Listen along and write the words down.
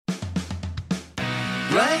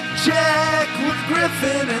Blank check with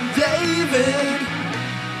Griffin and David.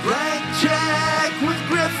 Blank check with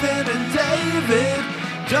Griffin and David.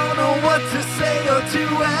 Don't know what to say or to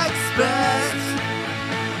expect.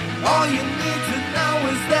 All you need to know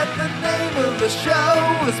is that the name of the show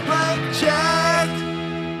is Blank Check.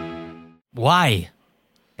 Why?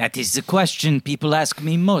 That is the question people ask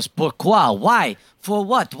me most. Pourquoi? Why? For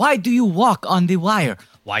what? Why do you walk on the wire?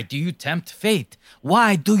 Why do you tempt fate?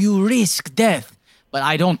 Why do you risk death? But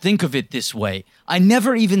I don't think of it this way. I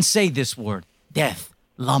never even say this word. Death.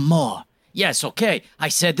 La mort. Yes, okay, I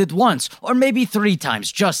said it once, or maybe 3 times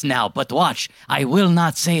just now, but watch, I will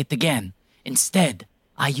not say it again. Instead,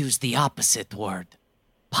 I use the opposite word.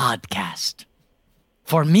 Podcast.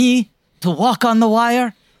 For me, to walk on the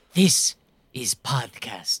wire, this is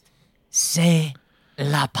podcast. C'est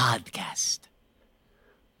la podcast.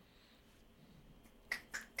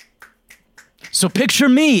 So picture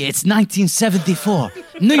me, it's 1974,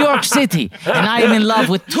 New York City, and I am in love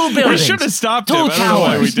with 2 buildings. We should have stopped 2 him. towers. I don't know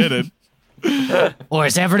why we did it. Or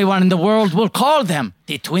as everyone in the world will call them,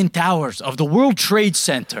 the Twin Towers of the World Trade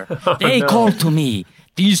Center. They call to me.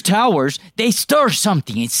 These towers, they stir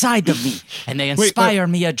something inside of me, and they inspire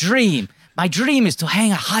me a dream. My dream is to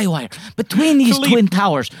hang a high wire between these twin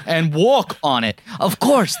towers and walk on it. Of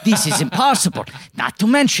course, this is impossible, not to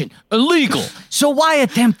mention illegal. So why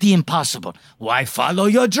attempt the impossible? Why follow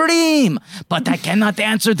your dream? But I cannot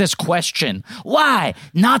answer this question. Why?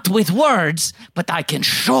 Not with words, but I can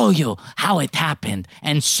show you how it happened.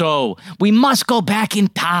 And so, we must go back in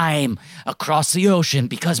time, across the ocean,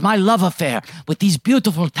 because my love affair with these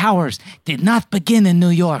beautiful towers did not begin in New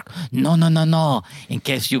York. No. In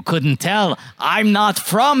case you couldn't tell, I'm not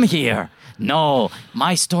from here. No,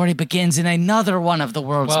 my story begins in another one of the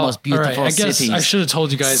world's most beautiful cities. I guess I should have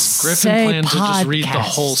told you guys, Griffin planned to just read the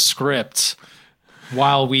whole script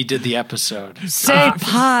while we did the episode. Say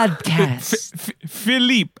podcast.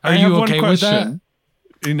 Philippe, Are you okay with that?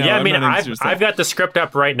 No, yeah, I mean, I've got the script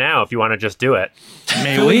up right now if you want to just do it.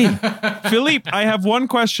 May we? Philippe, I have one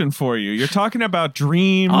question for you. You're talking about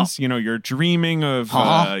dreams. You know, you're dreaming of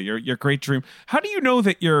your great dream. How do you know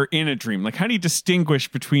that you're in a dream? Like, how do you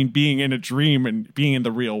distinguish between being in a dream and being in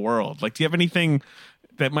the real world? Like, do you have anything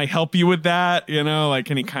that might help you with that? You know,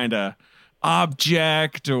 like any kind of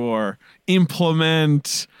object or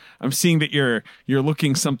implement? I'm seeing that you're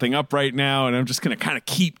looking something up right now, and I'm just going to kind of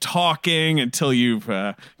keep talking until you've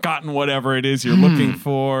gotten whatever it is you're looking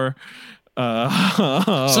for.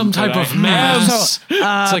 Some type of mass.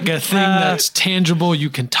 It's like a thing that's tangible,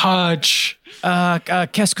 you can touch.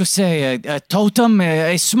 Qu'est-ce que c'est? A totem?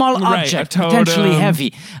 A small object, totem. potentially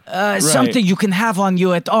heavy. Something you can have on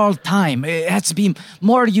you at all time. It has to be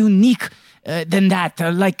more unique than that.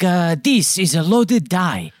 This is a loaded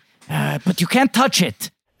die, but you can't touch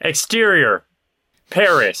it. Exterior,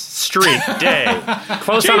 Paris, street, day,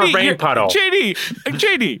 close on a rain puddle.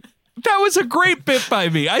 JD, that was a great bit by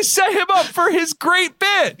me. I set him up for his great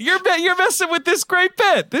bit. You're messing with this great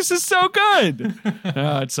bit. This is so good.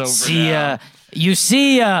 Oh, it's over now. You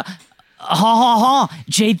see,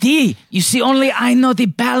 JD, you see, only I know the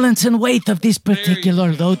balance and weight of this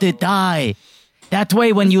particular loaded die. That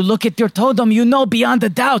way, when you look at your totem, you know beyond a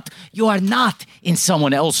doubt you are not in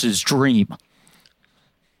someone else's dream.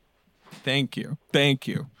 Thank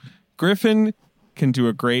you. Griffin can do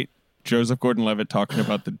a great Joseph Gordon-Levitt talking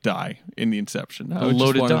about the die in the Inception. I just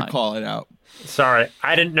wanted to call it out. Sorry,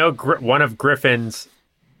 I didn't know one of Griffin's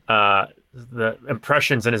the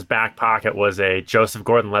impressions in his back pocket was a Joseph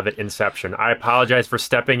Gordon-Levitt Inception. I apologize for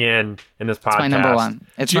stepping in this podcast. It's my number one.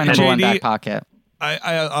 It's my number one back pocket.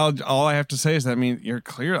 All I have to say is that, I mean, you're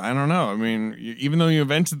clear. I don't know. I mean, even though you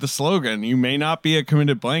invented the slogan, you may not be a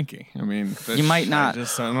committed blankie. I mean, you might not. I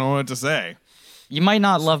don't know what to say. You might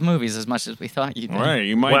not love movies as much as we thought you did. Right.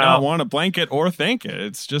 You might not want to blanket or think it.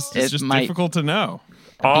 It's just difficult to know.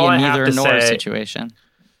 All be a I have neither to nor say, situation.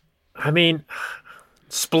 I mean,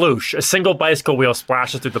 sploosh. A single bicycle wheel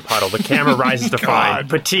splashes through the puddle. The camera rises to find.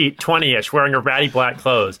 Petite, 20-ish, wearing a ratty black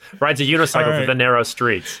clothes. Rides a unicycle through the narrow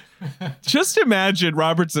streets. Just imagine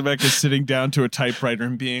Robert Zemeckis sitting down to a typewriter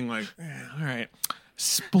and being like, all right,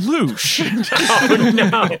 sploosh. Oh,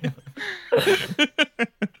 no.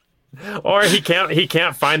 Or he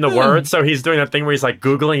can't find the word, so he's doing that thing where he's like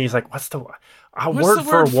Googling. He's like, what's the word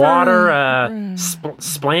for water?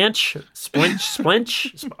 Splanch?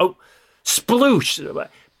 Splinch? Oh, sploosh.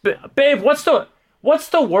 Babe, what's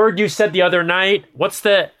the word you said the other night? What's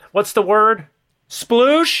the word?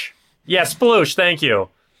 Sploosh? Yeah, sploosh, thank you.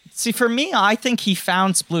 See, for me, I think he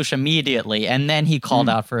found sploosh immediately, and then he called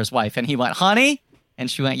out for his wife, and he went, honey?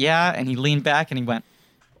 And she went, yeah, and he leaned back, and he went,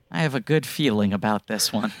 I have a good feeling about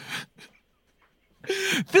this one.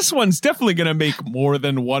 This one's definitely going to make more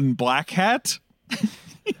than one black hat.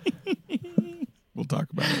 We'll talk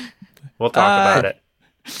about it. We'll talk about it.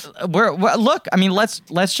 Look, I mean,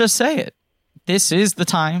 let's just say it. This is the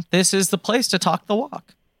time. This is the place to talk the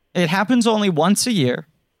walk. It happens only once a year.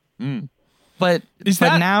 But is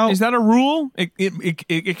that a rule?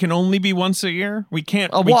 It can only be once a year. We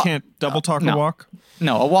can't double talk a walk.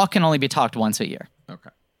 No, a walk can only be talked once a year. Okay.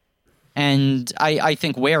 And I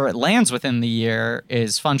think where it lands within the year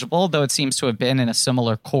is fungible, though it seems to have been in a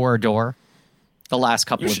similar corridor the last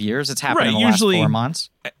couple of years. It's happened in the last 4 months.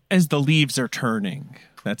 As the leaves are turning.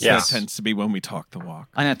 That tends to be when we talk the walk.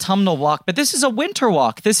 An autumnal walk. But this is a winter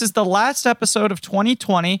walk. This is the last episode of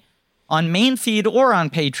 2020 on main feed or on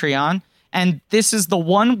Patreon. And this is the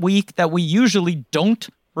 1 week that we usually don't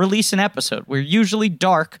release an episode. We're usually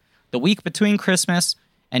dark the week between Christmas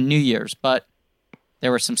and New Year's. But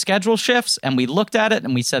there were some schedule shifts, and we looked at it,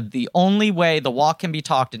 and we said the only way the walk can be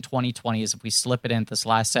talked in 2020 is if we slip it in this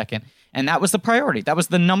last second. And that was the priority. That was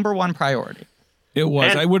the number one priority. It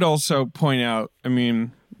was. I would also point out, I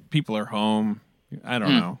mean, people are home. I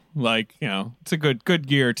don't know. Like, it's a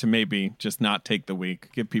good year to maybe just not take the week.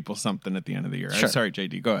 Give people something at the end of the year. Sure. Sorry,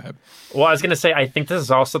 JD, go ahead. Well, I was going to say, I think this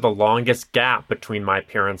is also the longest gap between my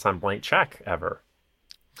appearance on Blank Check ever.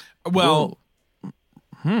 Well,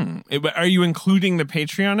 are you including the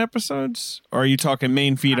Patreon episodes? Or are you talking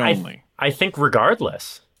main feed only? I think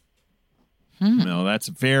regardless. No, that's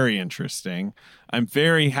very interesting. I'm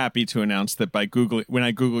very happy to announce that when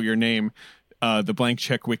I Google your name, the Blank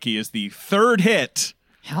Check Wiki is the third hit.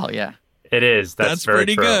 Hell yeah. It is. That's very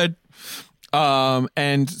pretty true. good.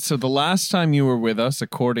 And so the last time you were with us,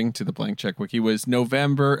 according to the Blank Check Wiki, was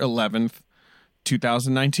November 11th,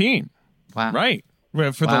 2019. Wow. Right.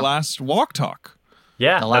 For the last walk talk.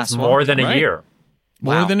 Yeah, that's more than a year.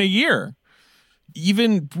 More than a year.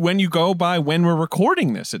 Even when you go by when we're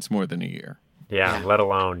recording this, it's more than a year. Yeah. Let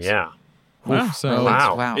alone, yeah. Wow. So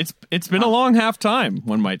wow. It's been a long half time,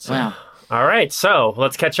 one might say. Wow. All right, so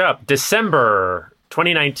let's catch up. December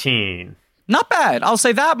 2019. Not bad. I'll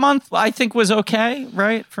say that month I think was okay,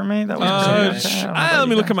 right? For me, that was okay. Let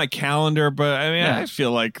me look at my calendar, but I mean, I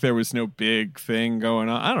feel like there was no big thing going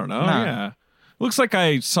on. I don't know. No. Yeah. Looks like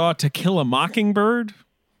I saw To Kill a Mockingbird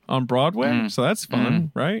on Broadway, so that's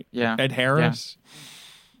fun, right? Yeah. Ed Harris.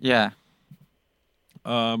 Yeah.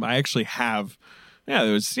 I actually have,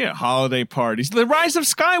 there was holiday parties. The Rise of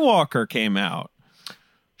Skywalker came out.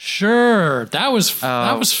 Sure, that was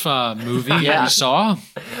a movie I saw.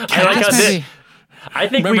 I like how I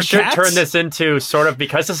think Remember we should Cats? turn this into sort of,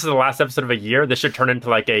 because this is the last episode of a year, this should turn into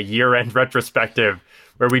like a year-end retrospective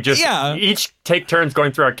where we just each take turns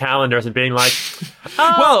going through our calendars and being like,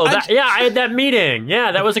 I had that meeting.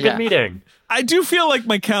 Yeah, that was a good meeting. I do feel like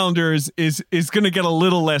my calendar is going to get a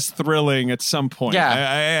little less thrilling at some point.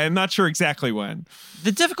 Yeah. I'm not sure exactly when.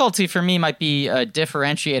 The difficulty for me might be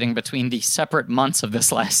differentiating between the separate months of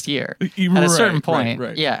this last year. At Right, a certain point,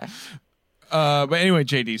 right. yeah. But anyway,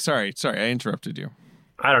 JD, sorry, I interrupted you.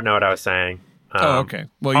 I don't know what I was saying. Okay.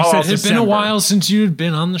 Well, you said it had been a while since you'd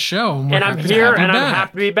been on the show. And I'm here, and I'm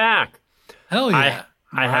happy to be back. Hell yeah.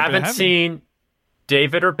 I haven't seen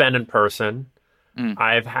David or Ben in person.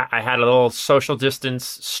 I had a little social distance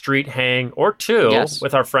street hang or two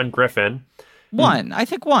with our friend Griffin. One. I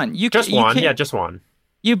think one. Just one.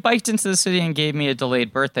 You biked into the city and gave me a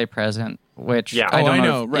delayed birthday present, which Yeah. I don't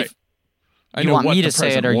know. Right. You want me to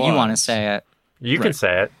say it or you want to say it? You can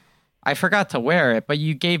say it. I forgot to wear it, but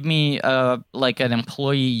you gave me like an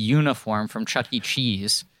employee uniform from Chuck E.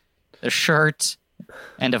 Cheese. A shirt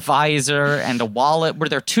and a visor and a wallet. Were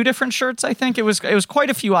there two different shirts, I think? It was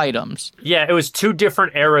quite a few items. Yeah, it was two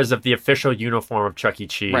different eras of the official uniform of Chuck E.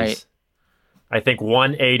 Cheese. Right. I think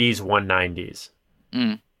one 80s, one 90s.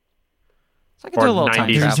 So I could do a little time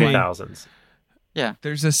 90s, travel. 2000s. Yeah.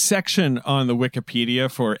 There's a section on the Wikipedia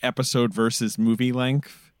for episode versus movie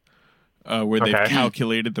length where they've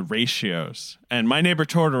calculated the ratios. And My Neighbor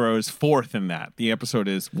Totoro is fourth in that. The episode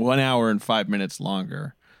is 1 hour and 5 minutes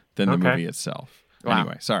longer than the movie itself. Wow.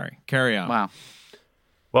 Anyway, sorry. Carry on. Wow.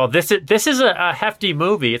 Well, this is a hefty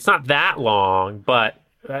movie. It's not that long, but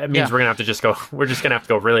it means we're gonna have to we're just gonna have to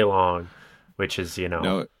go really long, which is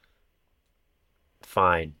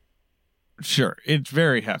fine. Sure. It's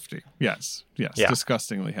very hefty. Yes.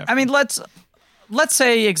 Disgustingly hefty. I mean, let's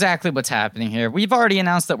say exactly what's happening here. We've already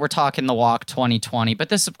announced that we're talking The Walk 2020, but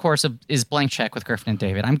this, of course, is Blank Check with Griffin and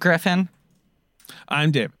David. I'm Griffin.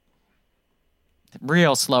 I'm David.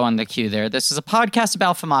 Real slow on the cue there. This is a podcast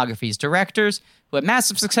about filmographies, directors who had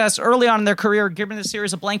massive success early on in their career, given a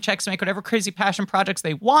series of blank checks to make whatever crazy passion projects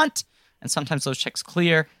they want, and sometimes those checks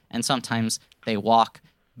clear, and sometimes they walk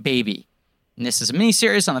baby. And this is a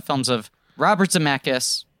miniseries on the films of Robert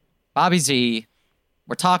Zemeckis, Bobby Z.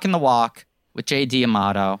 We're talking The Walk with J.D.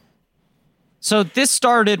 Amato. So this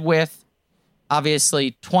started with,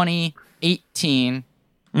 obviously, 2018.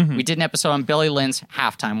 We did an episode on Billy Lynn's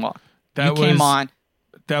Halftime Walk. You came on.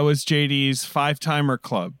 That was JD's 5-timer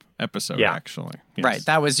club episode, actually. Yes. Right.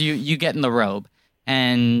 That was you getting the robe.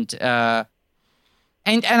 And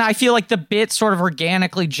I feel like the bit sort of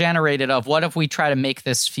organically generated of what if we try to make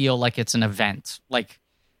this feel like it's an event? Like,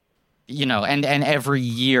 you know, and every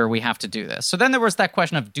year we have to do this. So then there was that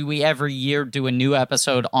question of, do we every year do a new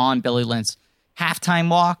episode on Billy Lynn's Halftime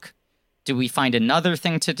Walk? Do we find another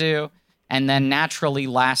thing to do? And then naturally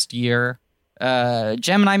last year,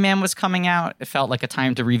 Gemini Man was coming out. It felt like a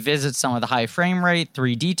time to revisit some of the high frame rate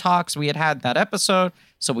 3D talks we had that episode.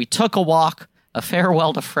 So we took a walk, a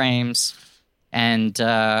farewell to frames, and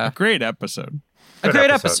a great episode. A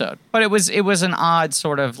great episode. But it was an odd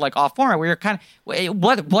sort of like off format. We were kind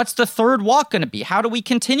of, what's the third walk going to be? How do we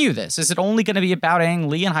continue this? Is it only going to be about Ang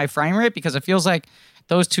Lee and high frame rate? Because it feels like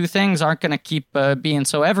those two things aren't going to keep being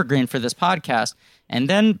so evergreen for this podcast. And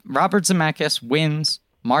then Robert Zemeckis wins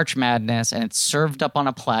March Madness, and it's served up on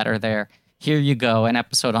a platter there. Here you go, an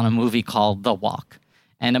episode on a movie called The Walk.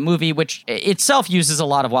 And a movie which itself uses a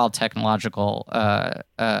lot of wild technological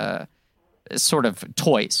sort of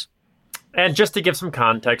toys. And just to give some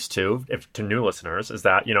context, too, to new listeners, is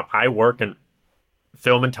that, you know, I work in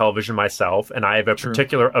film and television myself, and I have a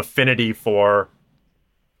particular affinity for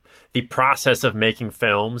the process of making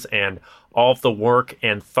films and all of the work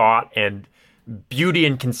and thought and beauty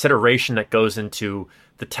and consideration that goes into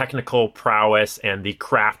the technical prowess and the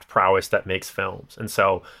craft prowess that makes films. And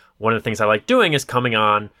so one of the things I like doing is coming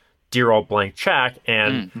on Dear Old Blank Check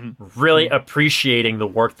and really appreciating the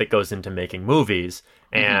work that goes into making movies.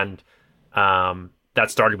 And that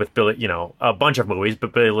started with Billy, you know, a bunch of movies,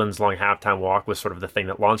 but Billy Lynn's Long Halftime Walk was sort of the thing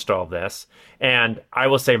that launched all of this. And I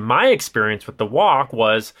will say my experience with The Walk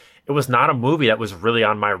was, it was not a movie that was really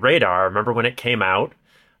on my radar. I remember when it came out.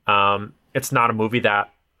 It's not a movie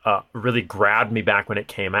that really grabbed me back when it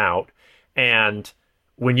came out. And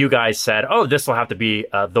when you guys said, oh, this will have to be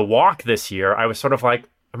The Walk this year, I was sort of like,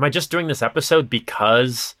 am I just doing this episode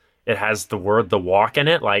because it has the word The Walk in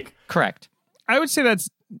it? Like, correct. I would say that's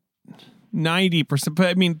 90%. But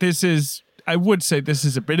I mean, I would say this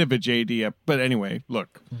is a bit of a JD, but anyway,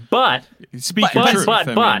 look. But speaking truth,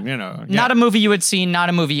 I mean, you know, not a movie you had seen, not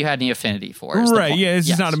a movie you had any affinity for. Right? Yeah,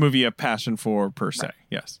 it's not a movie you have passion for per se.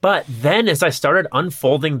 Yes. But then, as I started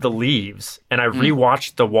unfolding the leaves, and I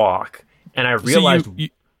rewatched The Walk, and I realized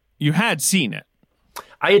you had seen it.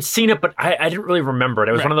 I had seen it, but I didn't really remember it.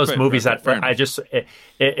 It was one of those movies that I just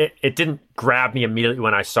it didn't grab me immediately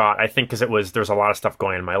when I saw it. I think because there's a lot of stuff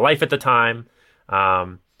going on in my life at the time.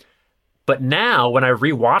 But now, when I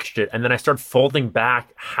rewatched it, and then I started folding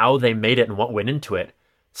back how they made it and what went into it,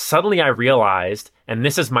 suddenly I realized, and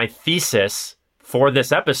this is my thesis for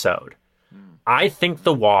this episode, I think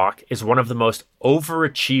The Walk is one of the most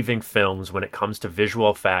overachieving films when it comes to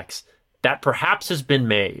visual effects that perhaps has been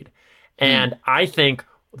made. And I think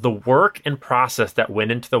the work and process that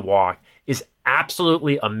went into The Walk is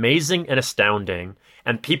absolutely amazing and astounding.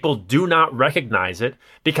 And people do not recognize it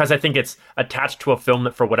because I think it's attached to a film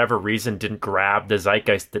that for whatever reason didn't grab the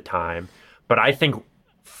zeitgeist at the time. But I think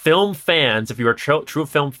film fans, if you're a true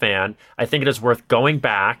film fan, I think it is worth going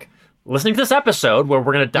back, listening to this episode where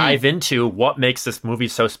we're going to dive into what makes this movie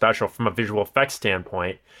so special from a visual effects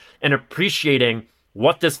standpoint and appreciating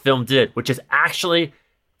what this film did, which is actually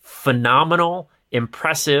phenomenal,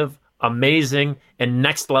 impressive, amazing, and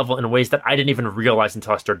next level in ways that I didn't even realize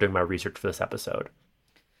until I started doing my research for this episode.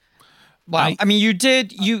 Wow. I mean, you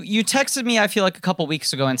texted me, I feel like a couple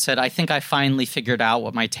weeks ago and said, I think I finally figured out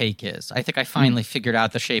what my take is. I think I finally figured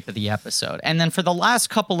out the shape of the episode. And then for the last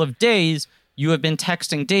couple of days, you have been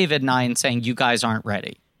texting David and I and saying, you guys aren't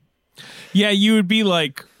ready. Yeah, you would be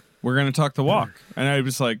like, we're going to talk The Walk. And I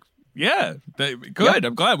was like, yeah, good. Yeah.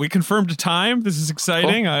 I'm glad we confirmed a time. This is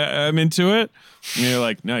exciting. Cool. I'm into it. And you're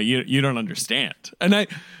like, no, you don't understand. And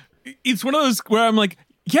it's one of those where I'm like,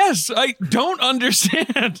 yes, I don't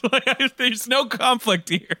understand. There's no conflict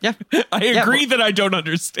here. Yeah. I agree that I don't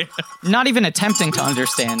understand. Not even attempting to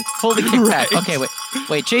understand. Fully kicked back. Okay, wait.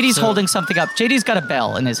 JD's holding something up. JD's got a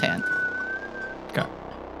bell in his hand. Okay.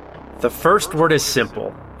 The first word is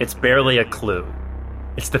simple. It's barely a clue.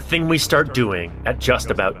 It's the thing we start doing at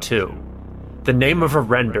just about 2. The name of a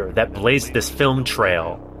render that blazed this film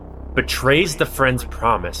trail betrays the friend's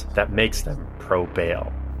promise that makes them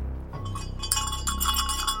pro-bail.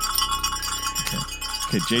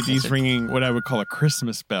 Okay, JD's ringing what I would call a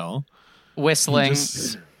Christmas bell. Whistling. He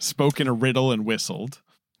just spoke in a riddle and whistled.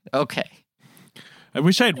 Okay. I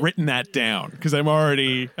wish I had written that down because I'm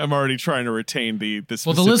already trying to retain the specific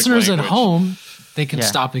Well, the listeners language. at home, they can Yeah.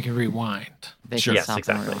 stop, they can rewind. They Sure. can Yes, stop and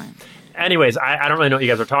exactly. rewind. Anyways, I don't really know what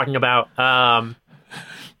you guys are talking about.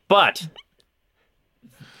 But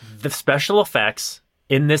the special effects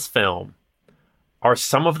in this film are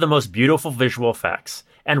some of the most beautiful visual effects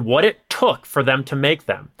and what it took for them to make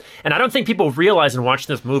them. And I don't think people realize in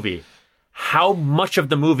watching this movie how much of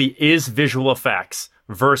the movie is visual effects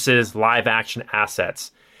versus live action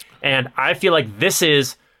assets. And I feel like this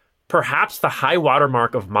is perhaps the high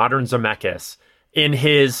watermark of modern Zemeckis in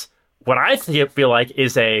his, what I feel like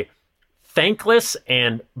is a thankless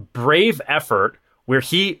and brave effort where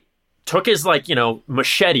he took his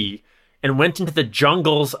machete and went into the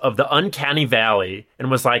jungles of the uncanny valley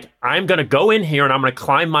and was like, I'm going to go in here and I'm going to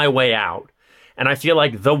climb my way out. And I feel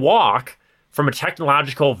like The Walk, from a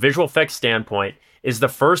technological visual effects standpoint, is the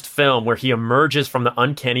first film where he emerges from the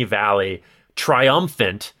uncanny valley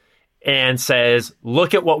triumphant and says,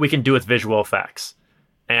 look at what we can do with visual effects.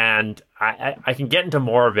 And I can get into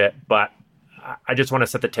more of it, but I just want to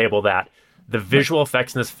set the table that the visual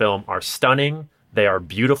effects in this film are stunning. They are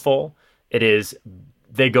beautiful.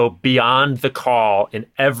 They go beyond the call in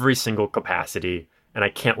every single capacity, and I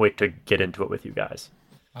can't wait to get into it with you guys.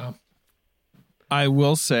 I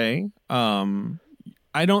will say,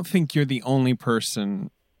 I don't think you're the only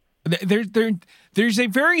person. There's a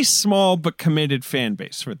very small but committed fan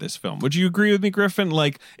base for this film. Would you agree with me, Griffin?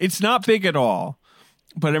 Like, it's not big at all.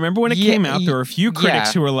 But I remember when it came out, there were a few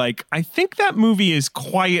critics who were like, I think that movie is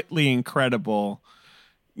quietly incredible.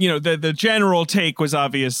 The general take was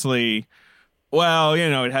obviously, well,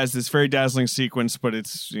 it has this very dazzling sequence, but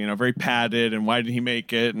it's, very padded. And why did he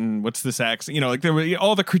make it? And what's this accent? There were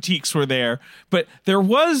all the critiques were there, but there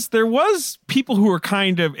was people who were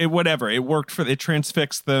kind of whatever. It worked it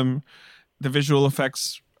transfixed them. The visual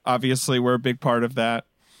effects obviously were a big part of that.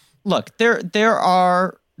 Look, there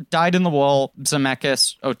are dyed-in-the-wool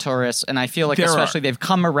Zemeckis auteurs, and I feel like they've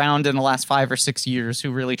come around in the last 5 or 6 years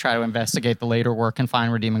who really try to investigate the later work and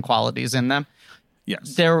find redeeming qualities in them.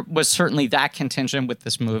 Yes. There was certainly that contingent with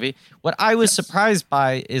this movie. What I was surprised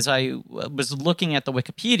by is I was looking at the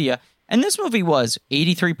Wikipedia, and this movie was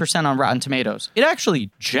 83% on Rotten Tomatoes. It actually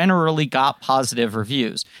generally got positive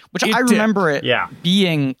reviews, which I remember it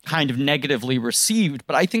being kind of negatively received,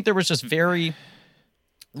 but I think there was just very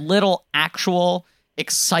little actual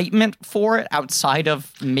excitement for it outside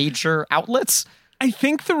of major outlets. I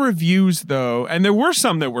think the reviews, though, and there were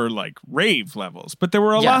some that were like rave levels, but there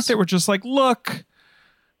were a lot that were just like, look,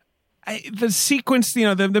 the sequence,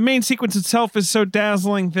 the main sequence itself is so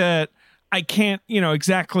dazzling that I can't,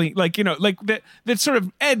 exactly that's sort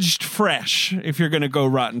of edged fresh if you're going to go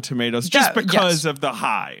Rotten Tomatoes, just because of the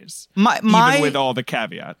highs, even with all the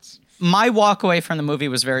caveats. My walk away from the movie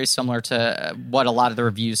was very similar to what a lot of the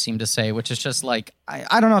reviews seem to say, which is just like,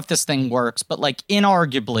 I don't know if this thing works, but like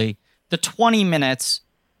inarguably, the 20 minutes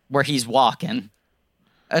where he's walking,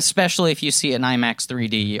 especially if you see it in IMAX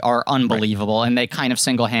 3D, are unbelievable, and they kind of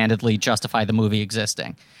single-handedly justify the movie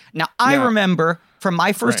existing. Now, I remember from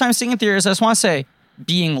my first time seeing it in theaters, I just want to say,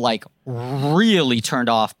 being like really turned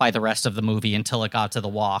off by the rest of the movie until it got to the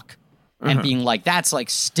walk, and being like, that's like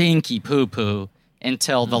stinky poo-poo.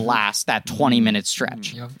 Until the last, that 20-minute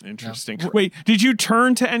stretch. Interesting. Wait, did you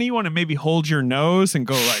turn to anyone and maybe hold your nose and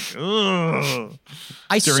go like, ugh,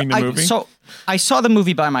 during the movie? I saw the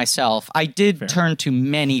movie by myself. I did turn to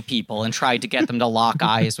many people and tried to get them to lock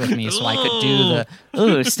eyes with me so I could do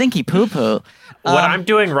the, stinky poo-poo. What I'm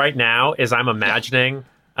doing right now is I'm imagining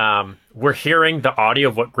we're hearing the audio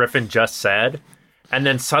of what Griffin just said, and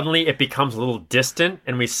then suddenly it becomes a little distant,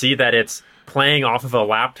 and we see that it's playing off of a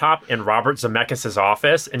laptop in Robert Zemeckis'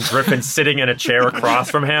 office, and Griffin's sitting in a chair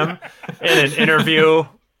across from him in an interview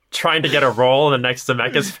trying to get a role in the next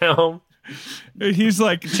Zemeckis film. He's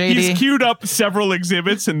like, JD. he's queued up several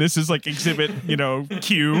exhibits, and this is like exhibit,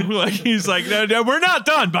 Q. Like, he's like, no, we're not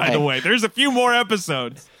done, by the way. There's a few more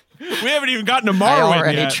episodes. We haven't even gotten to Morrowind I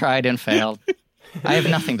already yet. tried and failed. I have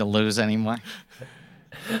nothing to lose anymore.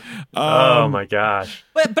 Oh my gosh!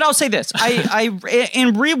 But I'll say this: I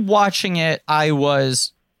in rewatching it, I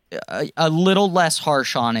was a little less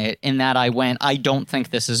harsh on it in that I went, I don't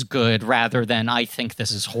think this is good, rather than I think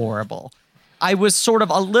this is horrible. I was sort of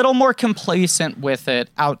a little more complacent with it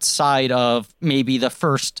outside of maybe the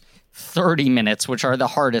first 30 minutes, which are the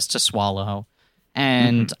hardest to swallow.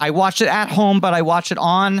 And I watched it at home, but I watched it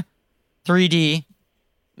on 3D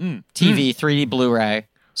TV, 3D Blu-ray.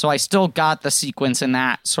 So I still got the sequence in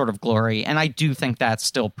that sort of glory, and I do think that's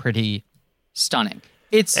still pretty stunning.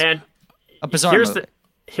 It's a bizarre movie.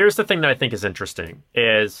 Here's the thing that I think is interesting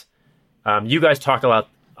is you guys talk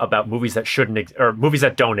a about movies that or movies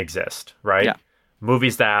that don't exist, right? Yeah.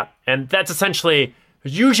 Movies that, and that's essentially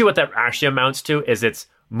usually what that actually amounts to is it's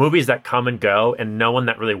movies that come and go, and no one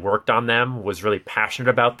that really worked on them was really passionate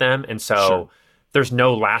about them, and so there's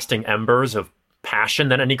no lasting embers of passion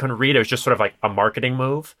that anyone can read. It was just sort of like a marketing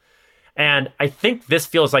move. And I think this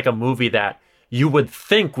feels like a movie that you would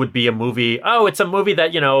think would be a movie. Oh, it's a movie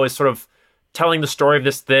that, is sort of telling the story of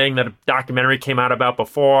this thing that a documentary came out about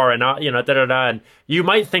before, and, da-da-da. And you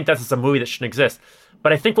might think that's a movie that shouldn't exist.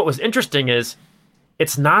 But I think what was interesting is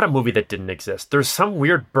it's not a movie that didn't exist. There's some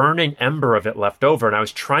weird burning ember of it left over. And I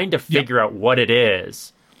was trying to figure out what it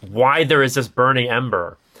is, why there is this burning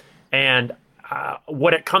ember. And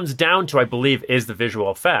what it comes down to, I believe, is the visual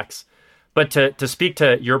effects. But to speak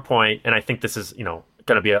to your point, and I think this is,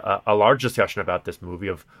 going to be a large discussion about this movie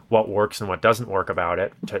of what works and what doesn't work about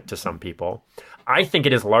it to some people. I think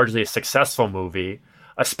it is largely a successful movie,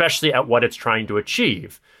 especially at what it's trying to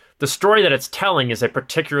achieve. The story that it's telling is I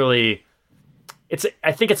think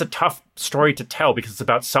it's a tough story to tell because it's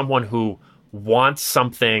about someone who wants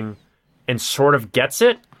something and sort of gets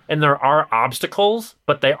it. And there are obstacles,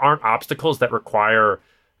 but they aren't obstacles that require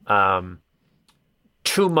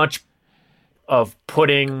too much of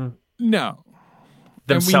putting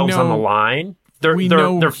themselves on the line.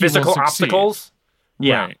 They're physical obstacles.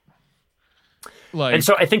 Yeah. Right. And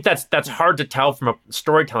so I think that's hard to tell from a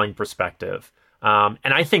storytelling perspective. And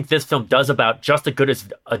I think this film does about just as good as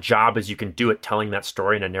a job as you can do at telling that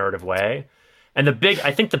story in a narrative way. And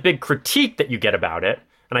I think the big critique that you get about it,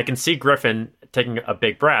 and I can see Griffin taking a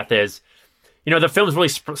big breath, is, the film's really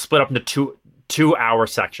split up into two-hour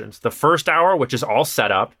sections. The first hour, which is all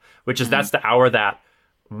set up, which is that's the hour that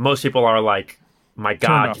most people are like, my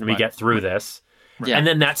God, can we get through this? Yeah. And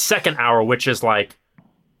then that second hour, which is like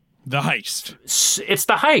the heist. It's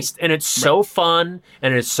the heist, and it's so fun,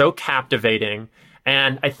 and it's so captivating.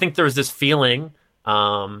 And I think there's this feeling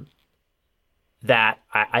that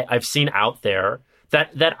I've seen out there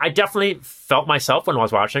that I definitely felt myself when I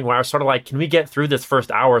was watching, where I was sort of like, can we get through this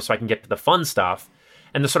first hour so I can get to the fun stuff?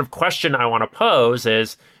 And the sort of question I want to pose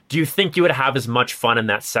is, do you think you would have as much fun in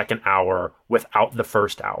that second hour without the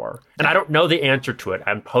first hour? And I don't know the answer to it.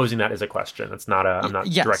 I'm posing that as a question. I'm not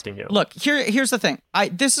directing you. Look, here's the thing.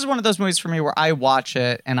 This is one of those movies for me where I watch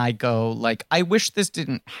it and I go, like, I wish this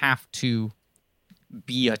didn't have to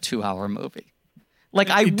be a 2-hour movie. Like,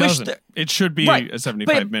 I wish that it should be a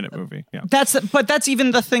 75-minute movie. Yeah. That's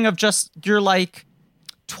even the thing of just, you're like,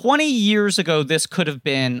 20 years ago, this could have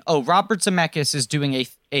been, Robert Zemeckis is doing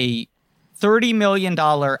a $30 million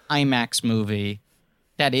IMAX movie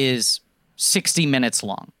that is 60 minutes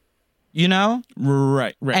long,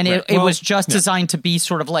 Right. And it was just designed to be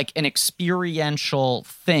sort of like an experiential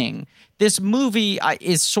thing. This movie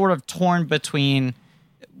is sort of torn between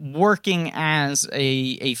working as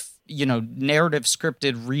a narrative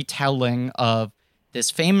scripted retelling of this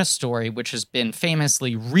famous story, which has been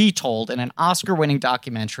famously retold in an Oscar-winning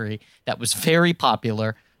documentary that was very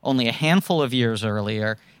popular only a handful of years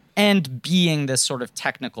earlier, and being this sort of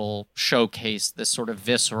technical showcase, this sort of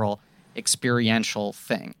visceral, experiential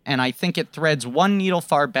thing. And I think it threads one needle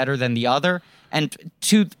far better than the other. And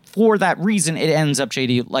for that reason, it ends up,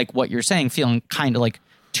 JD, like what you're saying, feeling kind of like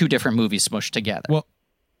two different movies smushed together. Well,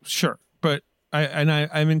 sure. But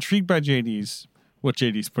I'm intrigued by what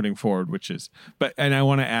JD's putting forward, and I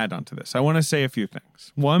want to add on to this. I want to say a few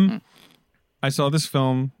things. One, I saw this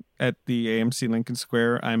film at the AMC Lincoln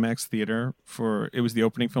Square IMAX Theater it was the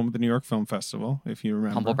opening film of the New York Film Festival, if you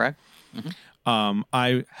remember. Humble brag.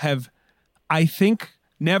 I think,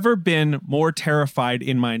 never been more terrified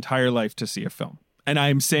in my entire life to see a film. And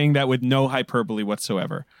I'm saying that with no hyperbole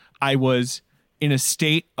whatsoever. I was in a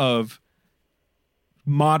state of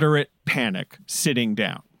moderate panic sitting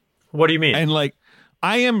down. What do you mean? And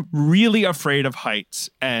I am really afraid of heights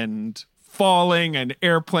and falling and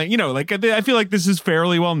airplane. I feel like this is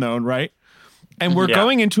fairly well known, right? And we're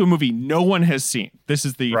going into a movie no one has seen. This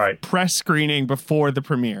is the press screening before the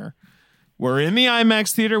premiere. We're in the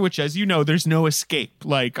IMAX theater, which, as you know, there's no escape.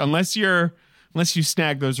 Unless you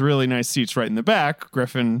snag those really nice seats right in the back,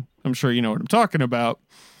 Griffin, I'm sure you know what I'm talking about.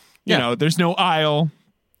 You know, there's no aisle.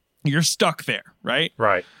 You're stuck there, right?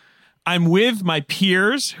 Right. I'm with my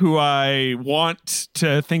peers who I want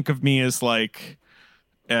to think of me as a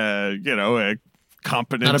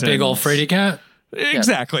competent. Not a big old fraidy cat.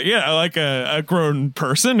 Exactly. Yeah. Like a grown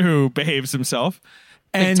person who behaves himself.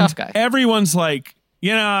 And tough guy. Everyone's like,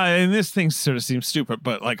 and this thing sort of seems stupid,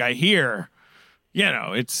 but I hear,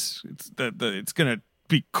 it's going to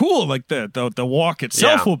be cool. Like the walk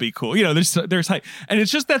itself will be cool. There's height. And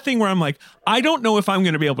it's just that thing where I'm like, I don't know if I'm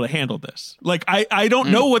going to be able to handle this. I don't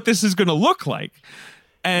know what this is going to look like.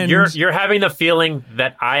 And you're having the feeling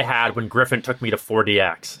that I had when Griffin took me to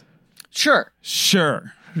 4DX.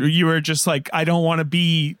 Sure. You were just like, I don't want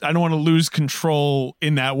to lose control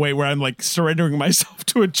in that way where I'm like surrendering myself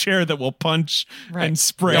to a chair that will punch and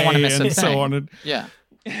spray Don't want to miss and a so thing. on. Yeah.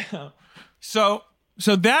 So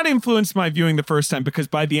that influenced my viewing the first time, because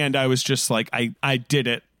by the end I was just like, I did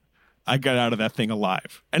it. I got out of that thing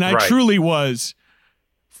alive. And I truly was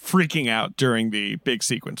freaking out during the big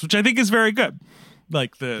sequence, which I think is very good.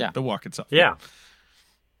 Like the walk itself. Yeah.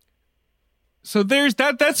 So there's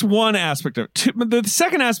that. That's one aspect of it. The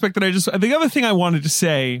second aspect the other thing I wanted to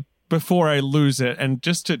say before I lose it, and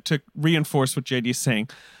just to reinforce what JD is saying,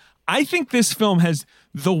 I think this film has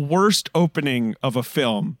the worst opening of a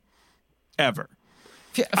film ever.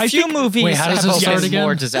 A few movies Wait, how does have it start opened again?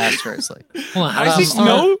 more disastrously. Hold on, how I does it think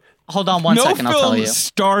start? Hold on one second, I'll tell film you.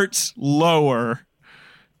 starts lower,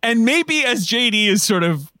 and maybe, as JD is sort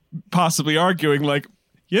of possibly arguing, like,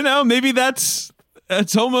 maybe that's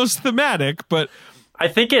almost thematic, but I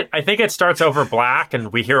think it starts over black,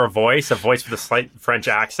 and we hear a voice with a slight French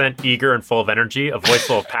accent, eager and full of energy, a voice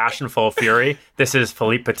full of passion, full of fury. This is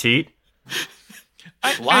Philippe Petit.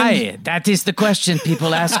 Why? That is the question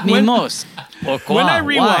people ask me most. Pourquoi? when I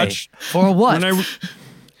rewatched, Why? For what?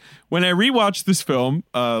 when I rewatched this film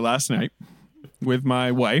last night with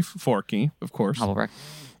my wife, Forky, of course,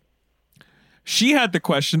 she had the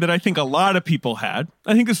question that I think a lot of people had.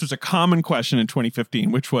 I think this was a common question in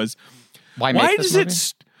 2015, which was, why does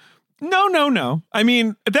it? No. I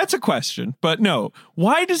mean, that's a question, but no.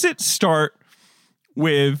 Why does it start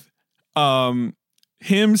with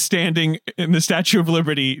him standing in the Statue of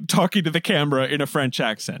Liberty talking to the camera in a French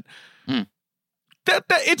accent?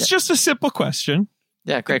 It's just a simple question.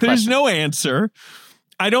 Yeah, great There's question. no answer.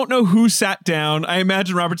 I don't know who sat down. I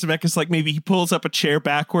imagine Robert Zemeckis, like, maybe he pulls up a chair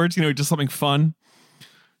backwards, he does something fun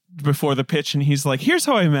before the pitch, and he's like, here's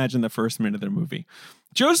how I imagine the first minute of the movie.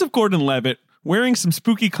 Joseph Gordon-Levitt wearing some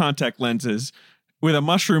spooky contact lenses with a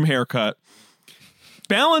mushroom haircut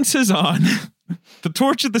balances on the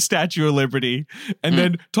torch of the Statue of Liberty and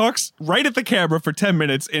then talks right at the camera for 10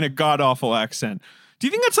 minutes in a god-awful accent. Do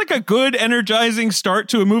you think that's like a good, energizing start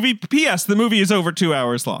to a movie? P.S. The movie is over 2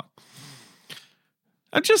 hours long.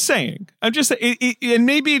 I'm just saying. And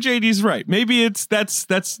maybe JD's right. Maybe there's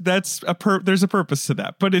a purpose to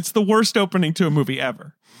that, but it's the worst opening to a movie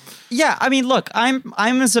ever. Yeah, I mean, look, I'm a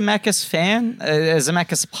Zemeckis fan, a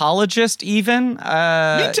Zemeckis apologist, even.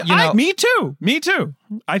 Me too.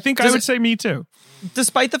 I think I would say me too.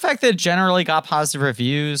 Despite the fact that it generally got positive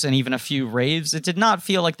reviews and even a few raves, it did not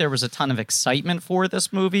feel like there was a ton of excitement for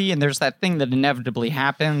this movie. And there's that thing that inevitably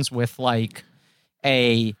happens with like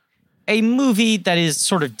a movie that is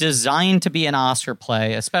sort of designed to be an Oscar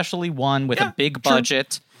play, especially one with a big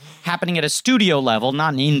budget, happening at a studio level,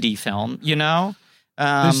 not an indie film,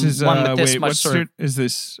 This is one with this wait, much what sort of, is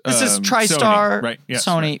this? This is TriStar, Sony, right? Yes,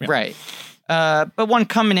 Sony, right. Yeah. right? But one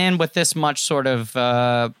coming in with this much sort of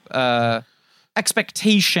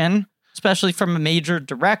expectation, especially from a major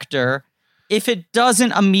director, if it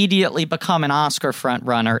doesn't immediately become an Oscar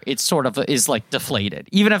frontrunner, it sort of is like deflated,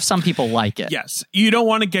 even if some people like it. Yes, you don't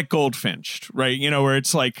want to get Goldfinched, right? Where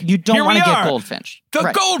it's like, you don't want to get Goldfinched.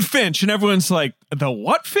 The Goldfinch, and everyone's like, the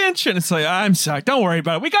what Finch? And it's like, I'm sorry, don't worry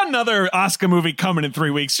about it. We got another Oscar movie coming in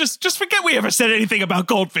 3 weeks. Just forget we ever said anything about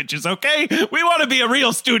Goldfinches, okay? We want to be a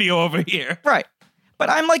real studio over here. Right. But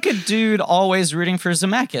I'm like a dude always rooting for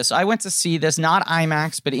Zemeckis. I went to see this, not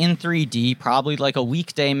IMAX, but in 3D, probably like a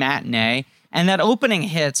weekday matinee. And that opening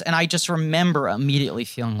hits, and I just remember immediately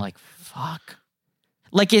feeling like, fuck.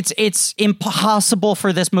 Like, it's impossible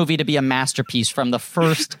for this movie to be a masterpiece from the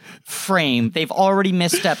first frame. They've already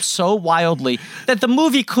misstepped so wildly that the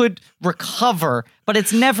movie could recover, but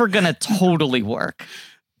it's never going to totally work.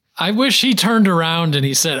 I wish he turned around and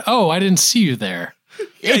he said, "Oh, I didn't see you there."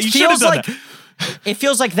 Yeah, It feels like it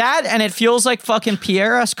feels like that, and it feels like fucking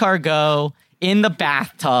Pierre Escargot in the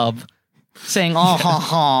bathtub saying "oh ha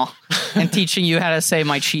ha" and teaching you how to say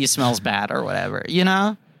 "my cheese smells bad" or whatever.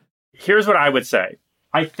 Here's what I would say.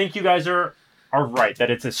 I think you guys are right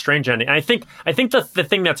that it's a strange ending. And I think the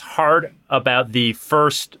thing that's hard about the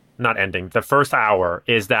first hour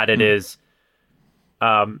is that it is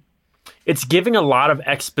it's giving a lot of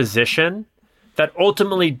exposition that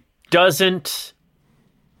ultimately doesn't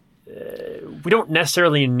we don't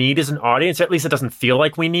necessarily need as an audience. At least it doesn't feel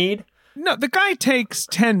like we need. No, the guy takes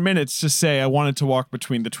 10 minutes to say, I wanted to walk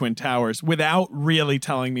between the Twin Towers without really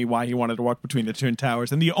telling me why he wanted to walk between the Twin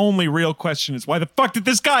Towers. And the only real question is, why the fuck did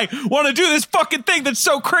this guy want to do this fucking thing that's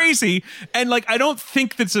so crazy? And like, I don't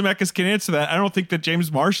think that Zemeckis can answer that. I don't think that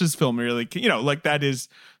James Marsh's film really can, that is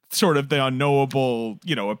sort of the unknowable,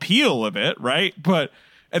 appeal of it, right? But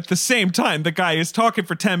at the same time, the guy is talking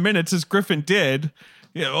for 10 minutes as Griffin did.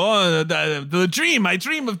 You know, the dream, I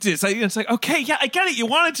dream of this. It's like, okay, yeah, I get it. You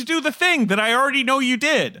wanted to do the thing that I already know you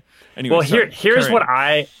did. Anyway, well, here's what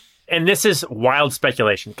and this is wild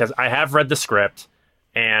speculation because I have read the script,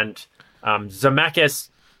 and Zemeckis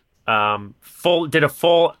did a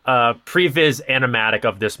full previs animatic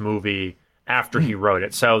of this movie after he wrote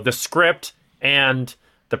it. So the script and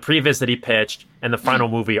the previs that he pitched and the final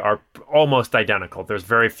movie are almost identical. There's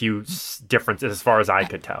very few differences as far as I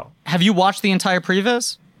could tell. Have you watched the entire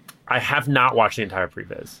previs? I have not watched the entire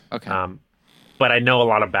previs. Okay. But I know a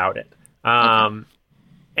lot about it. Okay.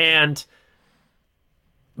 And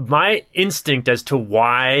my instinct as to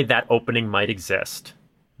why that opening might exist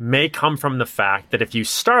may come from the fact that if you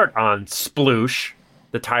start on Sploosh,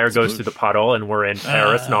 the tire goes through the puddle and we're in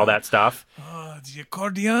Paris and all that stuff. The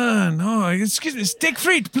accordion. Oh, excuse me. Steak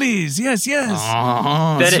frite, please. Yes.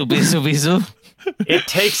 It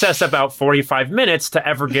takes us about 45 minutes to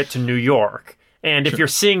ever get to New York. And if you're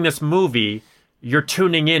seeing this movie, you're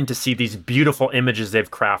tuning in to see these beautiful images they've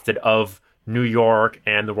crafted of New York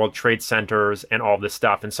and the World Trade Centers and all this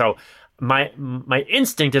stuff. And so my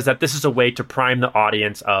instinct is that this is a way to prime the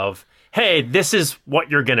audience of, hey, this is what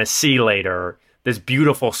you're going to see later, this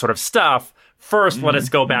beautiful sort of stuff. First, let us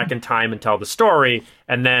go back in time and tell the story,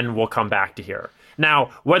 and then we'll come back to here.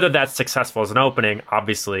 Now, whether that's successful as an opening,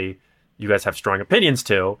 obviously, you guys have strong opinions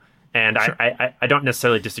too, and sure. I don't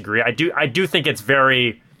necessarily disagree. I do think it's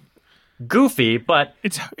very goofy, but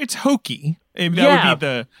it's hokey. That would be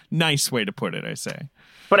the nice way to put it, I say.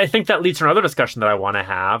 But I think that leads to another discussion that I want to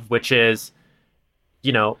have, which is,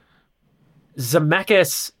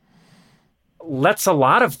 Zemeckis lets a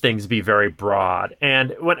lot of things be very broad.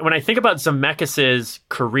 And when I think about Zemeckis's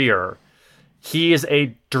career, he is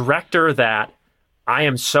a director that I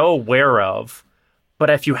am so aware of,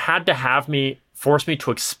 but if you had to force me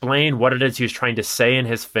to explain what it is he was trying to say in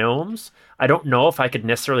his films, I don't know if I could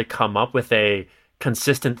necessarily come up with a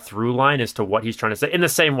consistent through line as to what he's trying to say, in the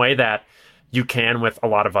same way that you can with a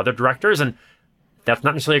lot of other directors. And that's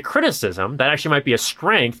not necessarily a criticism. That actually might be a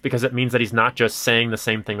strength because it means that he's not just saying the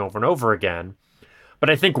same thing over and over again.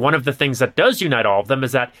 But I think one of the things that does unite all of them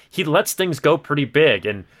is that he lets things go pretty big.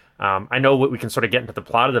 And I know we can sort of get into the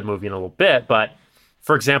plot of the movie in a little bit, but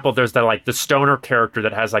for example, there's the stoner character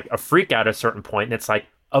that has a freak out at a certain point, and it's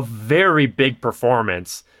a very big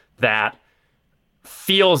performance that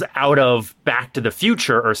feels out of Back to the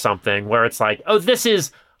Future or something, where it's this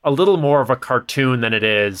is a little more of a cartoon than it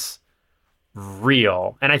is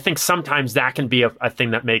real. And I think sometimes that can be a thing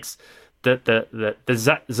that makes the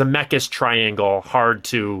Zemeckis triangle hard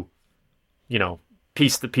to,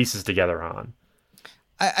 piece the pieces together on.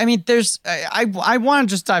 I mean, I want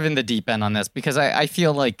to just dive in the deep end on this because I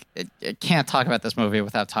feel like I can't talk about this movie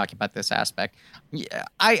without talking about this aspect.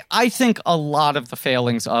 I think a lot of the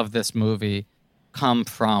failings of this movie come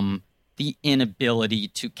from the inability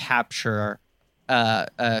to capture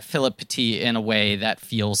Philip Petit in a way that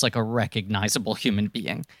feels like a recognizable human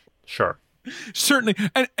being. Sure. Certainly.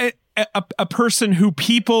 A person who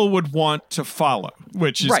people would want to follow,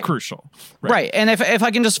 which is crucial. Right. And if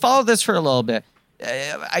I can just follow this for a little bit,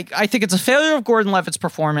 I think it's a failure of Gordon Levitt's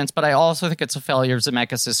performance, but I also think it's a failure of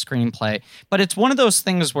Zemeckis' screenplay. But it's one of those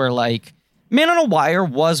things where, Man on a Wire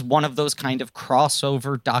was one of those kind of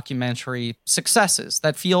crossover documentary successes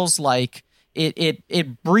that feels like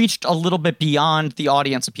it breached a little bit beyond the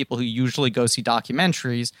audience of people who usually go see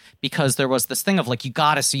documentaries, because there was this thing of you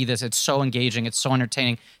got to see this. It's so engaging. It's so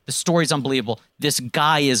entertaining. The story's unbelievable. This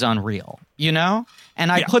guy is unreal,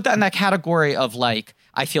 And I put that in that category of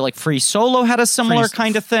I feel like Free Solo had a similar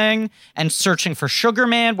kind of thing, and Searching for Sugar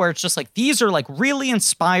Man, where it's just these are really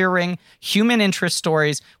inspiring human interest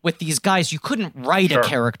stories with these guys. You couldn't write a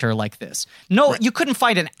character like this. No, you couldn't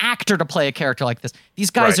find an actor to play a character like this. These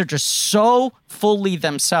guys are just so fully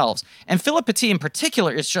themselves. And Philip Petit in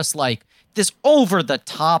particular is just this over the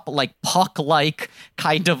top, Puck-like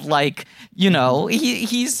kind of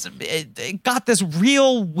he's got this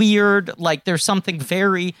real weird, there's something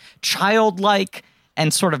very childlike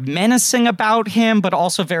and sort of menacing about him, but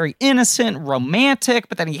also very innocent, romantic,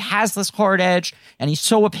 but then he has this hard edge, and he's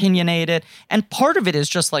so opinionated. And part of it is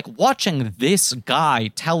just watching this guy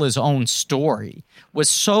tell his own story was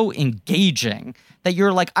so engaging that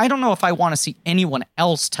you're I don't know if I want to see anyone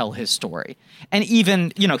else tell his story. And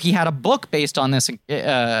even, he had a book based on this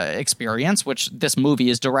experience, which this movie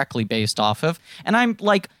is directly based off of. And I'm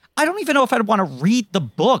I don't even know if I'd want to read the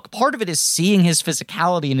book. Part of it is seeing his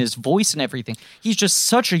physicality and his voice and everything. He's just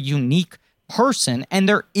such a unique person. And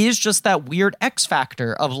there is just that weird X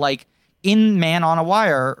factor of in Man on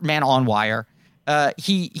Wire,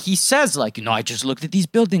 he says like, I just looked at these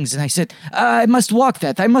buildings and I said, I must walk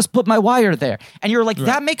that. I must put my wire there. And you're like,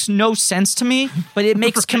 that makes no sense to me, but it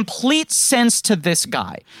makes complete sense to this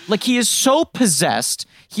guy. Like, he is so possessed.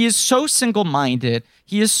 He is so single-minded.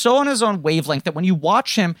 He is so on his own wavelength that when you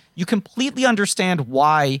watch him, you completely understand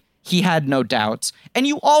why he had no doubts. And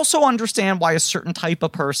you also understand why a certain type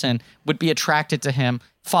of person would be attracted to him,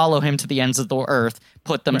 follow him to the ends of the earth,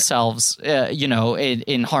 put themselves,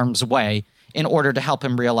 in harm's way in order to help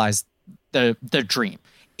him realize the dream.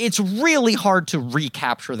 It's really hard to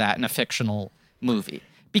recapture that in a fictional movie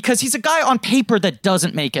because he's a guy on paper that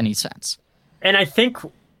doesn't make any sense. And I think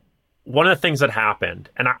one of the things that happened,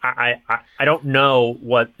 and I don't know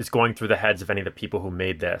what is going through the heads of any of the people who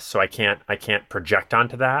made this, so I can't project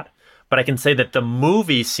onto that, but I can say that the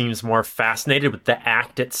movie seems more fascinated with the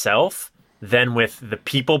act itself than with the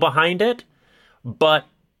people behind it. But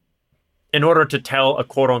in order to tell a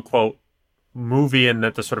quote-unquote movie in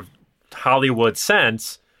the sort of Hollywood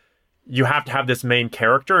sense, you have to have this main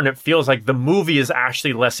character, and it feels like the movie is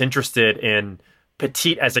actually less interested in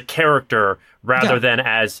Petit as a character rather than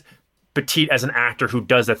as Petit as an actor who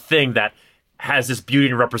does a thing that has this beauty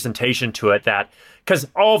and representation to it, that because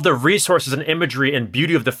all of the resources and imagery and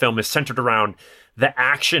beauty of the film is centered around the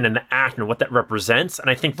action and the act and what that represents. And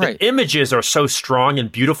I think the images are so strong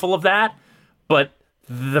and beautiful of that, but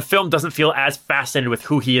the film doesn't feel as fascinated with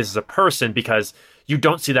who he is as a person because you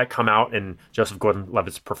don't see that come out in Joseph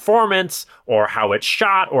Gordon-Levitt's performance or how it's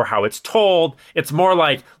shot or how it's told. It's more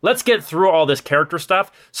like, let's get through all this character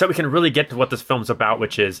stuff so we can really get to what this film's about,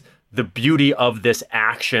 which is the beauty of this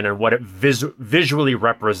action and what it visually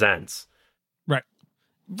represents.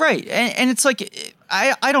 Right. And it's like,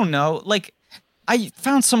 I don't know, like, I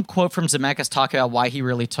found some quote from Zemeckis talking about why he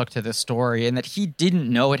really took to this story and that he didn't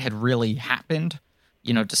know it had really happened.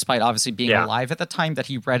 Despite obviously being alive at the time, that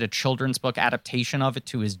he read a children's book adaptation of it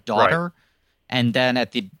to his daughter. And then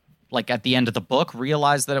at the end of the book,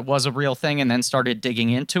 realized that it was a real thing and then started digging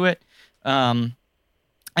into it.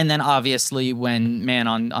 And then obviously when Man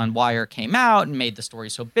on Wire came out and made the story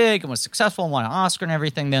so big and was successful and won an Oscar and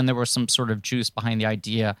everything, then there was some sort of juice behind the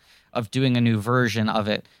idea of doing a new version of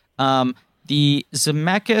it. The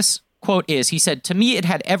Zemeckis quote is, he said, "To me, it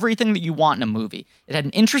had everything that you want in a movie. It had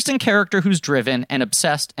an interesting character who's driven and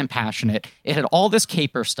obsessed and passionate. It had all this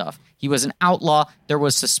caper stuff. He was an outlaw, there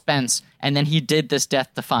was suspense, and then he did this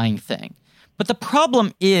death-defying thing." But the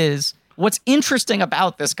problem is, what's interesting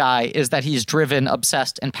about this guy is that he's driven,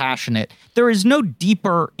 obsessed, and passionate. There is no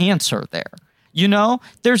deeper answer there.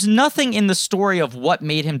 There's nothing in the story of what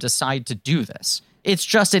made him decide to do this. It's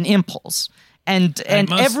just an impulse. And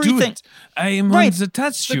everything. I must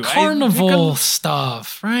attach to the carnival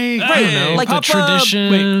stuff, right? Right, like the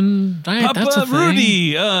tradition. Right, that's a thing.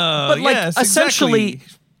 Rudy. But yes, essentially,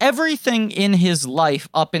 exactly. everything in his life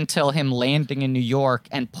up until him landing in New York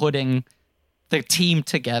and putting the team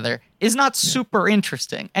together is not super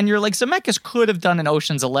interesting. And you're like, Zemeckis could have done an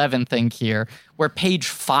Ocean's 11 thing here, where page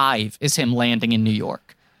 5 is him landing in New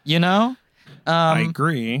York. I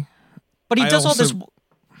agree. But he does all this.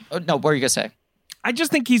 No, what were you gonna say? I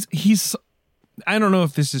just think he's. I don't know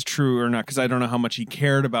if this is true or not because I don't know how much he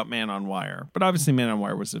cared about Man on Wire. But obviously, Man on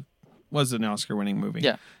Wire was an Oscar-winning movie.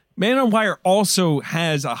 Yeah, Man on Wire also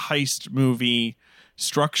has a heist movie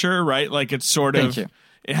structure, right? Like it's sort of.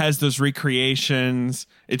 It has those recreations.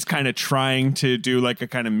 It's kind of trying to do like a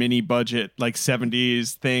kind of mini budget, like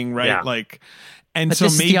 70s thing, right? Yeah. And so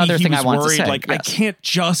maybe he was worried, I can't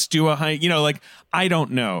just do a high, I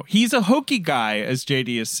don't know. He's a hokey guy, as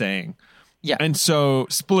JD is saying. Yeah. And so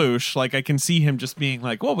Sploosh, I can see him just being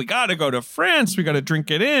like, well, we got to go to France. We got to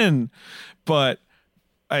drink it in. But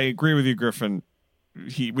I agree with you, Griffin.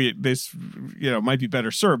 This might be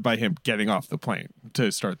better served by him getting off the plane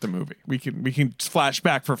to start the movie. We can flash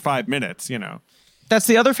back for 5 minutes, That's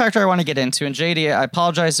the other factor I want to get into. And JD, I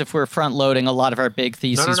apologize if we're front loading a lot of our big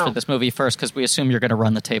theses for this movie first, because we assume you're going to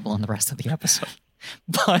run the table in the rest of the episode.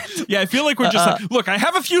 But yeah, I feel like we're just look, I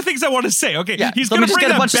have a few things I want to say. Okay, yeah, he's going to bring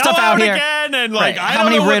a bunch of stuff out here again, and right. I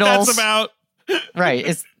don't know riddles. What that's about. Right?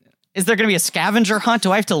 Is there going to be a scavenger hunt?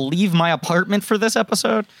 Do I have to leave my apartment for this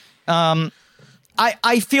episode?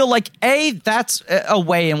 I feel like that's a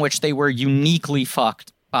way in which they were uniquely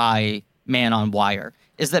fucked by Man on Wire.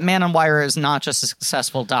 Is that Man on Wire is not just a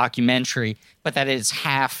successful documentary, but that it is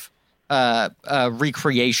half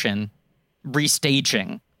recreation,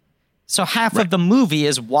 restaging. So half of the movie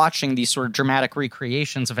is watching these sort of dramatic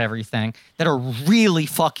recreations of everything that are really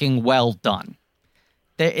fucking well done.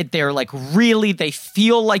 They're like really, they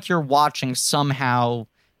feel like you're watching somehow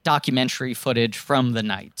documentary footage from the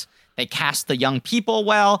night. They cast the young people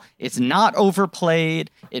well. It's not overplayed.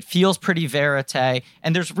 It feels pretty verite.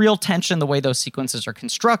 And there's real tension the way those sequences are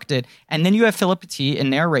constructed. And then you have Philip Petit in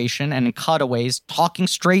narration and in cutaways talking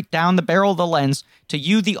straight down the barrel of the lens to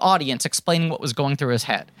you, the audience, explaining what was going through his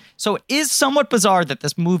head. So it is somewhat bizarre that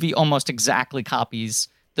this movie almost exactly copies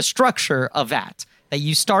the structure of that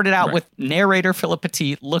you started out with narrator Philip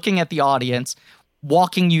Petit looking at the audience,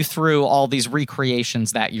 walking you through all these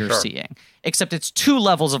recreations that you're seeing. Except it's 2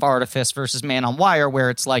 levels of artifice versus Man on Wire, where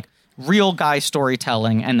it's like real guy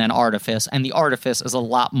storytelling and then artifice. And the artifice is a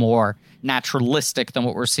lot more naturalistic than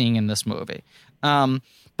what we're seeing in this movie.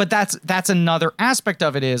 But that's another aspect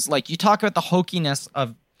of it is, like, you talk about the hokiness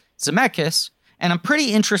of Zemeckis, and I'm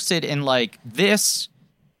pretty interested in, like, this,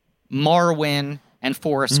 Marwen, and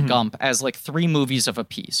Forrest Gump as, like, 3 movies of a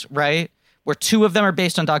piece, right? Where 2 of them are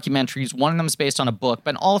based on documentaries, 1 of them is based on a book,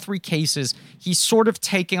 but in all 3 cases, he's sort of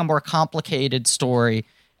taking a more complicated story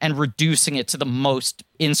and reducing it to the most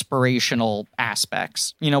inspirational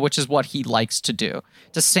aspects, you know, which is what he likes to do,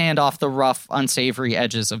 to sand off the rough, unsavory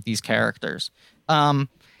edges of these characters.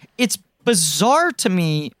 It's bizarre to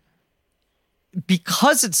me,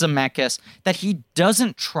 because it's Zemeckis, that he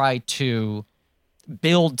doesn't try to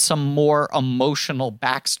build some more emotional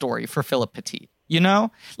backstory for Philip Petit. You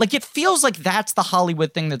know, like, it feels like that's the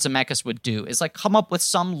Hollywood thing that Zemeckis would do, is like come up with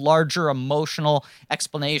some larger emotional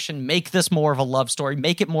explanation, make this more of a love story,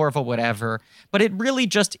 make it more of a whatever. But it really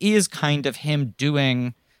just is kind of him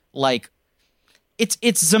doing, like, it's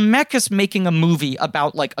Zemeckis making a movie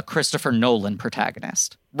about, like, a Christopher Nolan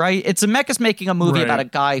protagonist, right? It's Zemeckis making a movie about a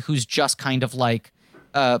guy who's just kind of like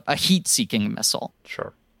a heat-seeking missile.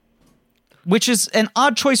 Sure. Which is an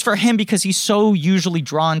odd choice for him because he's so usually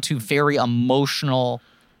drawn to very emotional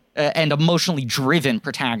and emotionally driven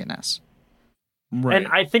protagonists. Right. And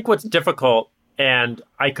I think what's difficult, and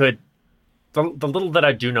the little that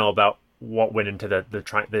I do know about what went into the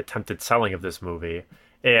attempted selling of this movie,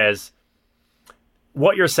 is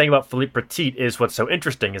what you're saying about Philippe Petit is what's so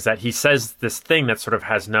interesting, is that he says this thing that sort of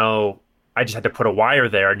has no, I just had to put a wire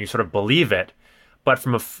there, and you sort of believe it. But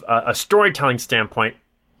from a storytelling standpoint,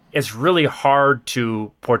 it's really hard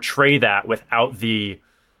to portray that without the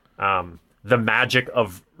magic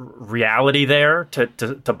of reality there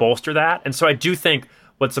to bolster that. And so I do think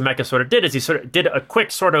what Zemeckis sort of did is he sort of did a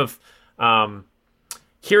quick sort of,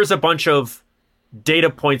 here's a bunch of data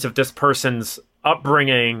points of this person's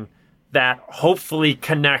upbringing that hopefully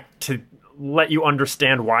connect to let you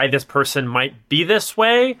understand why this person might be this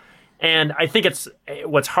way. And I think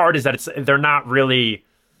what's hard is that they're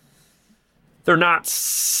not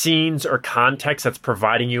scenes or context that's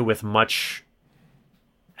providing you with much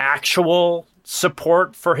actual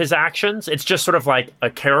support for his actions. It's just sort of like a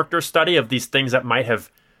character study of these things that might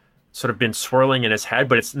have sort of been swirling in his head,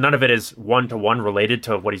 but none of it is one-to-one related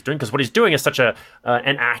to what he's doing, because what he's doing is such an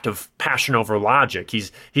act of passion over logic.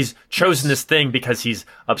 He's chosen this thing because he's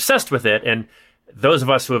obsessed with it, and those of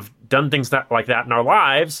us who have done things like that in our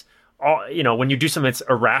lives, when you do something that's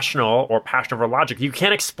irrational or passion over logic, you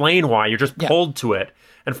can't explain why. You're just pulled to it.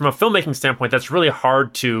 And from a filmmaking standpoint, that's really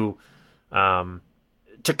hard to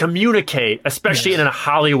communicate, especially in a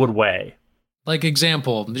Hollywood way. Like,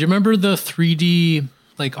 example, do you remember the 3D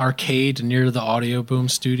like arcade near the Audio Boom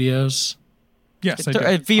Studios? Yes, I do.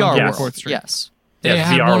 VR World. Yes. They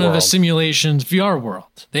had VR one World. of the simulations, VR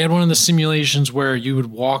World. They had one of the simulations where you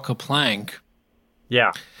would walk a plank.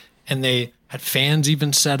 Yeah. And they had fans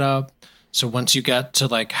even set up. So once you got to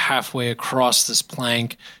like halfway across this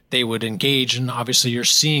plank, they would engage. And obviously you're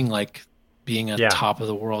seeing like being at top of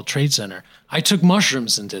the World Trade Center. I took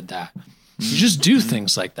mushrooms and did that. You just do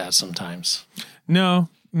things like that sometimes. No,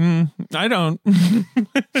 I don't.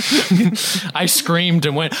 I screamed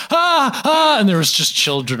and went, and there was just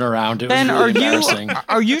children around. It was really embarrassing.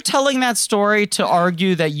 Are you telling that story to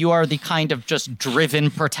argue that you are the kind of just driven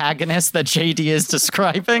protagonist that JD is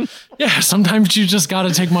describing? Yeah, sometimes you just got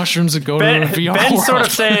to take mushrooms and go to a VR Ben's world. sort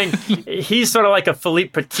of saying he's sort of like a Philippe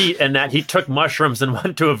Petit in that he took mushrooms and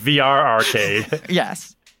went to a VR arcade.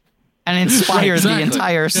 Yes. And inspired the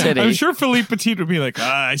entire city. I'm sure Philippe Petit would be like,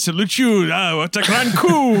 I salute you. What a grand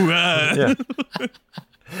coup.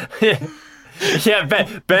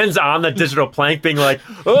 Ben's on the digital plank being like,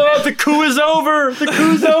 oh, the coup is over. The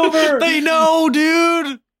coup's over. They know,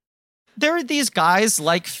 dude. There are these guys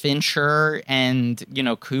like Fincher and,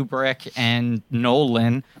 Kubrick and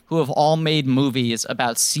Nolan who have all made movies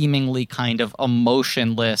about seemingly kind of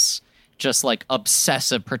emotionless, just like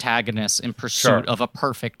obsessive protagonists in pursuit of a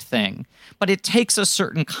perfect thing. But it takes a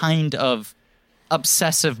certain kind of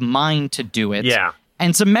obsessive mind to do it. Yeah.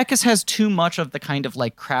 And Zemeckis has too much of the kind of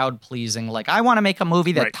like crowd pleasing, like I want to make a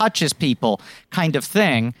movie that touches people kind of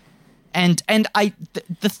thing. And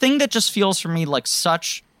the thing that just feels for me like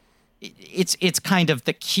such, it's kind of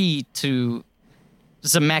the key to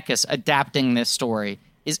Zemeckis adapting this story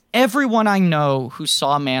is everyone I know who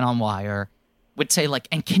saw Man on Wire would say like,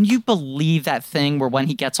 and can you believe that thing where when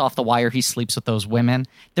he gets off the wire, he sleeps with those women?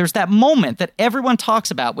 There's that moment that everyone talks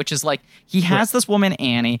about, which is like, he has this woman,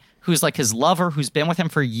 Annie, who's like his lover, who's been with him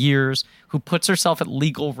for years, who puts herself at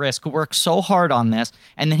legal risk, who works so hard on this.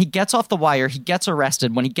 And then he gets off the wire, he gets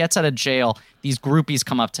arrested. When he gets out of jail, these groupies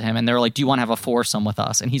come up to him and they're like, do you want to have a foursome with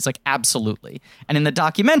us? And he's like, absolutely. And in the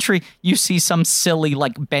documentary, you see some silly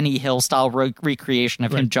like Benny Hill style recreation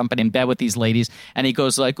of him jumping in bed with these ladies. And he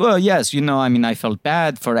goes like, well, yes, I mean, I felt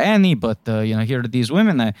bad for Annie, but here are these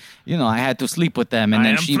women, I had to sleep with them. And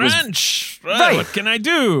then she French. Right. What can I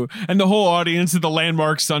do? And the whole audience of the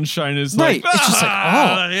Landmark Sunshine is like, it's just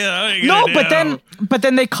like, but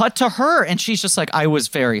then they cut to her and she's just like, I was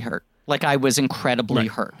very hurt. Like I was incredibly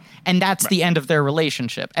hurt. And that's the end of their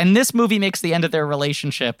relationship. And this movie makes the end of their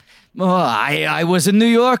relationship. I was a New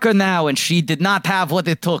Yorker now, and she did not have what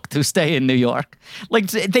it took to stay in New York.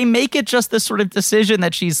 Like they make it just this sort of decision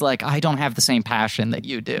that she's like, I don't have the same passion that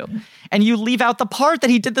you do. And you leave out the part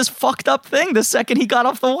that he did this fucked up thing the second he got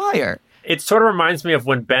off the wire. It sort of reminds me of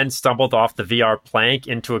when Ben stumbled off the VR plank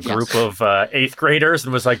into a group of eighth graders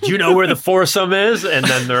and was like, do you know where the foursome is? And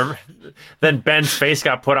then Ben's face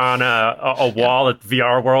got put on a wall at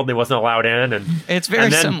VR World and he wasn't allowed in. And it's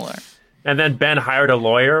very similar. And then Ben hired a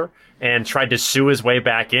lawyer and tried to sue his way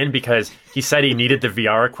back in because he said he needed the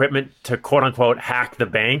VR equipment to, quote unquote, hack the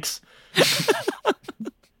banks.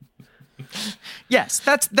 Yes,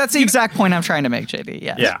 that's the exact point I'm trying to make, JD.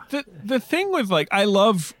 Yes. Yeah. The thing with I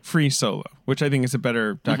love Free Solo, which I think is a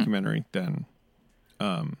better documentary than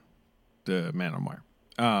the Man on Wire.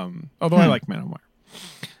 Although I like Man on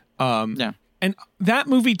Wire. And that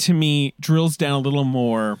movie to me drills down a little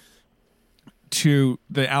more to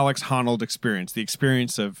the Alex Honnold experience, the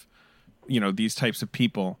experience of these types of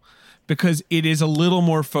people. Because it is a little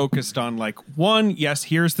more focused on yes,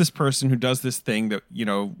 here's this person who does this thing that,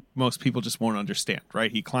 most people just won't understand,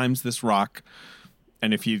 right? He climbs this rock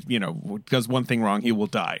and if he, does one thing wrong, he will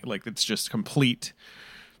die. Like it's just complete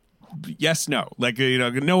yes, no.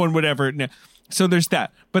 No one would ever. No. So there's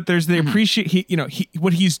that. But there's the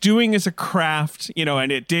what he's doing is a craft,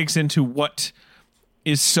 and it digs into what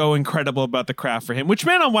is so incredible about the craft for him, which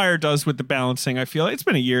Man on Wire does with the balancing. I feel it's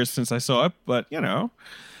been a year since I saw it, but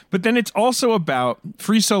But then it's also about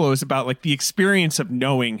Free Solo is about the experience of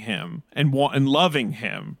knowing him and loving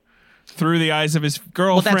him through the eyes of his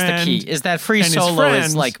girlfriend. Well, that's the key. Is that Free Solo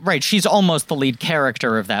is she's almost the lead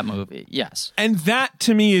character of that movie. Yes. And that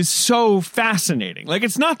to me is so fascinating.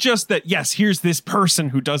 It's not just that, yes, here's this person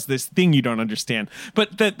who does this thing you don't understand,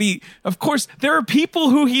 but that of course, there are people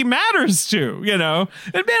who he matters to, And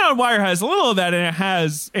Man on Wire has a little of that and it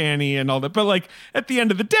has Annie and all that. But at the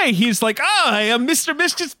end of the day, he's like, I am Mr.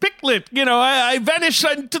 Mischief's Piglet. I vanish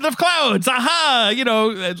into the clouds. Aha.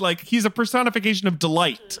 He's a personification of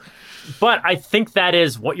delight. But I think that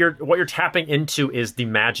is what you're tapping into is the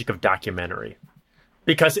magic of documentary.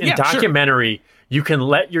 Because in documentary, you can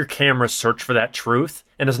let your camera search for that truth.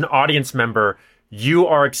 And as an audience member, you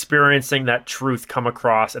are experiencing that truth come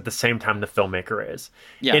across at the same time the filmmaker is.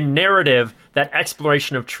 Yeah. In narrative, that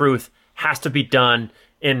exploration of truth has to be done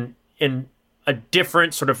in a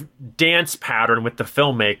different sort of dance pattern with the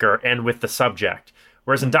filmmaker and with the subject.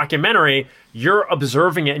 Whereas in documentary, you're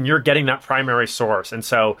observing it and you're getting that primary source. And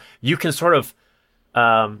so you can sort of,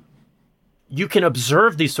 you can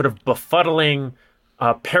observe these sort of befuddling,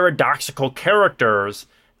 paradoxical characters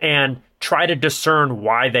and try to discern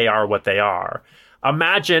why they are what they are.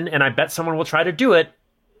 Imagine, and I bet someone will try to do it,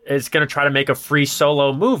 is going to try to make a Free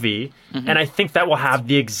Solo movie. Mm-hmm. And I think that will have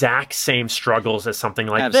the exact same struggles as something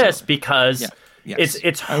like this because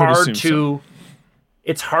it's hard to...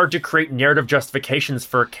 It's hard to create narrative justifications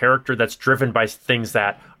for a character that's driven by things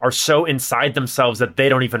that are so inside themselves that they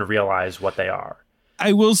don't even realize what they are.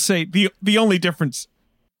 I will say the only difference,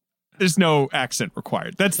 there's no accent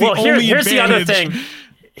required. That's the only here's advantage. The other thing.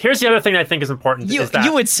 Here's the other thing I think is important.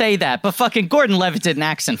 You would say that, but fucking Gordon Levitt did an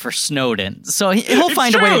accent for Snowden, so he'll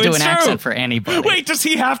find a way to do an accent for anybody. Wait, does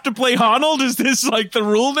he have to play Honnold? Is this the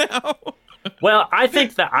rule now? Well, I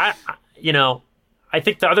think that I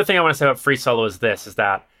think the other thing I want to say about Free Solo is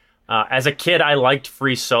that as a kid, I liked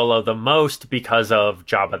Free Solo the most because of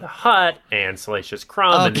Jabba the Hutt and Salacious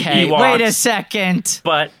Crumb and the Ewoks. Wait a second.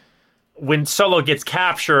 But when Solo gets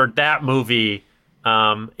captured, that movie,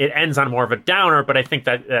 it ends on more of a downer, but I think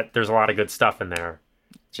that there's a lot of good stuff in there.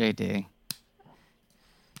 JD.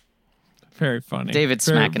 Very funny. David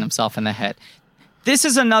smacking himself in the head. This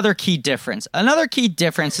is another key difference. Another key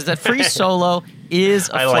difference is that Free Solo is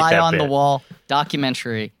a fly-on-the-wall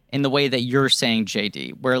documentary in the way that you're saying,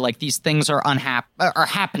 JD, where like these things are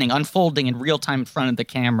happening, unfolding in real time in front of the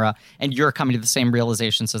camera, and you're coming to the same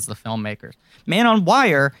realizations as the filmmakers. Man on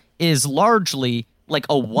Wire is largely like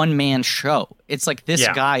a one-man show. It's like this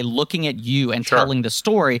guy looking at you and telling the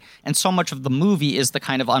story, and so much of the movie is the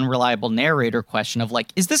kind of unreliable narrator question of like,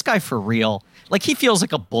 is this guy for real? Like, he feels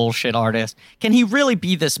like a bullshit artist. Can he really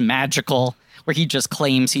be this magical where he just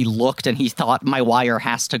claims he looked and he thought my wire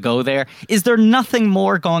has to go there? Is there nothing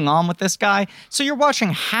more going on with this guy? So you're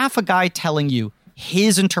watching half a guy telling you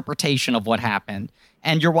his interpretation of what happened,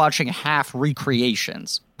 and you're watching half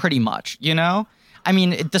recreations, pretty much, you know? I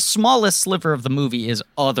mean, the smallest sliver of the movie is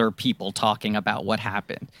other people talking about what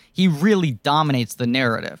happened. He really dominates the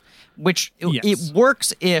narrative, which it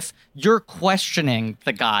works if you're questioning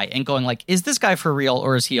the guy and going like, is this guy for real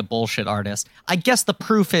or is he a bullshit artist? I guess the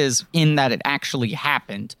proof is in that it actually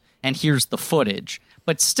happened, and here's the footage.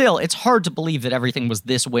 But still, it's hard to believe that everything was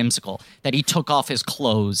this whimsical, that he took off his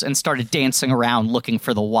clothes and started dancing around looking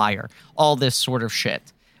for the wire, all this sort of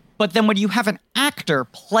shit. But then when you have an actor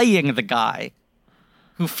playing the guy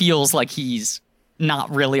who feels like he's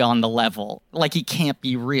not really on the level, like he can't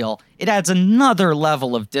be real, it adds another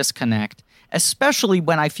level of disconnect, especially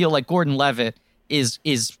when I feel like Gordon Levitt is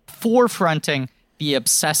forefronting the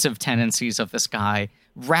obsessive tendencies of this guy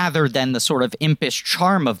rather than the sort of impish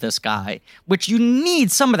charm of this guy, which you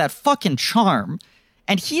need some of that fucking charm.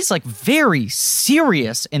 And he's like very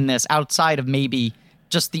serious in this outside of maybe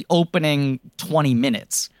just the opening 20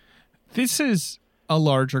 minutes. This is a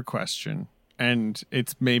larger question. And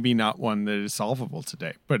it's maybe not one that is solvable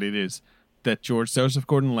today, but it is that George Joseph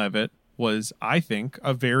Gordon-Levitt was, I think,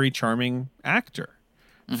 a very charming actor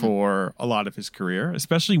for a lot of his career,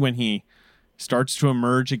 especially when he starts to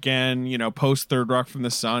emerge again, you know, post Third Rock from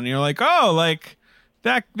the Sun. And you're like, oh, like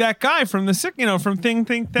that guy from the sick, you know, from 10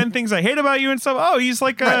 Things I Hate About You and stuff. Oh, he's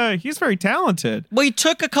like, he's very talented. Well, he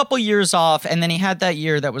took a couple years off, and then he had that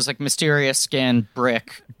year that was like Mysterious Skin,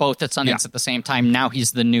 Brick, both at Sundance at the same time. Now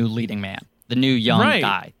he's the new leading man. The new young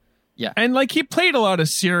guy. Yeah. And like he played a lot of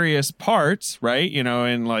serious parts, right? You know,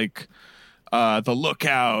 in like The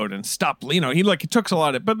Lookout and Stop, you know, he took a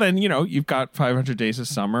lot of, but then, you know, you've got 500 Days of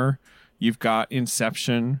Summer, you've got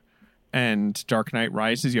Inception and Dark Knight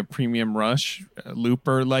Rises, you have Premium Rush,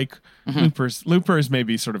 Looper, like Looper is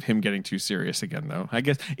maybe sort of him getting too serious again, though. I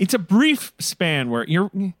guess it's a brief span where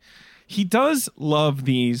he does love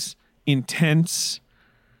these intense,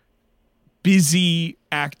 busy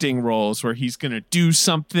acting roles where he's going to do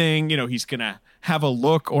something, you know, he's going to have a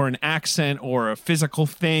look or an accent or a physical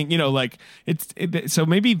thing, you know, like so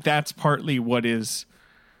maybe that's partly what is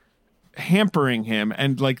hampering him.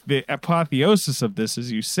 And like the apotheosis of this,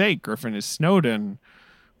 as you say, Griffin, is Snowden,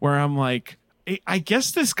 where I'm like, I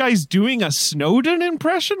guess this guy's doing a Snowden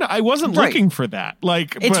impression. I wasn't looking for that.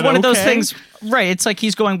 Like, it's one of those things, right? It's like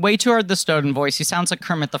he's going way too hard the Snowden voice. He sounds like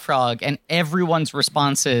Kermit the Frog, and everyone's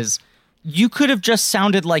response is, you could have just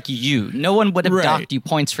sounded like you. No one would have docked you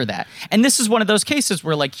points for that. And this is one of those cases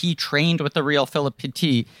where like he trained with the real Philippe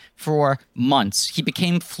Petit for months. He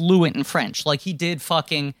became fluent in French. Like he did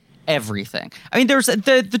fucking everything. I mean, there's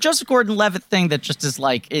the Joseph Gordon-Levitt thing that just is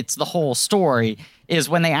like, it's the whole story, is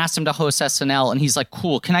when they asked him to host SNL and he's like,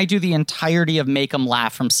 cool, can I do the entirety of Make 'Em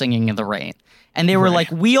Laugh from Singing in the Rain? And they were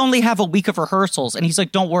like, we only have a week of rehearsals. And he's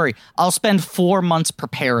like, don't worry, I'll spend 4 months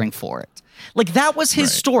preparing for it. Like, that was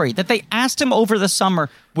his story, that they asked him over the summer,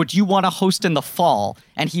 would you want to host in the fall?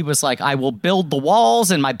 And he was like, I will build the walls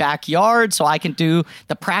in my backyard so I can do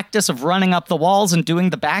the practice of running up the walls and doing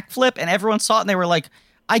the backflip. And everyone saw it and they were like,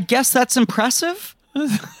 I guess that's impressive.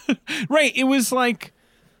 Right. It was like,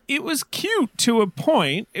 it was cute to a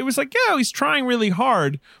point. It was like, yeah, he's trying really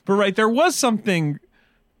hard. But there was something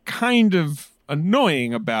kind of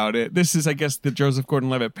annoying about it. This is, I guess, the Joseph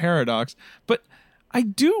Gordon-Levitt paradox. But I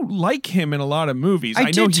do like him in a lot of movies.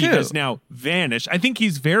 I know he has now vanished. I think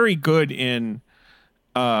he's very good in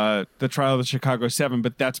The Trial of the Chicago 7,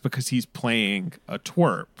 but that's because he's playing a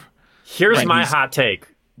twerp. Here's my hot take.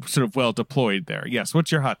 Sort of well deployed there. Yes,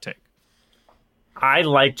 what's your hot take? I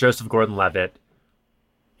like Joseph Gordon-Levitt,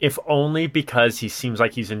 if only because he seems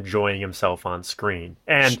like he's enjoying himself on screen.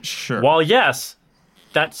 And while, yes,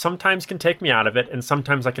 that sometimes can take me out of it, and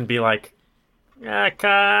sometimes I can be like, I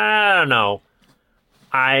don't know.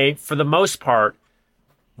 I, for the most part,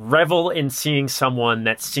 revel in seeing someone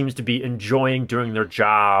that seems to be enjoying doing their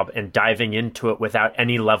job and diving into it without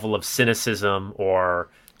any level of cynicism or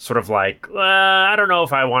sort of like, I don't know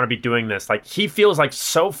if I want to be doing this. Like, he feels like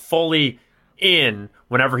so fully in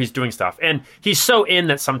whenever he's doing stuff. And he's so in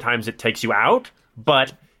that sometimes it takes you out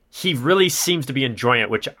but he really seems to be enjoying it,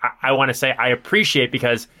 which I want to say I appreciate,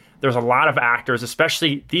 because there's a lot of actors,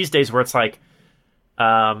 especially these days, where it's like,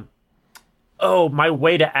 oh, my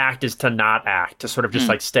way to act is to not act, to sort of just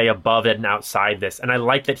like stay above it and outside this. And I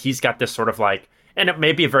like that he's got this sort of like, and it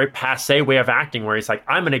may be a very passe way of acting where he's like,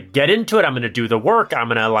 I'm going to get into it. I'm going to do the work. I'm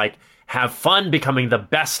going to like have fun becoming the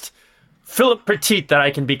best Philip Petit that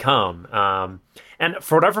I can become. And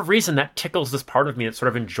for whatever reason, that tickles this part of me that sort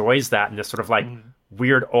of enjoys that in this sort of like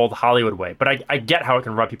weird old Hollywood way. But I get how it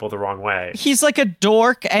can rub people the wrong way. He's like a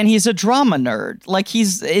dork and he's a drama nerd. Like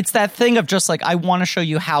it's that thing of just like, I want to show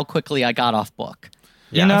you how quickly I got off book.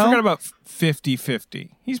 Yeah, you know? I forgot about 50-50.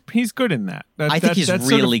 He's good in that. I think he's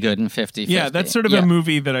really good in 50-50. Yeah, that's sort of a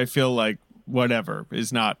movie that I feel like whatever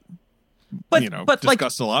is not discussed like,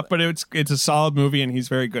 a lot, but it's a solid movie and he's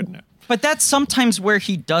very good in it. But that's sometimes where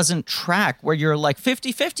he doesn't track, where you're like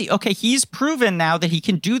 50-50. Okay, he's proven now that he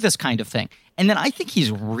can do this kind of thing. And then I think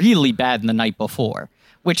he's really bad in The Night Before,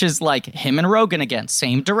 which is like him and Rogen again,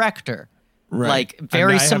 same director. Right. Like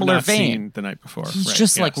very similar have not vein. Seen The Night Before. He's right.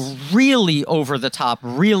 just like really over the top,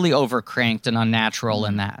 really over cranked and unnatural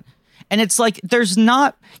in that. And it's like there's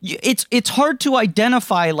not it's hard to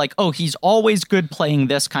identify like, oh, he's always good playing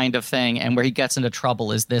this kind of thing, and where he gets into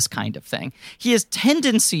trouble is this kind of thing. He has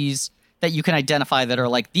tendencies that you can identify that are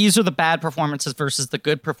like, these are the bad performances versus the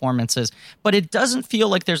good performances, but it doesn't feel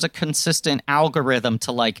like there's a consistent algorithm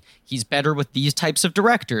to like, he's better with these types of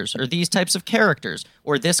directors or these types of characters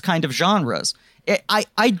or this kind of genres.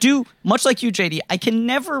 I do, much like you, JD, I can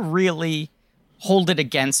never really hold it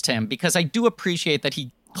against him, because I do appreciate that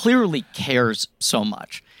he clearly cares so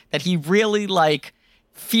much, that he really like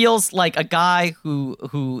feels like a guy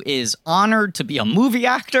who is honored to be a movie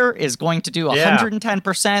actor, is going to do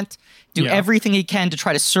 110%, do everything he can to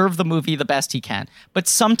try to serve the movie the best he can. But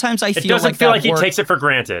sometimes I feel like it doesn't feel like he takes it for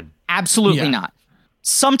granted. Absolutely not.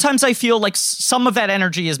 Sometimes I feel like some of that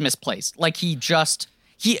energy is misplaced. Like he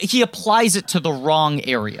applies it to the wrong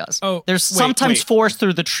areas. Oh, there's sometimes forest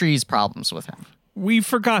through the trees problems with him. We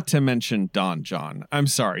forgot to mention Don John. I'm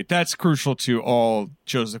sorry. That's crucial to all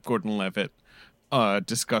Joseph Gordon-Levitt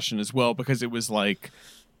discussion as well, because it was like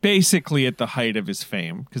basically at the height of his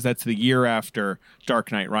fame, because that's the year after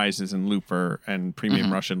Dark Knight Rises and Looper and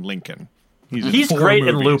Premium Russian Lincoln. He's great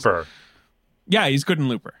in Looper. Yeah, he's good in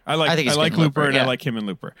Looper. I like Looper and I like him in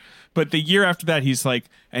Looper. But the year after that, he's like,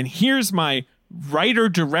 and here's my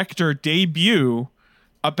writer-director debut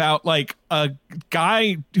about like a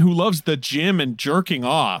guy who loves the gym and jerking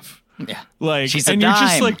off. Yeah. Like, She's and a you're dime.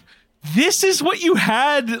 just like, this is what you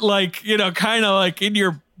had, like, kind of like in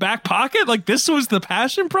your back pocket. Like, this was the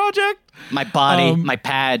passion project. My body, my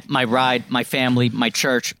pad, my ride, my family, my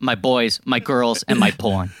church, my boys, my girls, and my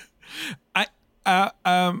porn.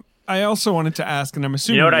 I also wanted to ask, and I'm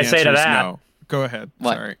assuming you know what the I say to answer is that? no. Go ahead.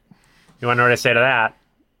 What? Sorry. You want to know what I say to that?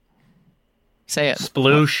 Say it.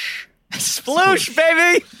 Sploosh. Sploosh,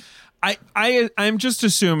 baby! I'm just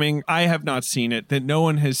assuming, I have not seen it, that no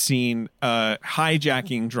one has seen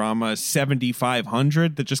hijacking drama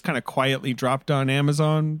 7500 that just kind of quietly dropped on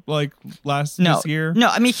Amazon like this year. No,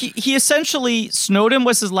 I mean, he essentially, Snowden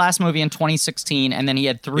was his last movie in 2016, and then he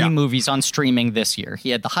had three movies on streaming this year. He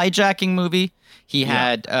had the hijacking movie, he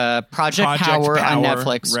had Project Power on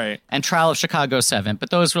Netflix, right, and Trial of Chicago 7, but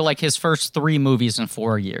those were like his first three movies in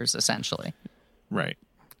 4 years, essentially. Right.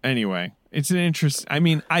 Anyway, it's an interest. I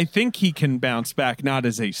mean, I think he can bounce back, not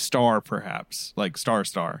as a star, perhaps, like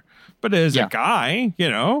star, but as a guy,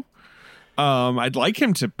 I'd like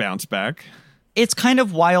him to bounce back. It's kind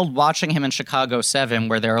of wild watching him in Chicago 7,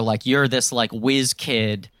 where they're like, you're this like whiz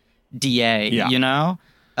kid DA,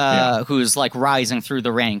 who's like rising through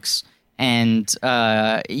the ranks. And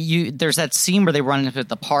there's that scene where they run into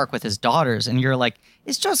the park with his daughters, and you're like,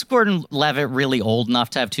 is Joseph Gordon-Levitt really old enough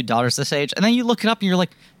to have two daughters this age? And then you look it up and you're like,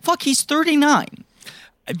 fuck, he's 39.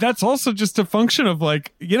 That's also just a function of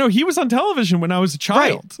like, he was on television when I was a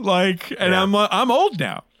child. Right. Like, and I'm old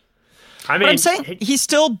now. I mean, but I'm saying he's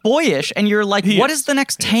still boyish, and you're like, what is the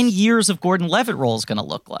next 10 years of Gordon-Levitt roles going to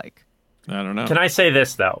look like? I don't know. Can I say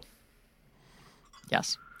this, though?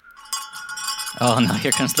 Yes. Oh, no,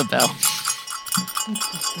 here comes the bell.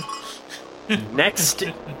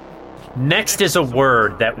 Next is a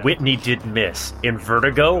word that Whitney did miss in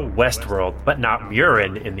Vertigo, Westworld, but not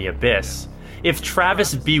Murin in The Abyss. If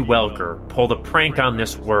Travis B. Welker pulled a prank on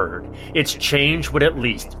this word, its change would at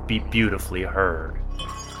least be beautifully heard.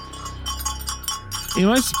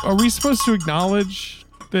 Are we supposed to acknowledge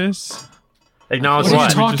this? Acknowledge what? What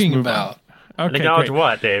are you what? talking about? Okay, Acknowledge great.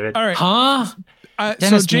 what, David? All right. Huh?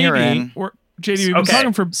 Dennis so JD, Murin. JD, we've been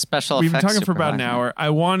talking for special we've been effects talking for about an supervisor. hour. I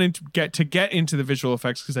wanted to get into the visual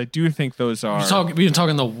effects because I do think those are We've been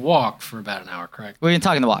talking the walk for about an hour, correct? We've been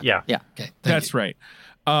talking the walk. Yeah. Yeah. Okay, that's right.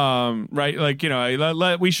 Right, like, you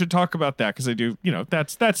know, we should talk about that because I do, you know,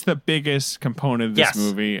 that's the biggest component of this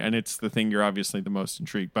movie, and it's the thing you're obviously the most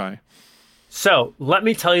intrigued by. So let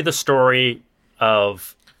me tell you the story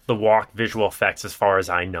of the walk visual effects as far as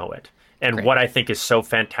I know it, and what I think is so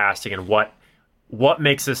fantastic, and what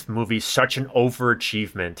makes this movie such an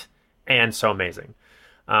overachievement and so amazing.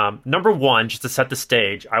 Number one, just to set the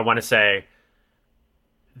stage, I want to say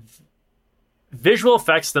visual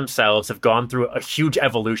effects themselves have gone through a huge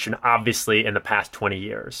evolution, obviously, in the past 20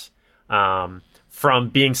 years. From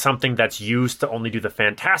being something that's used to only do the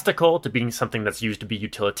fantastical to being something that's used to be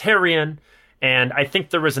utilitarian. And I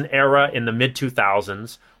think there was an era in the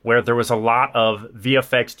mid-2000s where there was a lot of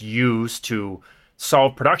VFX used to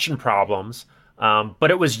solve production problems,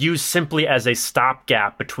 but it was used simply as a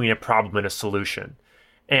stopgap between a problem and a solution.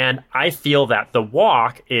 And I feel that The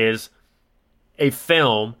Walk is a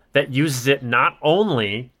film that uses it not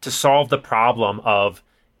only to solve the problem of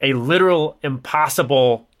a literal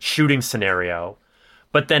impossible shooting scenario,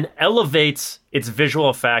 but then elevates its visual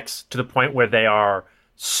effects to the point where they are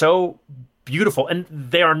so beautiful, and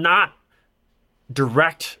they are not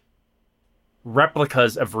direct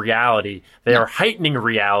replicas of reality. They are heightening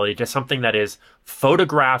reality to something that is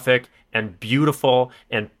photographic and beautiful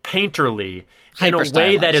and painterly in a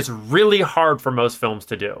way that is really hard for most films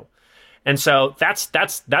to do. And so that's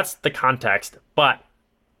the context. But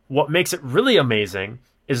what makes it really amazing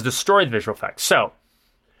is the story of the visual effects. So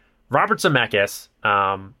Robert Zemeckis,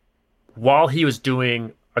 while he was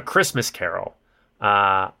doing A Christmas Carol,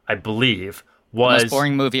 I believe, was... Most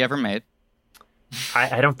boring movie ever made.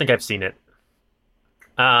 I don't think I've seen it.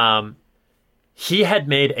 He had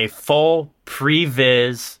made a full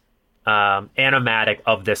previs animatic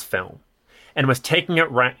of this film and was taking it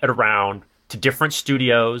around to different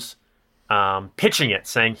studios, pitching it,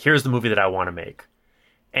 saying, here's the movie that I want to make.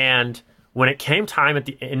 And when it came time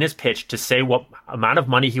in his pitch to say what amount of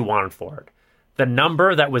money he wanted for it, the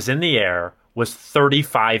number that was in the air was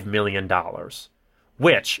 $35 million,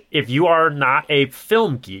 which, if you are not a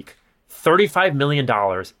film geek, $35 million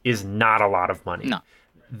is not a lot of money. No.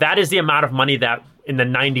 That is the amount of money that in the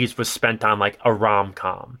 90s was spent on like a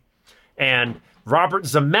rom-com. And Robert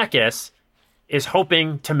Zemeckis is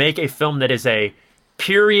hoping to make a film that is a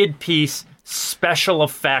period piece special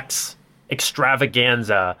effects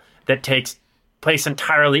extravaganza that takes place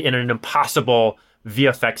entirely in an impossible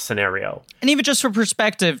VFX scenario. And even just for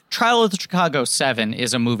perspective, Trial of the Chicago 7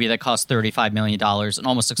 is a movie that cost $35 million and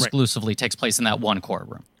almost exclusively takes place in that one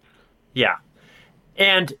courtroom. Yeah.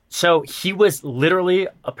 And so he was literally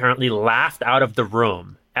apparently laughed out of the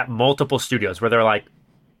room at multiple studios where they're like,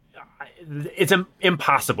 it's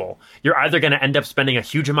impossible. You're either going to end up spending a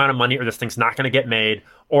huge amount of money or this thing's not going to get made,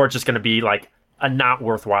 or it's just going to be like a not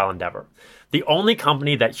worthwhile endeavor. The only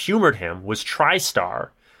company that humored him was TriStar,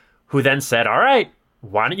 who then said, all right,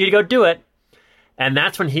 why don't you go do it? And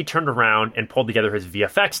that's when he turned around and pulled together his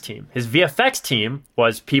VFX team. His VFX team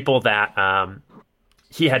was people that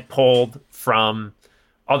he had pulled from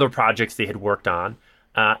other projects they had worked on.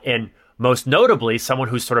 And most notably, someone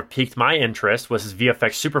who sort of piqued my interest was his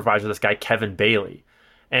VFX supervisor, this guy, Kevin Bailey.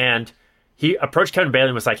 And he approached Kevin Bailey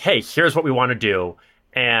and was like, hey, here's what we want to do.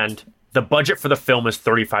 And the budget for the film is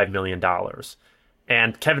 $35 million.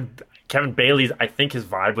 And Kevin Bailey's, I think his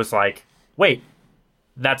vibe was like, wait,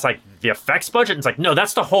 that's like the effects budget? And it's like, no,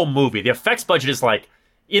 that's the whole movie. The effects budget is like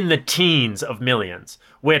in the teens of millions,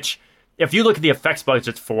 which if you look at the effects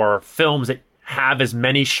budgets for films that have as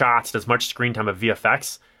many shots, as much screen time of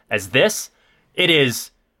VFX as this, it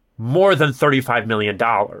is more than $35 million.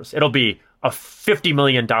 It'll be a $50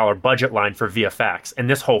 million budget line for VFX, and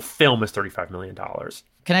this whole film is $35 million.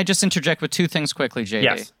 Can I just interject with two things quickly, JD?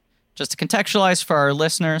 Yes. Just to contextualize for our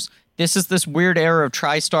listeners, this is this weird era of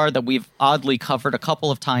TriStar that we've oddly covered a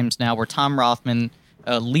couple of times now, where Tom Rothman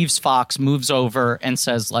leaves Fox, moves over, and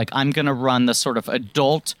says, like, I'm going to run the sort of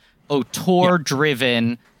adult,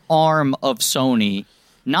 auteur-driven arm of Sony.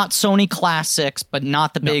 Not Sony classics, but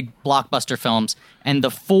not the big blockbuster films. And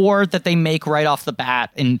the four that they make right off the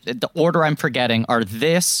bat, in the order I'm forgetting, are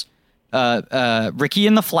this, Ricky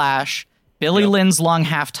and the Flash, Billy Lynn's Long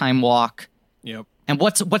Halftime Walk. Yep. And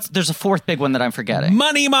what's there's a fourth big one that I'm forgetting.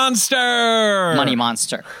 Money Monster.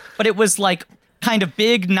 But it was like kind of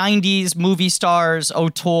big 90s movie stars,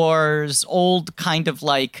 auteurs, old kind of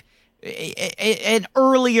like an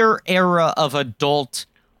earlier era of adult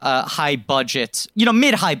high budget,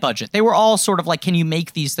 mid-high budget. They were all sort of like, can you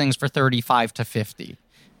make these things for 35 to 50?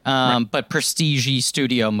 But prestige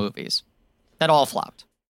studio movies. that all flopped.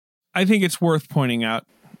 I think it's worth pointing out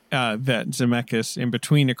that Zemeckis, in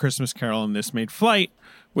between A Christmas Carol and this, made Flight,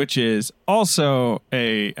 which is also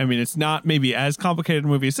it's not maybe as complicated a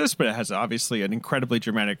movie as this, but it has obviously an incredibly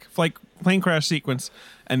dramatic plane crash sequence,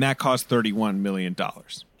 and that cost $31 million.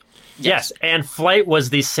 Yes, and Flight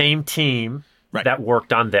was the same team that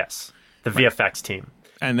worked on this, the VFX team.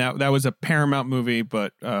 And that was a Paramount movie,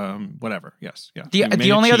 but whatever. Yes, yeah.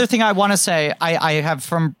 The only other thing I want to say, I have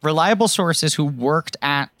from reliable sources who worked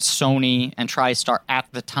at Sony and TriStar at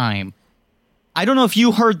the time. I don't know if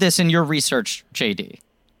you heard this in your research, JD.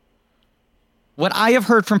 What I have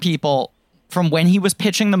heard from people from when he was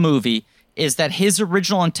pitching the movie is that his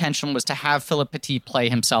original intention was to have Philip Petit play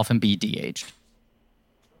himself and be de-aged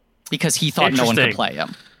because he thought no one could play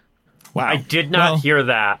him. Wow. I did not hear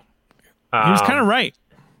that. He was kind of right.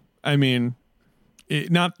 I mean,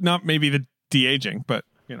 not maybe the de-aging, but,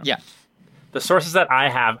 Yeah. The sources that I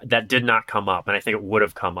have, that did not come up, and I think it would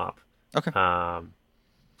have come up. Okay.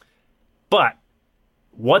 But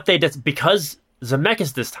what they did, because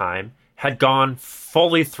Zemeckis this time had gone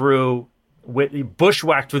fully through,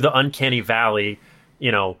 bushwhacked through the uncanny valley,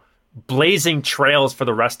 blazing trails for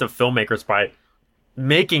the rest of filmmakers by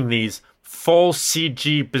making these full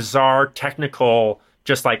CG, bizarre, technical,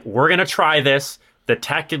 just like, we're going to try this. The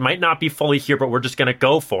tech, it might not be fully here, but we're just going to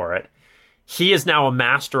go for it. He is now a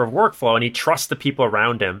master of workflow, and he trusts the people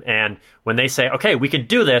around him. And when they say, okay, we can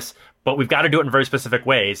do this, but we've got to do it in very specific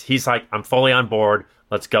ways, he's like, I'm fully on board.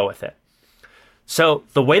 Let's go with it. So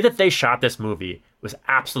the way that they shot this movie was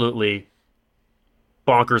absolutely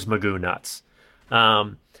bonkers magoo nuts.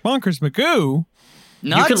 Bonkers magoo?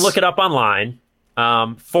 Nuts? You can look it up online.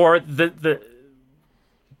 For the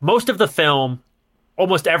most of the film,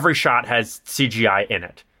 almost every shot has CGI in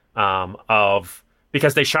it,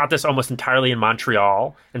 because they shot this almost entirely in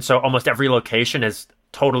Montreal, and so almost every location is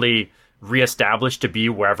totally reestablished to be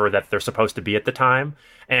wherever that they're supposed to be at the time.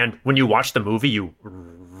 And when you watch the movie, you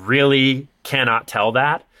really cannot tell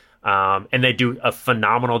that. And they do a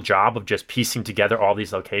phenomenal job of just piecing together all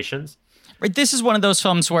these locations. Right, this is one of those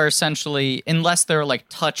films where essentially, unless they're like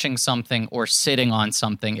touching something or sitting on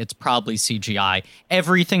something, it's probably CGI.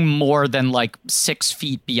 Everything more than like 6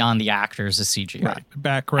 feet beyond the actors is CGI. Right.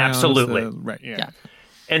 Background. Absolutely. Yeah.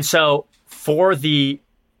 And so for the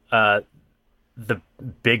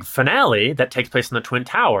big finale that takes place in the Twin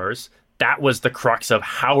Towers, that was the crux of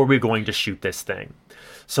how are we going to shoot this thing.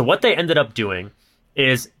 So what they ended up doing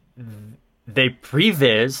is they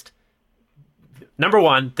prevised. Number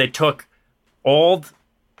one, they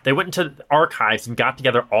went into the archives and got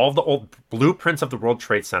together all the old blueprints of the World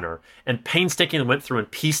Trade Center and painstakingly went through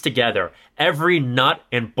and pieced together every nut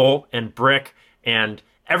and bolt and brick and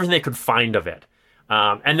everything they could find of it.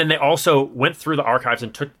 And then they also went through the archives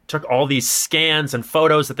and took all these scans and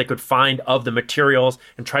photos that they could find of the materials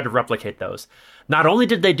and tried to replicate those. Not only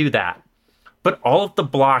did they do that, but all of the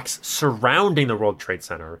blocks surrounding the World Trade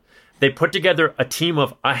Center, they put together a team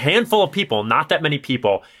of a handful of people, not that many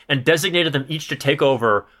people, and designated them each to take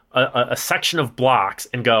over a section of blocks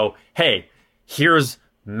and go, hey, here's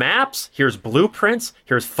maps, here's blueprints,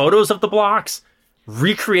 here's photos of the blocks.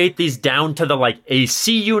 Recreate these down to the like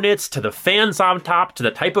AC units, to the fans on top, to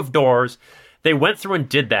the type of doors. They went through and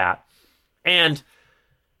did that. And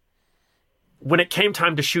when it came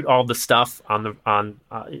time to shoot all the stuff on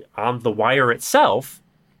the wire itself,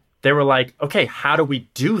 they were like, okay, how do we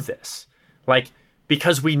do this? Like,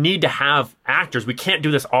 because we need to have actors. We can't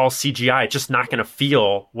do this all CGI. It's just not going to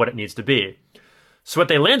feel what it needs to be. So what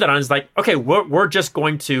they landed on is like, okay, we're just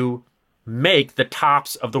going to make the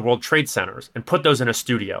tops of the World Trade Centers and put those in a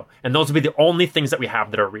studio. And those will be the only things that we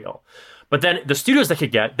have that are real. But then the studios they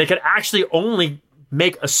could actually only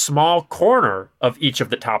make a small corner of each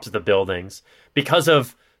of the tops of the buildings because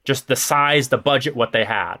of just the size, the budget, what they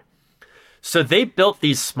had. So they built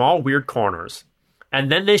these small, weird corners,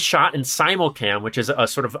 and then they shot in simulcam, which is a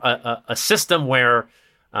sort of a system where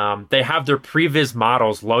they have their previs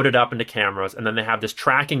models loaded up into cameras, and then they have this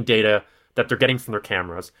tracking data that they're getting from their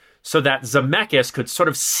cameras, so that Zemeckis could sort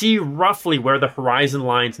of see roughly where the horizon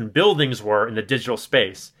lines and buildings were in the digital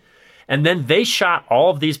space. And then they shot all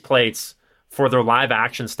of these plates for their live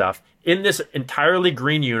action stuff in this entirely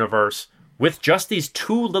green universe with just these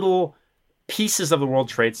two little pieces of the World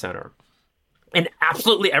Trade Center. And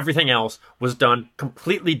absolutely everything else was done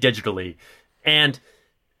completely digitally. And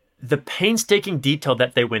the painstaking detail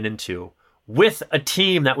that they went into with a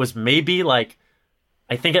team that was maybe like,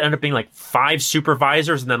 I think it ended up being like 5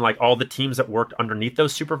 supervisors and then like all the teams that worked underneath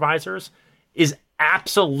those supervisors is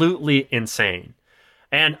absolutely insane.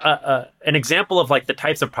 And an example of like the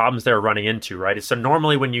types of problems they're running into, right, is so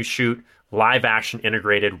normally when you shoot live action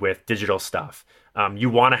integrated with digital stuff. You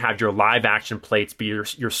want to have your live action plates be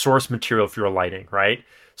your source material for your lighting, right?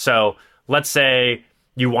 So let's say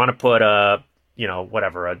you want to put a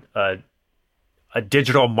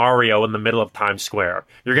digital Mario in the middle of Times Square.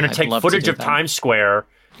 You're going to take footage of Times Square,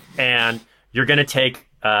 and you're going to take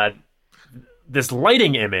this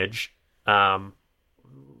lighting image,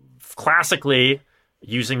 classically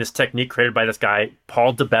using this technique created by this guy,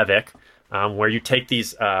 Paul Debevic, where you take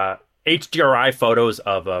these HDRI photos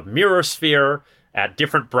of a mirror sphere at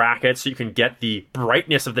different brackets so you can get the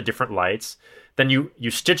brightness of the different lights. Then you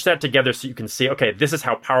stitch that together so you can see, okay, this is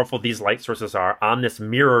how powerful these light sources are on this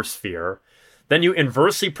mirror sphere. Then you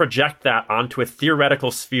inversely project that onto a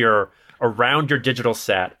theoretical sphere around your digital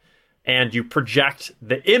set, and you project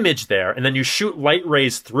the image there, and then you shoot light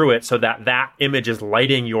rays through it so that image is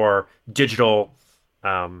lighting your digital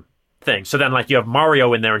thing. So then, like, you have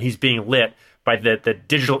Mario in there, and he's being lit by the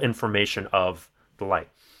digital information of the light.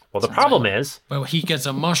 Well, the problem is... Well, he gets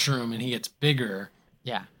a mushroom, and he gets bigger.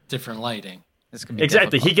 Yeah. Different lighting. Exactly.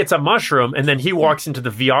 Difficult. He gets a mushroom, and then he walks into the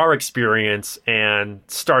VR experience and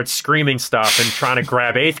starts screaming stuff and trying to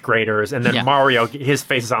grab 8th graders, and then Mario, his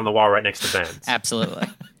face is on the wall right next to Ben's. Absolutely.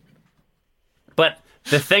 But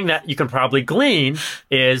the thing that you can probably glean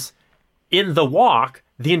is, in The Walk,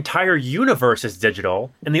 the entire universe is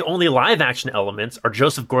digital, and the only live-action elements are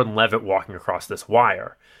Joseph Gordon-Levitt walking across this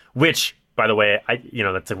wire, which... By the way,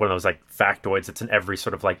 that's like one of those like factoids that's in every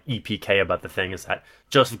sort of like EPK about the thing, is that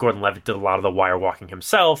Joseph Gordon-Levitt did a lot of the wire walking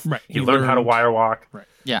himself. Right. He learned how to wire walk. Right.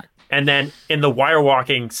 Yeah. And then in the wire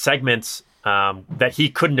walking segments that he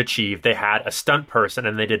couldn't achieve, they had a stunt person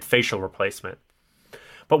and they did facial replacement.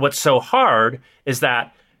 But what's so hard is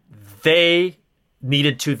that they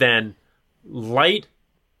needed to then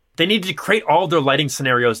they needed to create all their lighting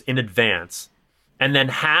scenarios in advance and then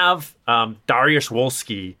have Dariusz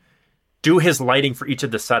Wolski do his lighting for each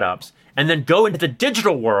of the setups, and then go into the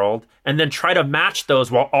digital world and then try to match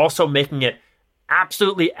those while also making it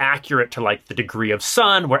absolutely accurate to like the degree of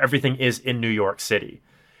sun where everything is in New York City.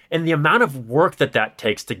 And the amount of work that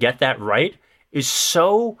takes to get that right is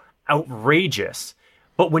so outrageous.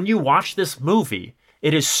 But when you watch this movie,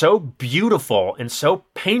 it is so beautiful and so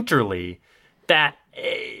painterly that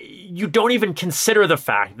you don't even consider the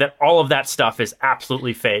fact that all of that stuff is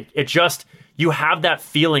absolutely fake. It just... You have that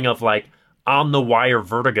feeling of like on the wire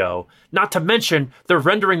vertigo. Not to mention they're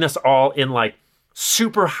rendering this all in like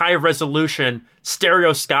super high resolution,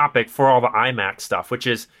 stereoscopic for all the IMAX stuff, which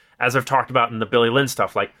is, as I've talked about in the Billy Lynn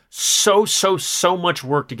stuff, like so much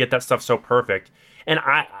work to get that stuff so perfect. And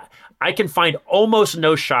I can find almost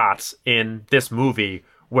no shots in this movie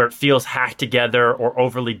where it feels hacked together or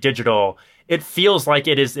overly digital. It feels like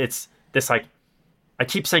it's this like, I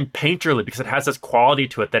keep saying painterly because it has this quality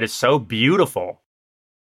to it that is so beautiful.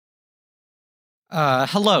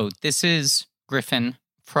 Hello, this is Griffin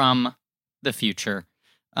from the future.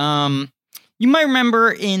 You might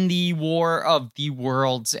remember in the War of the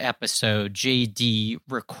Worlds episode, JD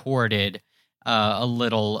recorded a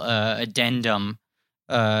little addendum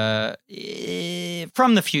from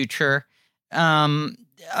the future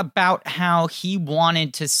about how he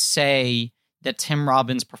wanted to say that Tim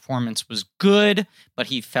Robbins' performance was good, but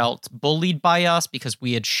he felt bullied by us because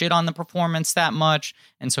we had shit on the performance that much,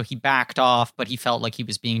 and so he backed off, but he felt like he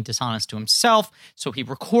was being dishonest to himself, so he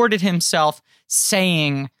recorded himself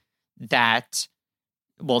saying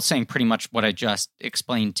pretty much what I just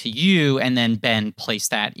explained to you, and then Ben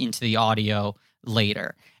placed that into the audio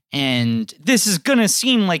later. And this is gonna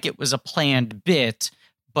seem like it was a planned bit,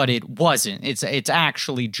 but it wasn't. It's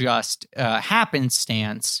actually just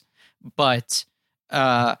happenstance. But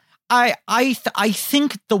I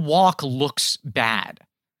think The Walk looks bad,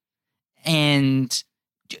 and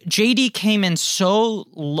JD came in so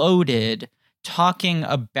loaded, talking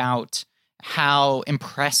about how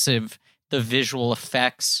impressive the visual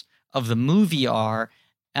effects of the movie are,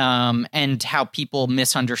 and how people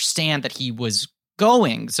misunderstand that he was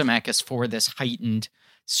going Zemeckis for this heightened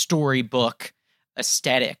storybook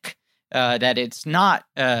aesthetic. That it's not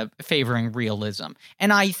favoring realism.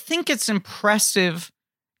 And I think it's impressive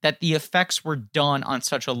that the effects were done on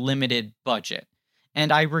such a limited budget.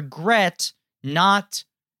 And I regret not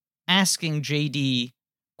asking JD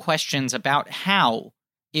questions about how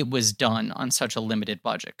it was done on such a limited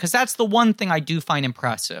budget. Because that's the one thing I do find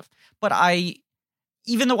impressive. But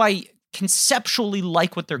even though I conceptually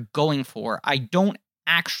like what they're going for, I don't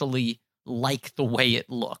actually like the way it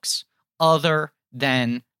looks, other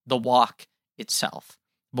than The Walk itself.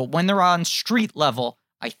 But when they're on street level,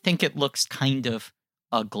 I think it looks kind of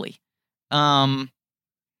ugly. I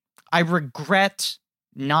regret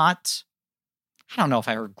not I don't know if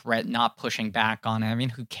I regret not pushing back on it. I mean,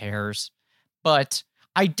 who cares? But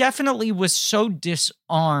I definitely was so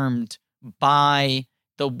disarmed by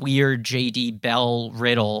the weird J.D. Bell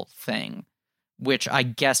riddle thing, which I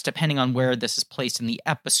guess, depending on where this is placed in the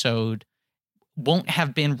episode, won't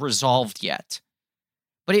have been resolved yet.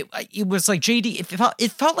 But it was like JD,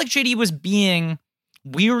 it felt like JD was being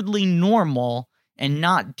weirdly normal and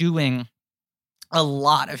not doing a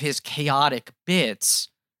lot of his chaotic bits,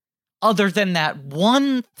 other than that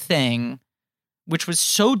one thing, which was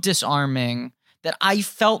so disarming that I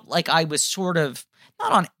felt like I was sort of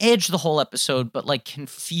not on edge the whole episode, but like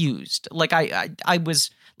confused. Like I was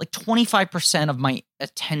like 25% of my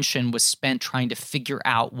attention was spent trying to figure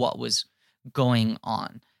out what was going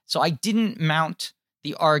on. So I didn't mount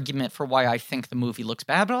the argument for why I think the movie looks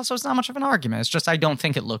bad, but also it's not much of an argument. It's just I don't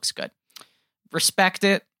think it looks good. Respect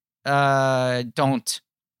it. Don't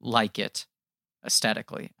like it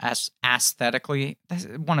aesthetically. Aesthetically, that's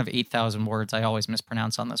one of 8,000 words I always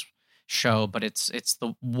mispronounce on this show, but it's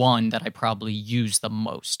the one that I probably use the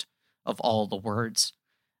most of all the words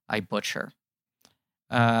I butcher.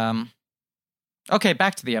 Okay,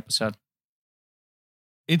 back to the episode.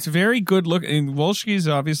 It's very good look. And Wolski is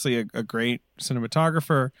obviously a great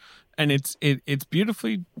cinematographer, and it's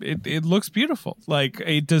beautifully. It looks beautiful. Like,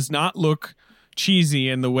 it does not look cheesy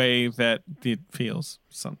in the way that it feels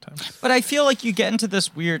sometimes. But I feel like you get into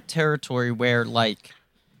this weird territory where, like,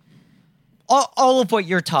 all of what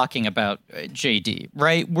you're talking about, JD,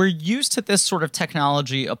 right? We're used to this sort of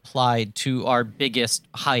technology applied to our biggest,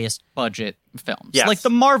 highest budget films. Yes. Like, the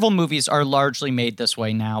Marvel movies are largely made this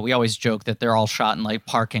way now. We always joke that they're all shot in, like,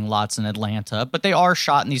 parking lots in Atlanta, but they are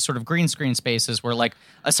shot in these sort of green screen spaces where, like,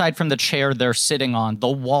 aside from the chair they're sitting on, the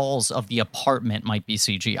walls of the apartment might be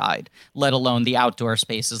CGI'd, let alone the outdoor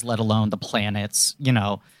spaces, let alone the planets, you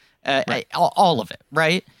know, right. All of it,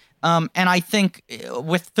 right? And I think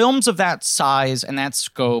with films of that size and that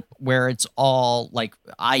scope, where it's all like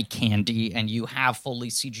eye candy and you have fully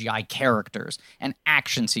CGI characters and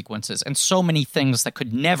action sequences and so many things that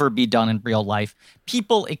could never be done in real life,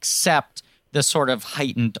 people accept the sort of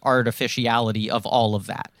heightened artificiality of all of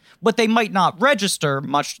that. What they might not register,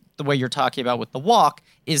 much the way you're talking about with The Walk,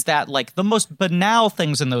 is that, like, the most banal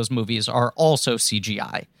things in those movies are also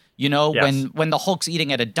CGI. You know, yes. when the Hulk's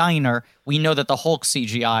eating at a diner, we know that the Hulk's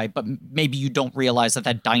CGI, but maybe you don't realize that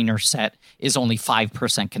that diner set is only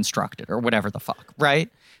 5% constructed or whatever the fuck,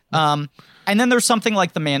 right? And then there's something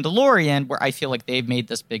like The Mandalorian, where I feel like they've made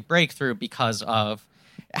this big breakthrough because of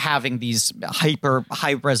having these hyper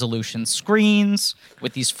high resolution screens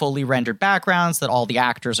with these fully rendered backgrounds that all the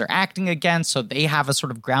actors are acting against. So they have a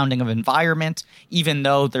sort of grounding of environment, even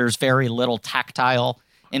though there's very little tactile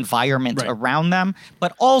environment around them.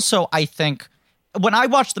 But also, I think when I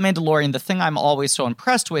watch The Mandalorian, the thing I'm always so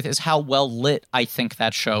impressed with is how well lit I think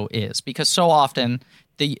that show is, because so often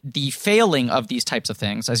the failing of these types of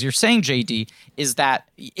things, as you're saying, JD, is that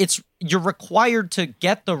you're required to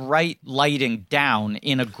get the right lighting down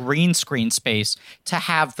in a green screen space to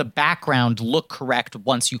have the background look correct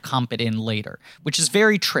once you comp it in later, which is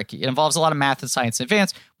very tricky. It involves a lot of math and science in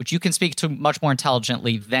advance, which you can speak to much more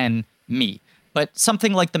intelligently than me. But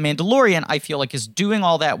something like The Mandalorian, I feel like, is doing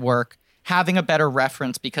all that work, having a better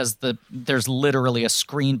reference because there's literally a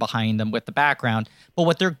screen behind them with the background. But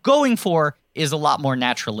what they're going for is a lot more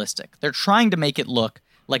naturalistic. They're trying to make it look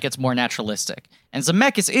like it's more naturalistic. And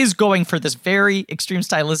Zemeckis is going for this very extreme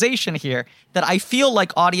stylization here that I feel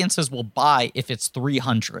like audiences will buy if it's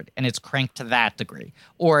 300 and it's cranked to that degree,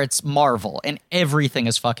 or it's Marvel and everything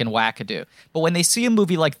is fucking wackadoo. But when they see a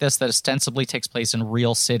movie like this that ostensibly takes place in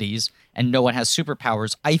real cities and no one has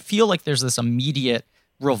superpowers, I feel like there's this immediate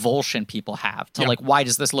revulsion people have to like, why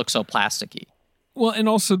does this look so plasticky? Well, and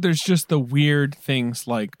also there's just the weird things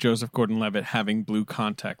like Joseph Gordon-Levitt having blue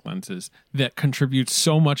contact lenses that contribute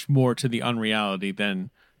so much more to the unreality than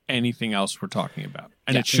anything else we're talking about.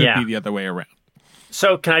 And it should be the other way around.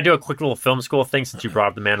 So can I do a quick little film school thing since you brought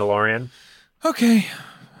up The Mandalorian? Okay.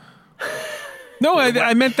 No,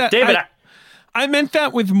 I meant that. David, I meant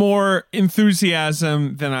that with more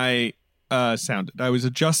enthusiasm than I sounded. I was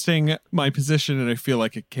adjusting my position and I feel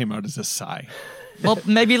like it came out as a sigh. Well,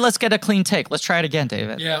 maybe let's get a clean take. Let's try it again,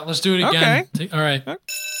 David. Yeah, let's do it again. Okay. All right.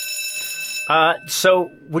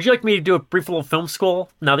 So would you like me to do a brief little film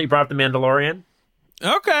school now that you brought up The Mandalorian?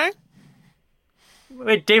 Okay.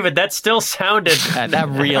 Wait, David, that still sounded... that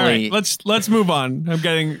really... All right, let's move on. I'm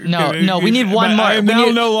getting... No, we need one more. I'm now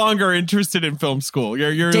no longer interested in film school.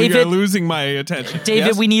 You're losing my attention. David,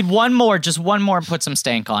 yes? we need one more, just one more, and put some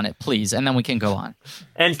stank on it, please, and then we can go on.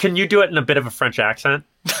 And can you do it in a bit of a French accent?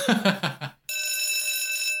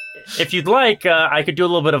 if you'd like, I could do a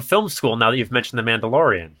little bit of film school now that you've mentioned The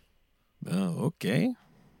Mandalorian. Oh, okay.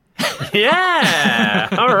 Yeah.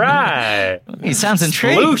 All right. He sounds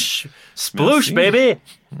intrigued. Sploosh, baby.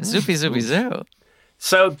 Zoopy, zoopy, zoo.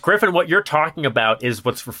 So, Griffin, what you're talking about is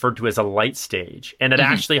what's referred to as a light stage. And it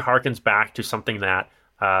actually harkens back to something that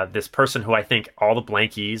this person who I think all the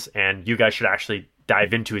blankies and you guys should actually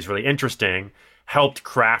dive into is really interesting, helped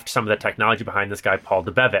craft some of the technology behind this guy, Paul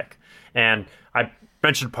Debevec. And I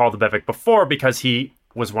mentioned Paul Debevec before because he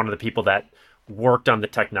was one of the people that worked on the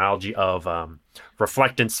technology of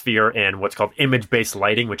reflectance sphere and what's called image-based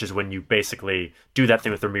lighting, which is when you basically do that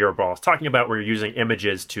thing with the mirror ball I was talking about, where you're using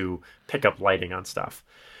images to pick up lighting on stuff.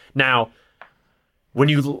 Now, when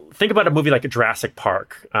you think about a movie like Jurassic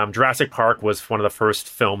Park was one of the first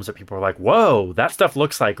films that people were like, whoa, that stuff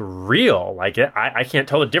looks like real. Like, I can't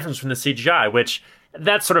tell the difference from the CGI, which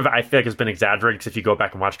that sort of, I feel like, has been exaggerated, because if you go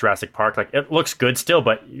back and watch Jurassic Park, like, it looks good still,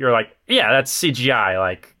 but you're like, yeah, that's CGI.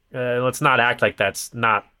 Like, let's not act like that's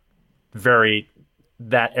not very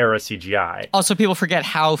that era CGI. Also, people forget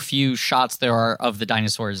how few shots there are of the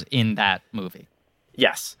dinosaurs in that movie.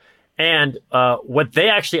 Yes. And what they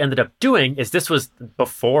actually ended up doing is, this was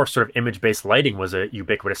before sort of image-based lighting was a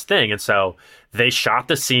ubiquitous thing. And so they shot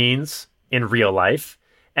the scenes in real life,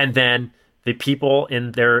 and then the people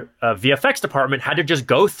in their VFX department had to just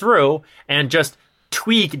go through and just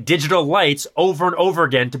tweak digital lights over and over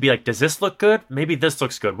again to be like, does this look good? Maybe this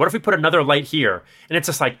looks good. What if we put another light here? And it's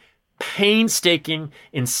just like painstaking,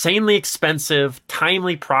 insanely expensive,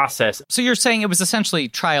 timely process. So you're saying it was essentially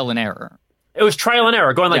trial and error. It was trial and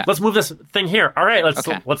error, going like, let's move this thing here. All right,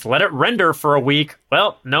 let's let it render for a week.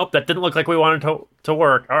 Well, nope, that didn't look like we wanted to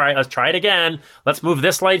work. All right, let's try it again. Let's move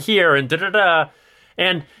this light here and da-da-da.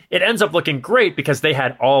 And it ends up looking great because they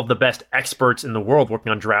had all of the best experts in the world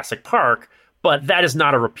working on Jurassic Park, but that is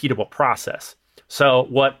not a repeatable process. So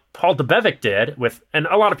what Paul Debevec did with, and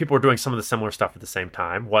a lot of people were doing some of the similar stuff at the same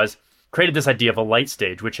time, was created this idea of a light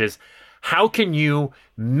stage, which is, how can you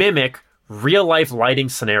mimic real life lighting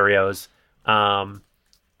scenarios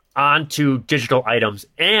onto digital items,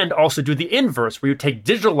 and also do the inverse, where you take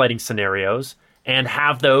digital lighting scenarios and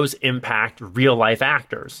have those impact real life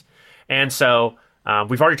actors. And so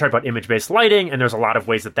we've already talked about image-based lighting, and there's a lot of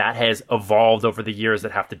ways that has evolved over the years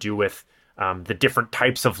that have to do with the different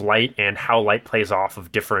types of light and how light plays off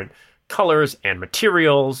of different colors and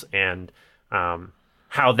materials, and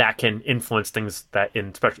how that can influence things that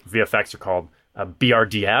in VFX are called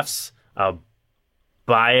BRDFs,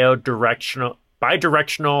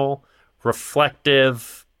 bidirectional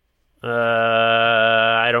reflective.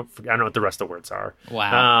 I don't know what the rest of the words are.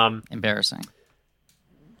 Wow, embarrassing.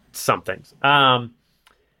 Some things. And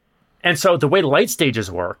so the way light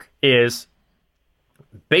stages work is,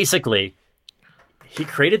 basically, he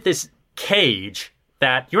created this cage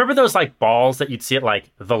that, you remember those like balls that you'd see at like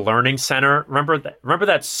the Learning Center? Remember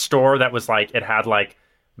that store that was like, it had like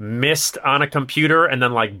mist on a computer and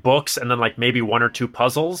then like books and then like maybe one or two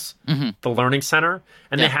puzzles? The Learning Center.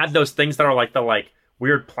 And they had those things that are like the like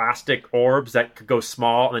weird plastic orbs that could go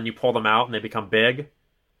small, and then you pull them out and they become big.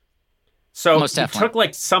 So you took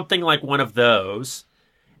like something like one of those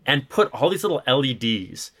and put all these little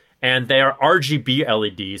LEDs, and they are RGB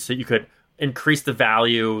LEDs, so you could increase the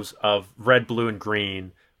values of red, blue, and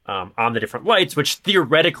green on the different lights, which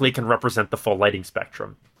theoretically can represent the full lighting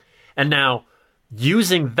spectrum. And now,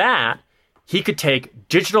 using that, he could take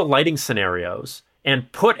digital lighting scenarios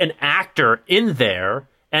and put an actor in there,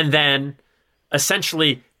 and then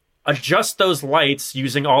essentially adjust those lights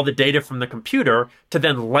using all the data from the computer to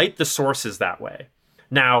then light the sources that way.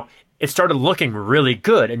 Now, it started looking really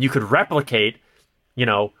good, and you could replicate,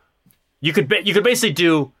 you could basically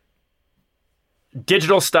do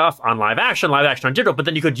digital stuff on live action on digital, but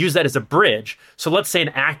then you could use that as a bridge. So let's say an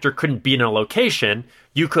actor couldn't be in a location,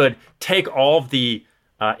 you could take all of the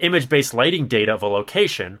image-based lighting data of a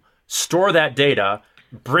location, store that data,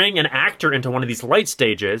 bring an actor into one of these light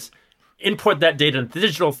stages, input that data into the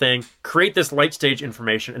digital thing, create this light stage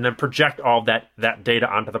information, and then project all of that data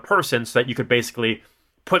onto the person, so that you could basically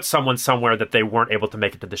put someone somewhere that they weren't able to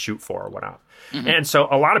make it to the shoot for or whatnot. And so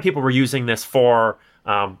a lot of people were using this for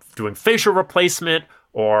doing facial replacement,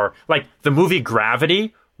 or like the movie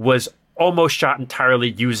Gravity was almost shot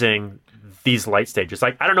entirely using these light stages.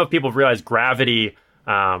 Like, I don't know if people realize Gravity,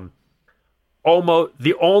 almost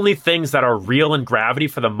the only things that are real in Gravity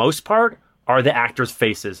for the most part are the actors'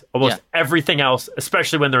 faces. Almost everything else,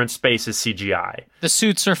 especially when they're in space, is CGI. The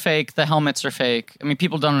suits are fake. The helmets are fake. I mean,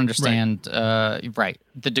 people don't understand,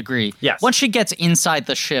 the degree. Yes. Once she gets inside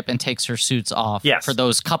the ship and takes her suits off for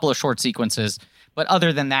those couple of short sequences, but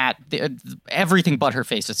other than that, everything but her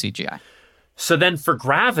face is CGI. So then for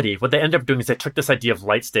Gravity, what they ended up doing is they took this idea of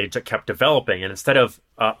light stage that kept developing, and instead of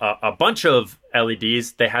a bunch of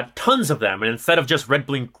LEDs, they had tons of them. And instead of just red,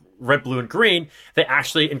 blue, and green, they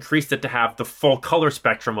actually increased it to have the full color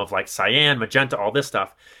spectrum of like cyan, magenta, all this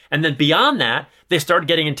stuff. And then beyond that, they started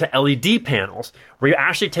getting into LED panels, where you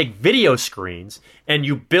actually take video screens and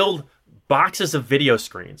you build boxes of video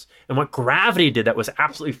screens. And what Gravity did that was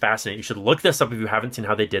absolutely fascinating, you should look this up if you haven't seen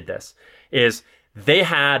how they did this, is they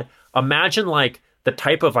had, imagine like the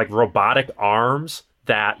type of like robotic arms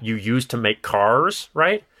that you use to make cars,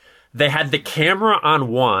 right? They had the camera on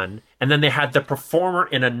one, and then they had the performer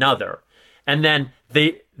in another. And then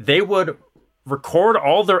they would record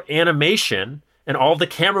all their animation and all the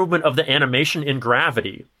camera movement of the animation in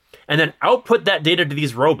Gravity, and then output that data to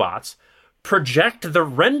these robots, project the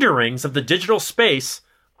renderings of the digital space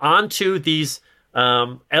onto these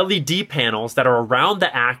LED panels that are around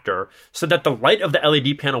the actor so that the light of the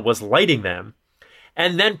LED panel was lighting them,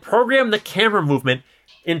 and then program the camera movement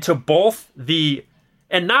into both the,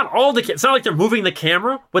 and not all the, it's not like they're moving the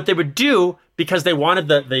camera. What they would do, because they wanted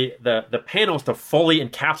the panels to fully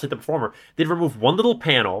encapsulate the performer, they'd remove one little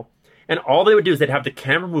panel, and all they would do is they'd have the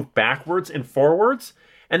camera move backwards and forwards,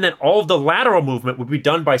 and then all of the lateral movement would be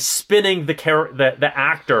done by spinning the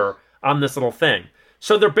actor on this little thing.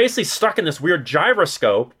 So they're basically stuck in this weird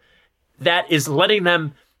gyroscope that is letting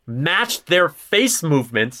them match their face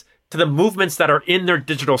movements to the movements that are in their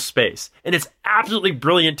digital space. And it's absolutely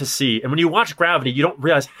brilliant to see. And when you watch Gravity, you don't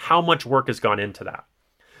realize how much work has gone into that.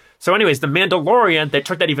 So anyways, The Mandalorian, they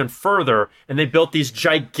took that even further, and they built these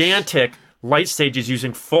gigantic light stages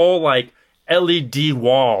using full like LED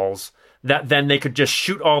walls that then they could just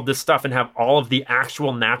shoot all this stuff and have all of the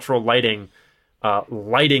actual natural lighting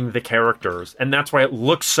lighting the characters. And that's why it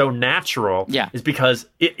looks so natural, is because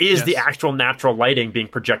it is the actual natural lighting being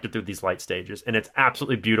projected through these light stages. And it's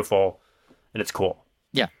absolutely beautiful, and it's cool.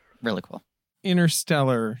 Yeah, really cool.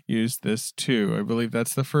 Interstellar used this too. I believe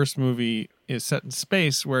that's the first movie is set in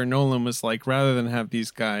space where Nolan was like, rather than have these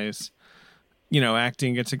guys,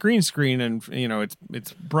 acting against a green screen and,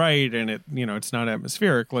 it's bright and it's not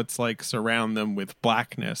atmospheric. Let's like surround them with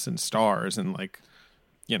blackness and stars and like,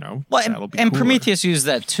 well, and Prometheus used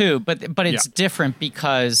that too, but it's different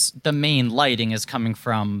because the main lighting is coming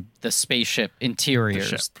from the spaceship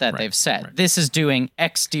interiors that they've set. Right. This is doing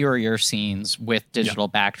exterior scenes with digital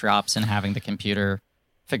backdrops and having the computer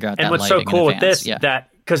figure out that lighting. And what's so cool with this, that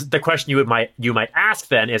because the question you might ask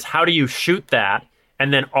then is, how do you shoot that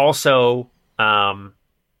and then also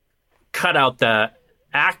cut out the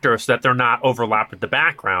actors so that they're not overlapped with the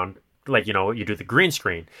background, like you do the green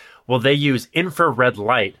screen? Well, they use infrared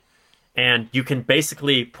light, and you can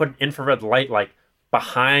basically put infrared light like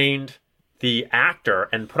behind the actor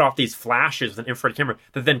and put off these flashes with an infrared camera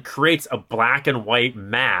that then creates a black and white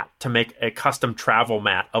matte to make a custom travel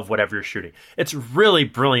matte of whatever you're shooting. It's really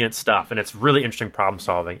brilliant stuff, and it's really interesting problem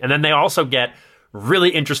solving. And then they also get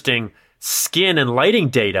really interesting skin and lighting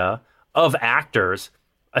data of actors,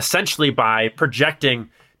 essentially by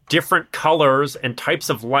projecting different colors and types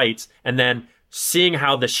of lights, and then seeing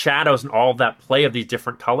how the shadows and all of that play of these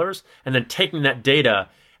different colors, and then taking that data,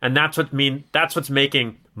 and that's what's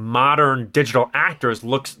making modern digital actors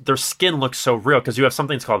their skin looks so real, because you have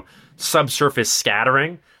something that's called subsurface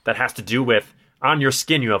scattering that has to do with, on your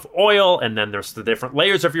skin you have oil, and then there's the different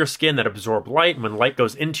layers of your skin that absorb light, and when light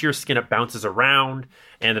goes into your skin it bounces around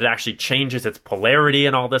and it actually changes its polarity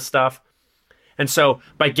and all this stuff. And so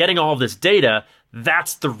by getting all of this data,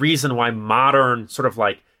 that's the reason why modern sort of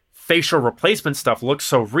like facial replacement stuff looks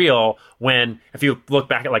so real, when if you look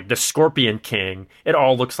back at like the Scorpion King, it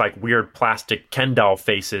all looks like weird plastic Ken doll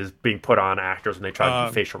faces being put on actors when they try to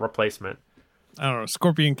do facial replacement. I don't know.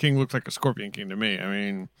 Scorpion King looked like a Scorpion King to me. I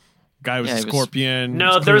mean, guy was a scorpion.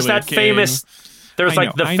 No, there's that famous... There's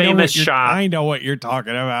like the famous shot. I know what you're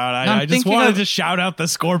talking about. I just wanted to shout out the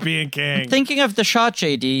Scorpion King. I'm thinking of the shot,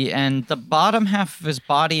 JD, and the bottom half of his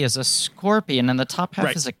body is a scorpion and the top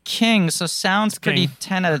half is a king, so sounds pretty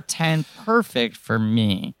 10 out of 10 perfect for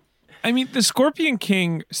me. I mean, the Scorpion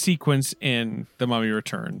King sequence in The Mummy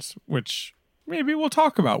Returns, which maybe we'll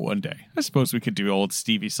talk about one day. I suppose we could do old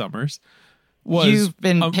Stevie Summers. You've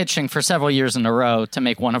been pitching for several years in a row to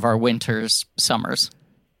make one of our winter's summers.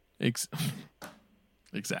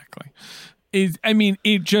 Exactly. I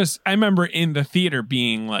remember in the theater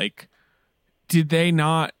being like, did they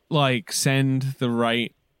not like send the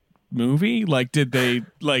right movie? Like, did they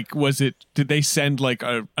send like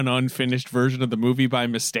an unfinished version of the movie by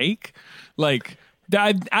mistake? Like,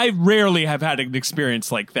 I rarely have had an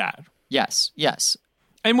experience like that. Yes.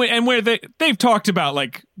 And where they've talked about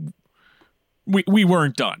like we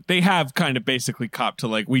weren't done. They have kind of basically copped to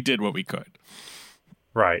like, we did what we could.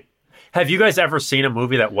 Right. Have you guys ever seen a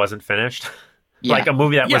movie that wasn't finished? Yeah. Like a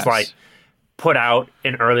movie that Yes. was like put out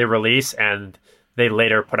in early release and they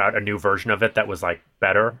later put out a new version of it that was like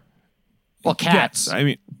better? Well, Cats. Yes, I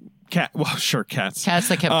mean, well, sure, Cats. Cats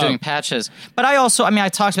that kept doing patches. But I also, I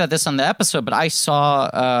talked about this on the episode, but I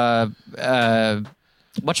saw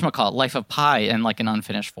whatchamacallit, Life of Pi in like an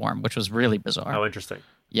unfinished form, which was really bizarre. Oh, interesting.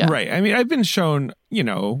 Yeah. Right. I mean, I've been shown,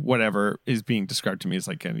 whatever is being described to me as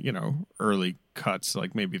like, early cuts,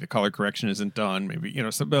 like maybe the color correction isn't done, maybe,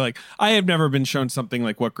 something like, I have never been shown something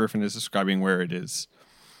like what Griffin is describing where it is,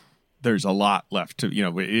 there's a lot left to,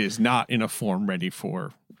 it is not in a form ready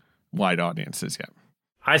for wide audiences yet.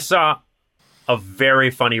 I saw a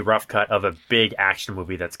very funny rough cut of a big action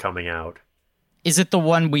movie that's coming out. Is it the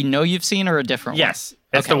one we know you've seen or a different one? Yes.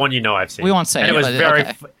 It's the one I've seen. We won't say and it. It was very...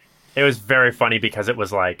 Okay. It was very funny because it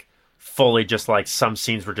was like fully just like some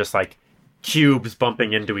scenes were just like cubes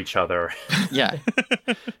bumping into each other. Yeah.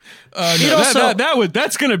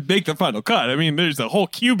 That's going to make the final cut. I mean, there's a whole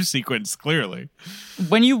cube sequence, clearly.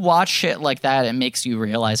 When you watch shit like that, it makes you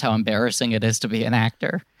realize how embarrassing it is to be an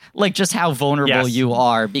actor. Like just how vulnerable you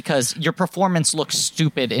are because your performance looks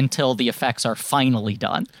stupid until the effects are finally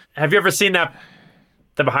done. Have you ever seen the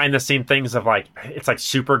behind the scene things of like it's like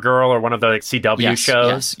Supergirl or one of the like CW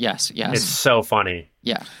shows? Yes. It's so funny.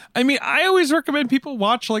 Yeah. I mean, I always recommend people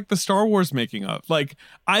watch like the Star Wars making of. Like,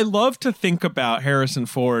 I love to think about Harrison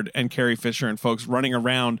Ford and Carrie Fisher and folks running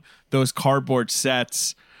around those cardboard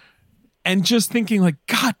sets and just thinking like,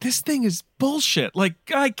 God, this thing is bullshit. Like,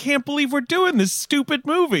 I can't believe we're doing this stupid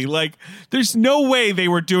movie. Like, there's no way they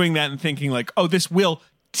were doing that and thinking like, oh, this will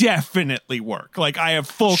definitely work. Like, I have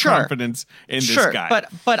full confidence in this guy.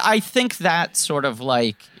 But I think that sort of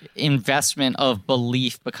like investment of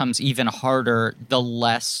belief becomes even harder the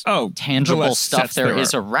less tangible stuff there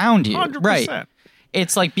is around you. 100%. Right.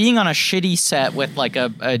 It's like being on a shitty set with like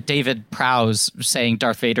a David Prowse saying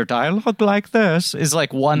Darth Vader dialogue like this is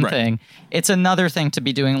like one thing. It's another thing to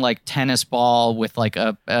be doing like tennis ball with like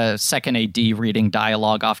a second AD reading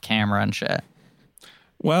dialogue off camera and shit.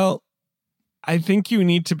 Well, I think you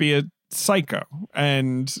need to be a psycho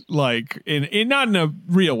and like in not in a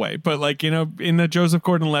real way, but like, in the Joseph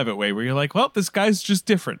Gordon-Levitt way where you're like, well, this guy's just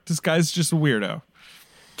different. This guy's just a weirdo.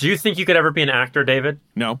 Do you think you could ever be an actor, David?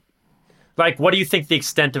 No. Like, what do you think the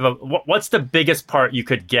extent of what's the biggest part you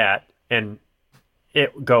could get and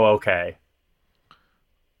it go okay?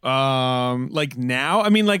 Like now, I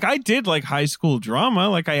mean, like I did like high school drama.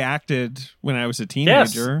 Like I acted when I was a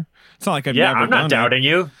teenager. Yes. It's not like I've never I'm not doubting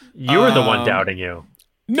you. You were the one doubting you.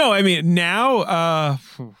 No, I mean now,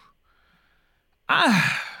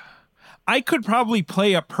 I could probably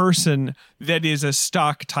play a person that is a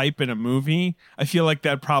stock type in a movie. I feel like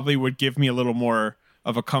that probably would give me a little more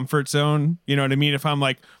of a comfort zone. You know what I mean? If I'm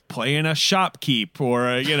like playing a shopkeep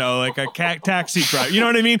or like a taxi driver, you know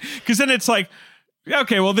what I mean? Because then it's like,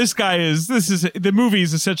 okay, well, the movie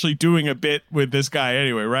is essentially doing a bit with this guy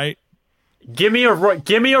anyway, right? Give me a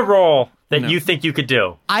role that you think you could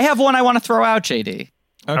do. I have one I want to throw out, JD.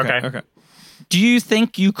 Okay. Do you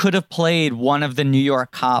think you could have played one of the New York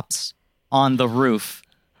cops on the roof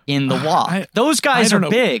in The Walk? Those guys are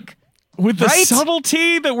big. With the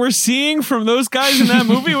subtlety that we're seeing from those guys in that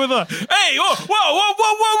movie with hey,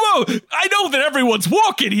 whoa. I know that everyone's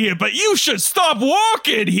walking here, but you should stop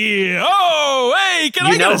walking here. Oh, hey, can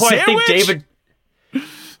I get a sandwich?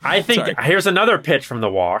 I think here's another pitch from The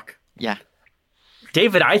Walk. Yeah.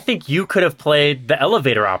 David, I think you could have played the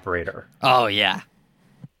elevator operator. Oh, yeah.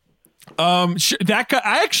 That guy,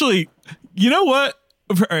 I actually, you know what?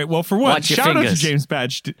 All right, well, for one, shout out to James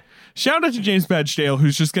Badgedale,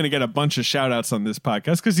 who's just going to get a bunch of shout outs on this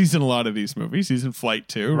podcast because he's in a lot of these movies. He's in Flight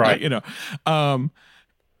 2, right? Who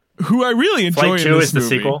I really enjoy. Flight 2 is the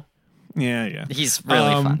movie. Sequel. Yeah. He's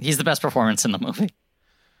really fun. He's the best performance in the movie.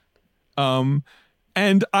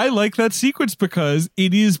 And I like that sequence because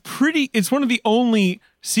it's one of the only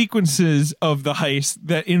sequences of the heist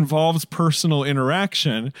that involves personal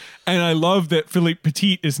interaction. And I love that Philippe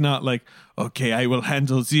Petit is not like, okay, I will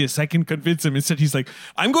handle this. I can convince him. Instead, he's like,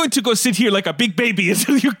 I'm going to go sit here like a big baby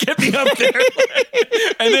until you get me up there.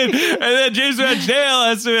 and then James Badgedale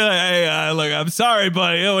has to be like, hey, look, I'm sorry,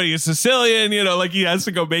 buddy. Oh, he's Sicilian, like he has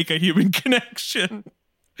to go make a human connection.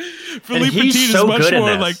 Philippe Petit is much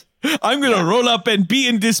more like, I'm going to roll up and be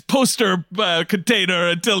in this poster container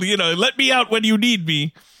until, let me out when you need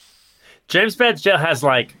me. James Badgedale has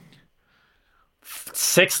like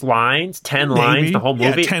 6 lines, 10 lines, the whole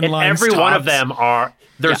movie. 10 and lines every tops. one of them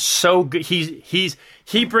they're so good.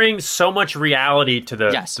 He brings so much reality to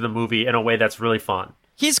the movie in a way that's really fun.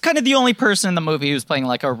 He's kind of the only person in the movie who's playing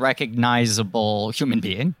like a recognizable human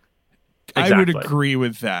being. I would agree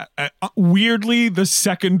with that. Weirdly, the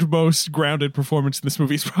second most grounded performance in this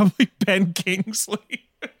movie is probably Ben Kingsley.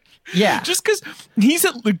 Yeah. Just because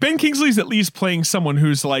Ben Kingsley's at least playing someone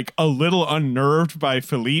who's like a little unnerved by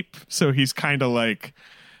Philippe. So he's kind of like,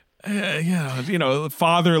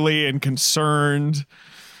 fatherly and concerned.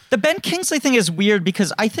 The Ben Kingsley thing is weird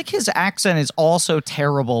because I think his accent is also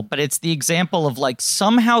terrible, but it's the example of like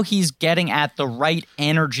somehow he's getting at the right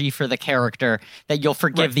energy for the character that you'll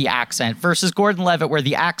forgive the accent versus Gordon Levitt where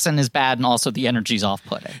the accent is bad and also the energy's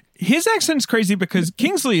off-putting. His accent's crazy because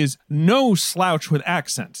Kingsley is no slouch with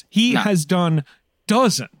accents. He has done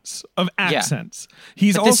dozens of accents. Yeah.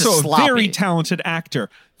 He's also a very talented actor.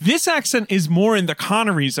 This accent is more in the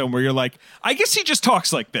Connery zone where you're like, I guess he just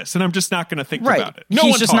talks like this, and I'm just not going to think about it.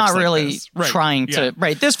 He's just not really trying to.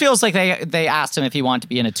 Right. This feels like they asked him if he wanted to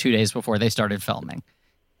be in it 2 days before they started filming.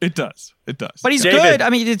 It does. But he's good. I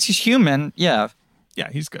mean, he's human. Yeah. Yeah,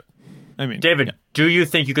 he's good. I mean, David, do you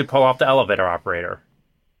think you could pull off the elevator operator?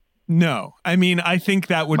 No. I mean, I think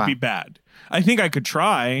that would be bad. I think I could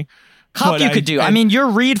try. Cop you could do. I mean, your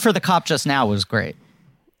read for the cop just now was great.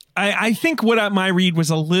 I think my read was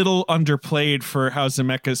a little underplayed for how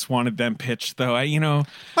Zemeckis wanted them pitched, though.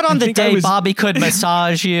 But on the day Bobby could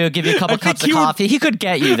massage you, give you a couple cups of coffee, he could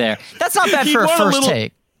get you there. That's not bad for a first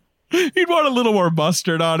take. He'd want a little more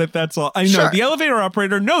mustard on it, that's all. I know. The elevator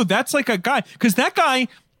operator, no, that's like a guy. Because that guy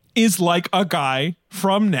is like a guy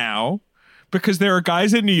from now. Because there are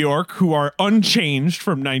guys in New York who are unchanged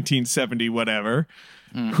from 1970 whatever,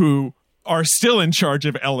 who are still in charge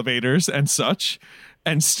of elevators and such.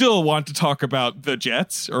 And still want to talk about the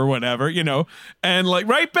jets or whatever, and like,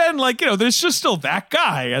 right, Ben, like, there's just still that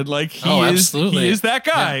guy. And like, he is that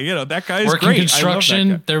guy, that guy is working great. Construction.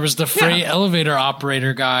 Guy. There was the freight elevator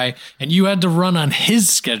operator guy and you had to run on his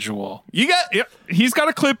schedule. He's got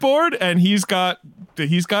a clipboard and he's got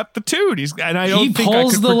the tune. He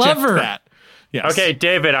pulls the lever. That. Yes. Okay,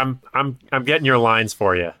 David, I'm getting your lines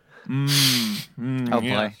for you. Oh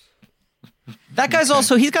boy. That guy's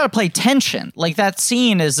also, he's got to play tension. Like that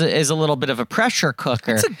scene is a little bit of a pressure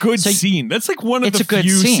cooker. It's a good scene. That's like one of the few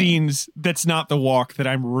scenes that's not the walk that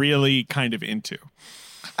I'm really kind of into.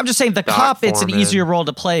 I'm just saying the cop, it's an easier role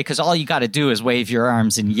to play because all you got to do is wave your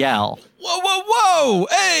arms and yell. Whoa, whoa, whoa.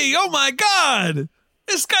 Hey, oh my God.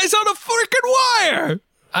 This guy's on a freaking wire.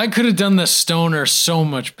 I could have done the stoner so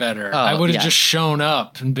much better. I would have just shown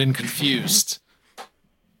up and been confused.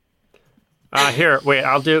 Here, wait,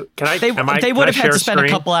 I'll do. Can I? They would have had to spend a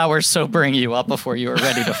couple hours sobering you up before you were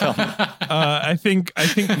ready to film. I think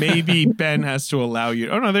maybe Ben has to allow you.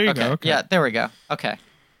 Oh no, there you go. Okay. Yeah, there we go. Okay.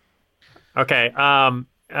 Okay.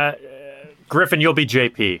 Griffin, you'll be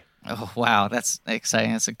JP. Oh wow, that's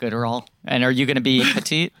exciting. That's a good role. And are you going to be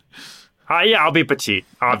Petite? Yeah, I'll be Petite.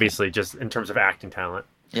 Obviously, just in terms of acting talent.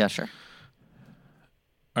 Yeah, sure.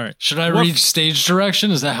 All right. Should I read stage direction?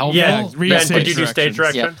 Is that helpful? Yeah, Ben, could you do stage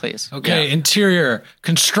direction? Yeah, please. Okay, Interior,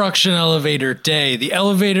 construction elevator, day. The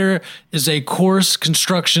elevator is a coarse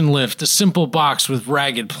construction lift, a simple box with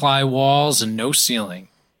ragged ply walls and no ceiling.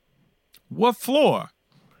 What floor?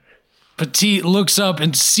 Petite looks up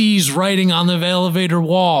and sees writing on the elevator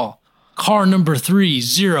wall. Car number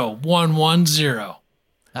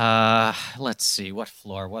 30110. Let's see. What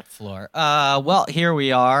floor? Well, here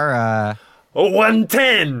we are.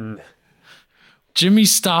 110. Jimmy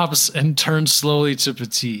stops and turns slowly to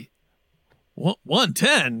Petite. What,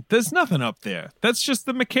 110? There's nothing up there. That's just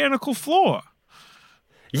the mechanical floor.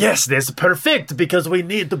 Yes, that's perfect because we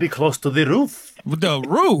need to be close to the roof. The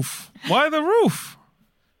roof? Why the roof?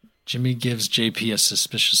 Jimmy gives JP a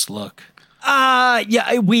suspicious look.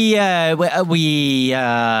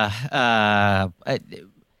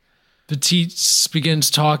 Petite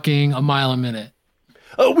begins talking a mile a minute.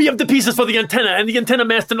 We have the pieces for the antenna and the antenna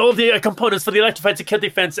mast and all the components for the electrified security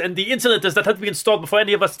fence and the insulators that have to be installed before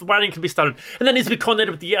any of us wiring can be started. And that needs to be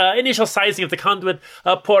coordinated with the initial sizing of the conduit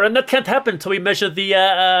port. And that can't happen until we measure the...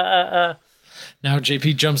 Now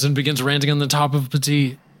JP jumps in and begins ranting on the top of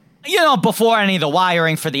Petite. Before any of the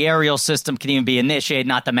wiring for the aerial system can even be initiated,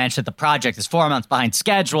 not to mention that the project is 4 months behind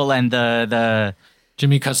schedule and the...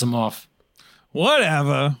 Jimmy cuts him off.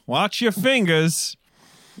 Whatever. Watch your fingers.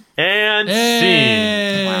 And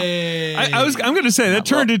scene. Wow. I'm going to say that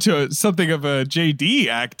turned into something of a JD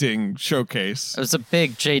acting showcase. It was a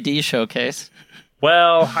big JD showcase.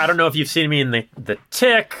 Well, I don't know if you've seen me in the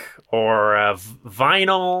Tick or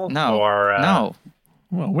Vinyl. No. Or no.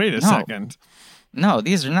 Well, wait a second. No,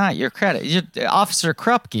 these are not your credit. Officer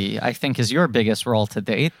Krupke, I think, is your biggest role to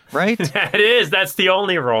date, right? That is. That's the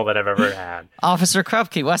only role that I've ever had. Officer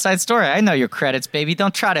Krupke, West Side Story. I know your credits, baby.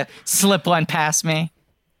 Don't try to slip one past me.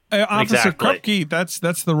 Officer Exactly. Krupke,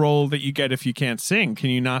 that's the role that you get if you can't sing. Can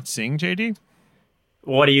you not sing, JD?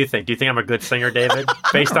 What do you think? Do you think I'm a good singer, David?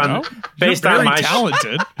 Based on No. based You're on very my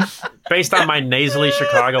talented. based on my nasally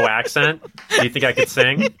Chicago accent, do you think I could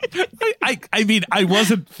sing? I mean, I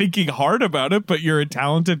wasn't thinking hard about it, but you're a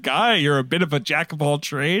talented guy. You're a bit of a jack of all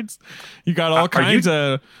trades. You got all kinds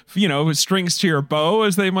of, strings to your bow,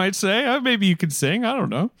 as they might say. Maybe you could sing. I don't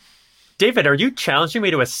know. David, are you challenging me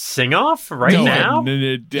to a sing-off now?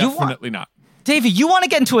 No, definitely not. David, you want to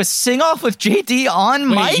get into a sing-off with JD on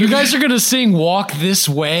mic? You guys are going to sing Walk This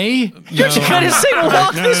Way? You're just going to sing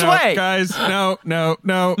Walk This Way. Guys, no,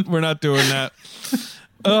 we're not doing that.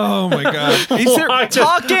 Oh my God! Is there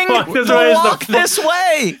Talking Walk This the Way is the Walk This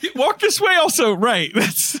Way? Walk This Way? Also, right?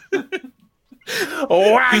 That's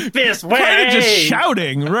Walk this way. kind of just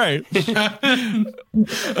shouting, right?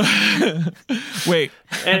 Wait,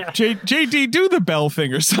 JD, do the bell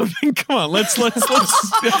thing or something. Come on, let's. Okay,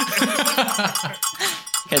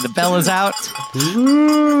 the bell is out.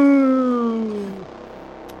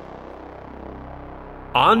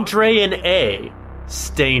 Andre and A,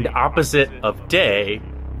 stained opposite of day,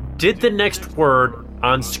 did the next word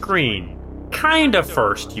on screen. Kinda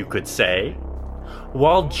first, you could say.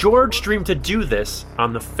 While George dreamed to do this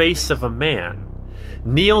on the face of a man,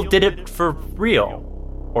 Neil did it for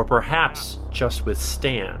real, or perhaps just with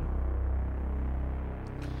Stan.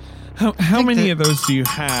 How many of those do you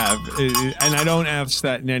have? And I don't ask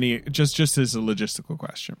that in any just as a logistical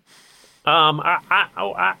question. I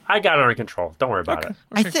got it under control. Don't worry about it.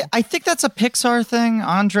 I think that's a Pixar thing.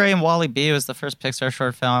 Andre and Wall-E B was the first Pixar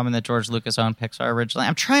short film, and that George Lucas owned Pixar originally.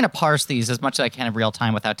 I'm trying to parse these as much as I can in real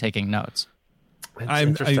time without taking notes.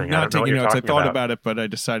 I'm not taking notes. I thought about it, but I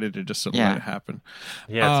decided to just let it happen.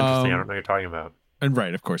 Yeah, it's interesting. I don't know what you're talking about. And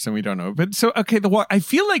right, of course, and we don't know. But so, okay, the walk. I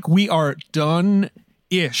feel like we are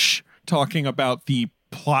done-ish talking about the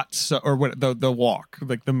plots or what the walk,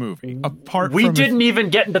 like the movie. We didn't even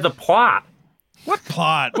get into the plot. What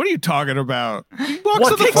plot? What are you talking about? He walks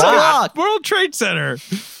What to the plot? World Trade Center.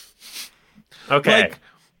 Okay. Like,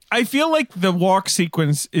 I feel like the walk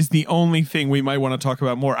sequence is the only thing we might want to talk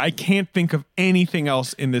about more. I can't think of anything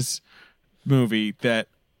else in this movie that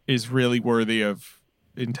is really worthy of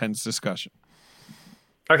intense discussion.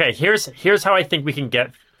 Okay, here's how I think we can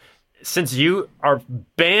get. Since you are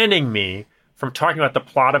banning me from talking about the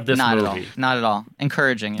plot of this movie. Not at all.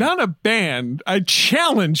 Encouraging you. Not a band. I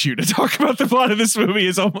challenge you to talk about the plot of this movie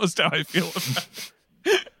is almost how I feel about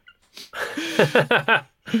it.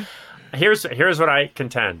 Here's what I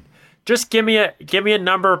contend. Just give me a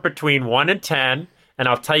number between 1 and 10, and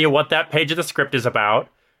I'll tell you what that page of the script is about,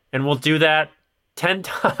 and we'll do that 10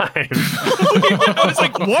 times. I was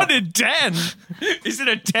like, 1 and 10? Is it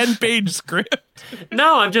a 10-page script?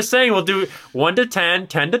 No, I'm just saying we'll do 1 to 10,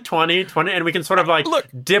 10 to 20, and we can sort of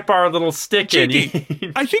dip our little stick in.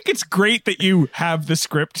 JD, I think it's great that you have the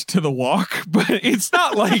script to the walk, but it's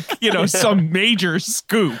not like, some major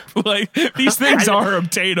scoop. Like, these things are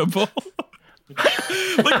obtainable.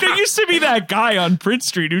 Like, there used to be that guy on Prince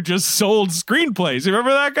Street who just sold screenplays. You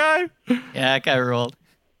remember that guy? Yeah, that guy ruled.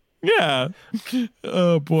 Yeah.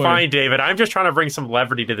 Oh, boy. Fine, David. I'm just trying to bring some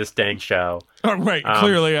levity to this dang show. Oh, right.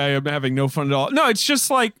 Clearly, I am having no fun at all. No, it's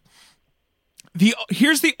just like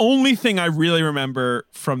here's the only thing I really remember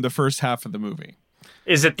from the first half of the movie.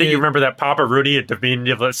 Is it that you remember that Papa Rudy, a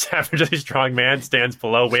savagely strong man, stands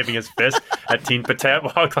below waving his fist at Teen Patet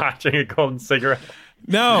while clutching a golden cigarette?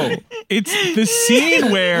 No, it's the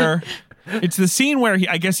scene where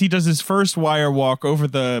I guess he does his first wire walk over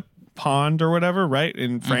the pond or whatever, right,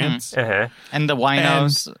 in France. Uh-huh. And the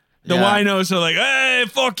winos. And the winos are like, "Hey,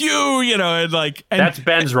 fuck you," and that's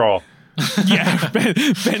Ben's role. Yeah,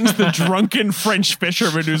 Ben's the drunken French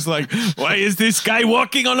fisherman who's like, "Why is this guy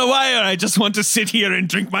walking on a wire? I just want to sit here and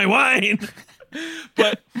drink my wine."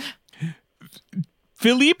 But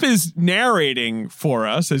Philippe is narrating for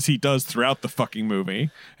us, as he does throughout the fucking movie,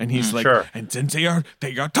 and he's like, sure. And then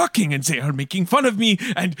they are talking and they are making fun of me,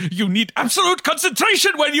 and you need absolute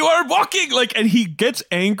concentration when you are walking. And he gets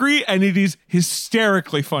angry, and it is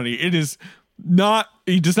hysterically funny. It is not.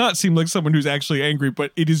 He does not seem like someone who's actually angry,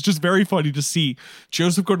 but it is just very funny to see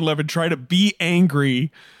Joseph Gordon-Levitt try to be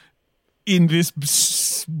angry in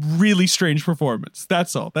this really strange performance.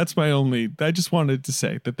 That's all. That's my only. I just wanted to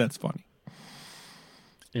say that that's funny.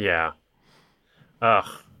 Yeah. Ugh.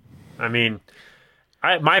 I mean,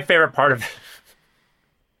 my favorite part of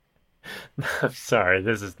I'm sorry,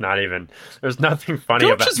 this is not even. There's nothing funny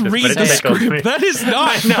Don't about just this. read but it the tickles script. me. That is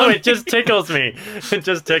not. I know, it just tickles me. It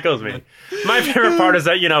just tickles me. My favorite part is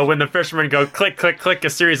that, when the fishermen go click, click, click, a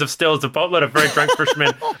series of stills, a boatload of very drunk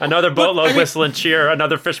fishermen, another boatload whistle and cheer,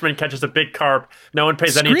 another fisherman catches a big carp. No one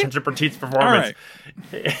pays any attention to Petit's performance.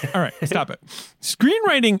 All right, stop it.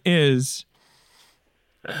 Screenwriting is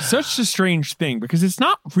such a strange thing because it's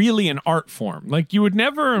not really an art form. Like, you would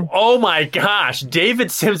never. Oh my gosh,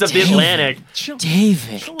 David Sims of the Atlantic.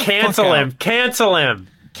 David. Cancel him.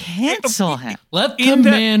 Let the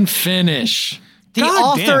man finish. The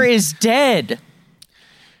God author damn. is dead.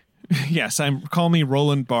 Yes, call me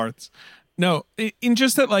Roland Barthes. No, in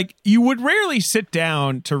just that, like, you would rarely sit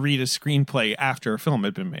down to read a screenplay after a film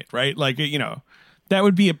had been made, right? Like, that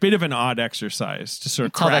would be a bit of an odd exercise to sort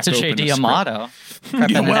of Tell that crack to open J.D. a script. Amato.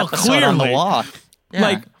 Prepping an episode on the clearly. walk. Yeah.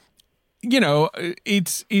 Like,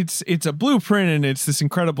 it's a blueprint and it's this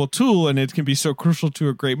incredible tool and it can be so crucial to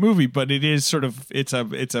a great movie, but it is sort of it's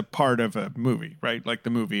a part of a movie, right? Like, the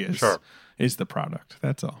movie is the product.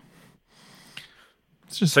 That's all.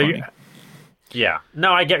 It's just funny. Yeah.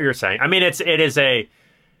 No, I get what you're saying. I mean,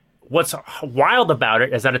 what's wild about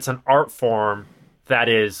it is that it's an art form that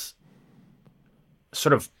is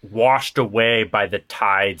sort of washed away by the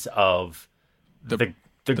tides of the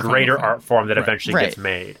greater art form that eventually gets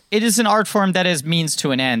made. It is an art form that is means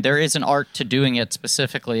to an end. There is an art to doing it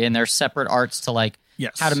specifically, and there's separate arts to, like,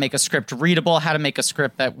 how to make a script readable, how to make a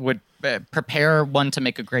script that would prepare one to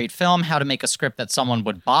make a great film, how to make a script that someone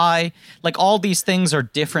would buy. Like, all these things are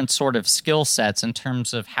different sort of skill sets in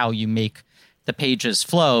terms of how you make the pages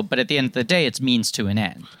flow, but at the end of the day, it's means to an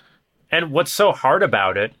end. And what's so hard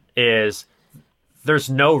about it is there's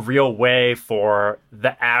no real way for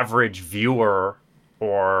the average viewer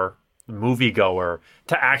or moviegoer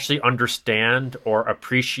to actually understand or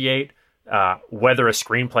appreciate whether a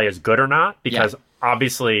screenplay is good or not, because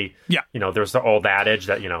obviously, there's the old adage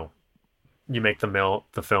that, you make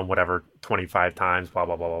the film, whatever, 25 times, blah,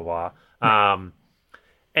 blah, blah, blah, blah.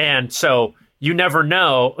 And so you never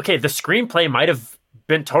know, okay, the screenplay might have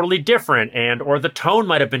been totally different, or the tone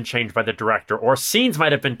might have been changed by the director, or scenes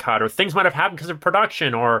might have been cut, or things might have happened because of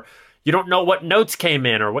production, or you don't know what notes came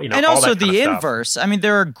in, or what, and all also that kind the of stuff. inverse. I mean,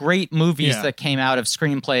 there are great movies that came out of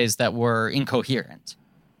screenplays that were incoherent.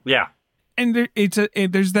 Yeah. And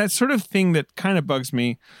there's that sort of thing that kind of bugs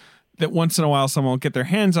me, that once in a while someone will get their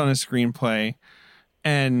hands on a screenplay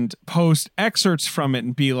and post excerpts from it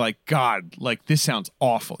and be like, God, like, this sounds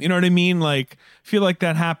awful. You know what I mean? Like, I feel like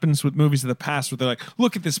that happens with movies of the past where they're like,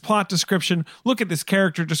 look at this plot description, look at this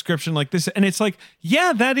character description, like this. And it's like,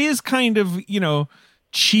 yeah, that is kind of,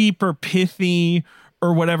 cheap or pithy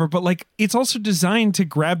or whatever, but, like, it's also designed to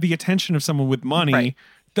grab the attention of someone with money. Right.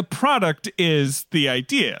 The product is the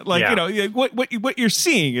idea. Like, what you're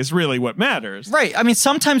seeing is really what matters. Right. I mean,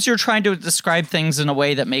 sometimes you're trying to describe things in a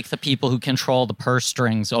way that make the people who control the purse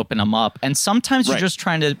strings open them up. And sometimes you're just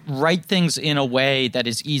trying to write things in a way that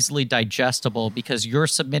is easily digestible because you're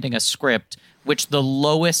submitting a script which the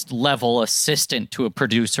lowest level assistant to a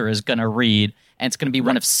producer is going to read. And it's going to be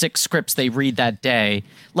one of 6 scripts they read that day.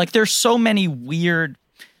 Like, there's so many weird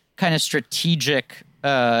kind of strategic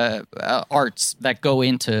arts that go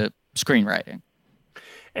into screenwriting.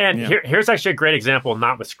 And here's actually a great example,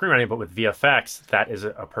 not with screenwriting, but with VFX. That is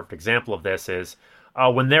a perfect example of this is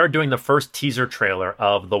when they were doing the first teaser trailer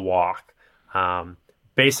of The Walk,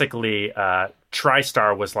 basically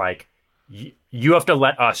TriStar was like, you have to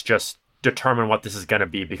let us just determine what this is going to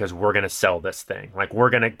be because we're going to sell this thing. Like,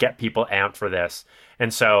 we're going to get people amped for this.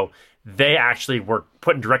 And so they actually were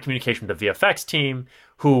put in direct communication with the VFX team,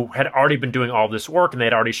 who had already been doing all this work and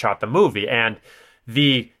they'd already shot the movie. And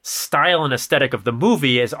the style and aesthetic of the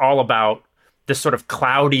movie is all about this sort of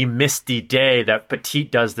cloudy, misty day that Petit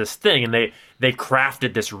does this thing. And they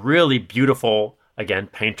crafted this really beautiful, again,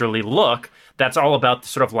 painterly look that's all about the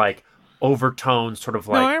sort of like overtones, sort of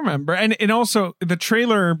like... No, I remember. And also the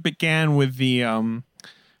trailer began with the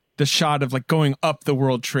shot of like going up the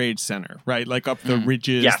World Trade Center, right? Like up the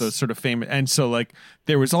ridges, the sort of famous. And so like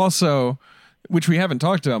there was also, which we haven't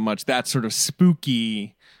talked about much, that sort of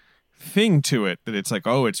spooky thing to it, that it's like,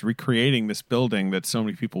 oh, it's recreating this building that so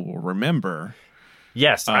many people will remember.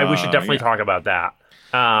 Yes, we should definitely talk about that.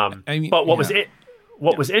 But what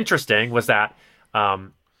was interesting was that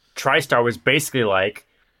TriStar was basically like,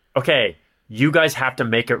 okay, you guys have to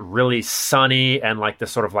make it really sunny and like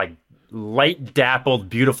this sort of like light dappled,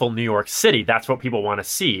 beautiful New York City. That's what people want to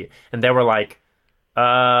see. And they were like,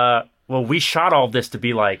 well, we shot all this to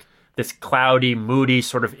be like this cloudy, moody,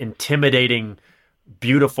 sort of intimidating,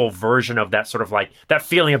 beautiful version of that sort of like that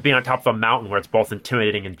feeling of being on top of a mountain where it's both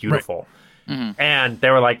intimidating and beautiful. And they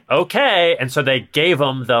were like, okay. And so they gave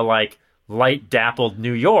him the like light dappled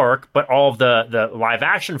New York, but all of the live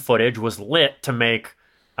action footage was lit to make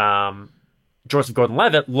Joseph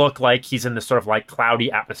Gordon-Levitt look like he's in this sort of like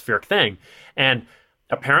cloudy atmospheric thing. And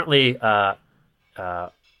apparently,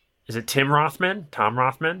 is it Tom Rothman? Tom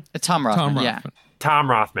Rothman, yeah. Tom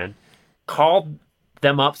Rothman called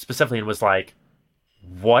them up specifically and was like,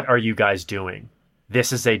 what are you guys doing?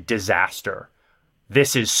 This is a disaster.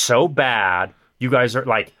 This is so bad. You guys are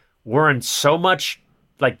like, we're in so much,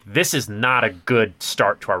 like, this is not a good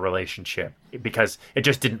start to our relationship because it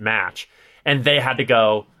just didn't match. And they had to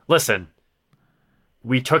go, listen,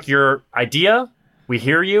 we took your idea. We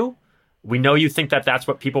hear you. We know you think that that's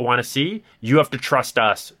what people want to see. You have to trust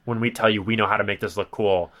us when we tell you we know how to make this look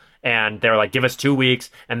cool. And they're like, give us 2 weeks.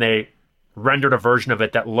 And they rendered a version of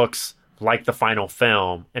it that looks like the final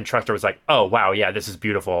film. And Trester was like, oh, wow, yeah, this is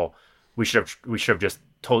beautiful. We should have just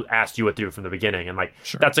asked you what to do from the beginning. And like,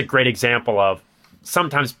 that's a great example of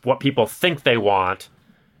sometimes what people think they want,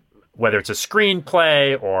 whether it's a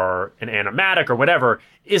screenplay or an animatic or whatever,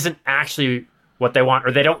 isn't actually what they want,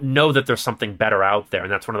 or they don't know that there's something better out there.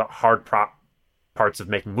 And that's one of the hard parts of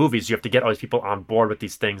making movies. You have to get all these people on board with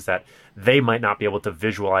these things that they might not be able to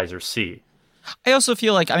visualize or see. I also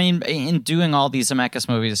feel like, I mean, in doing all these Zemeckis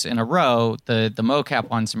movies in a row, the mocap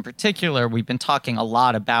ones in particular, we've been talking a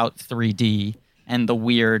lot about 3D and the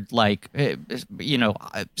weird, like,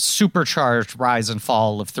 supercharged rise and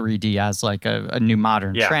fall of 3D as like a new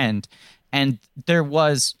modern trend. And there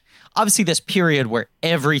was obviously this period where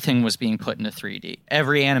everything was being put into 3D.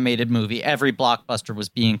 Every animated movie, every blockbuster was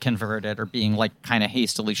being converted or being like kind of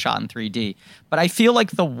hastily shot in 3D. But I feel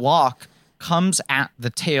like The Walk comes at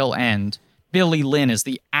the tail end. Billy Lynn is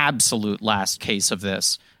the absolute last case of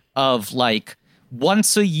this, of like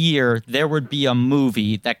once a year there would be a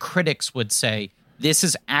movie that critics would say, this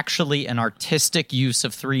is actually an artistic use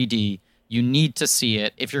of 3D. You need to see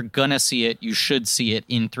it. If you're going to see it, you should see it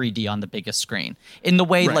in 3D on the biggest screen. In the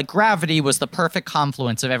way, like, Gravity was the perfect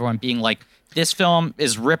confluence of everyone being like, this film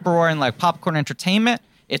is rip-roaring like popcorn entertainment.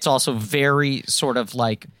 It's also very sort of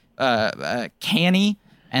like canny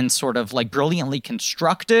and sort of like brilliantly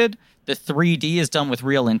constructed. The 3D is done with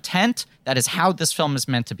real intent. That is how this film is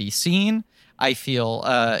meant to be seen. I feel,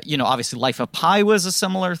 obviously Life of Pi was a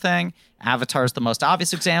similar thing. Avatar is the most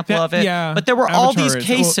obvious example of it. Yeah, but there were Avatar all these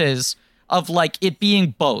cases of like it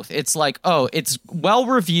being both. It's like, oh, it's well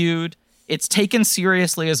reviewed. It's taken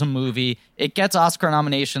seriously as a movie. It gets Oscar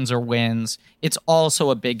nominations or wins. It's also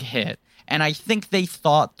a big hit. And I think they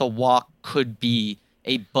thought The Walk could be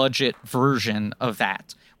a budget version of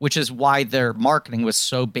that, which is why their marketing was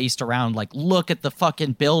so based around like, look at the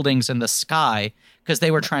fucking buildings in the sky, because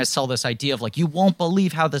they were trying to sell this idea of like, you won't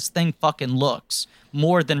believe how this thing fucking looks,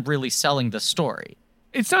 more than really selling the story.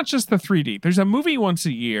 It's not just the 3D. There's a movie once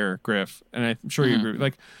a year, Griff, and I'm sure you agree,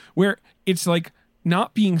 like where it's like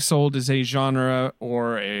not being sold as a genre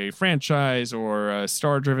or a franchise or a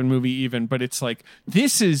star-driven movie even, but it's like,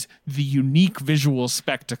 this is the unique visual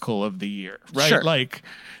spectacle of the year, right? Sure. Like,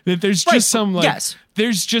 that there's just some, like, yes.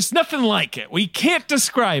 There's just nothing like it. We can't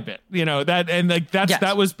describe it,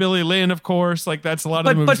 that was Billy Lynn, of course. Like, that's a lot of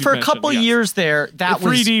the movies But for a couple years there, that the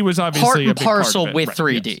 3D was obviously part and a big parcel part of it. with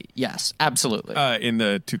Right, 3D. Yes, absolutely. In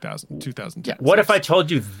the 2010s. Yeah. What if I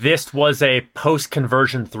told you this was a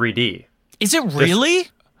post-conversion 3D? Is it really?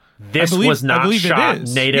 This was not shot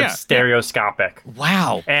native stereoscopic.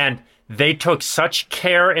 Wow. And they took such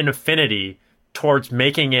care and affinity towards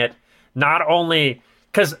making it not only...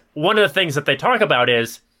 Because one of the things that they talk about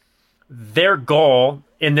is their goal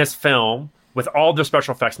in this film, with all their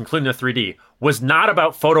special effects, including the 3D, was not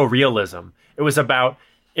about photorealism. It was about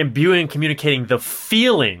imbuing and communicating the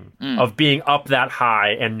feeling of being up that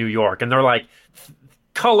high in New York. And they're like,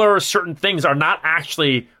 color, certain things are not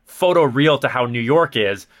actually photoreal to how New York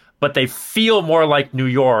is, but they feel more like New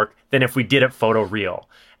York than if we did it photoreal.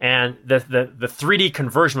 And the 3D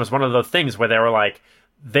conversion was one of those things where they were like,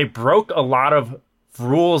 they broke a lot of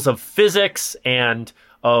rules of physics and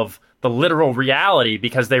of the literal reality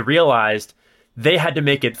because they realized they had to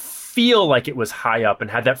make it feel like it was high up and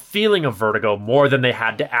had that feeling of vertigo more than they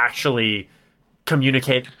had to actually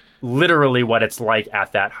communicate literally what it's like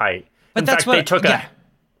at that height. But in that's fact,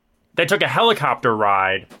 they took a helicopter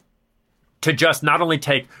ride to just not only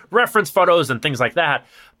take reference photos and things like that,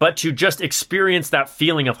 but to just experience that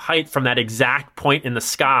feeling of height from that exact point in the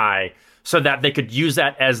sky so that they could use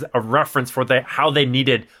that as a reference for how they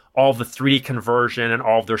needed all the 3D conversion and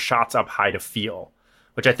all of their shots up high to feel,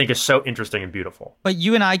 which I think is so interesting and beautiful. But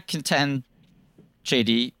you and I contend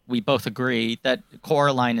JD, we both agree that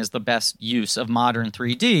Coraline is the best use of modern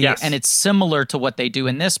 3D. Yes. And it's similar to what they do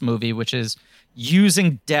in this movie, which is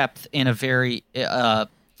using depth in a very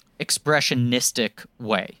expressionistic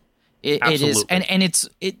way. It is, and it's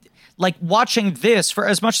like watching this, for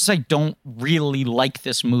as much as I don't really like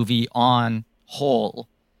this movie on whole,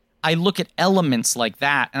 I look at elements like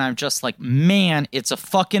that and I'm just like, man, it's a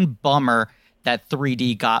fucking bummer that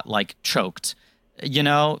 3D got like choked. You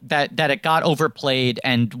know, that it got overplayed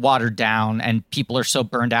and watered down and people are so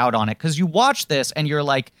burned out on it. Because you watch this and you're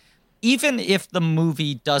like, even if the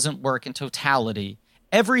movie doesn't work in totality,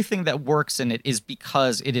 everything that works in it is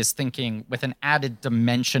because it is thinking with an added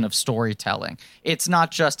dimension of storytelling. It's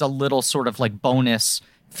not just a little sort of like bonus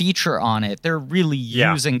feature on it. They're really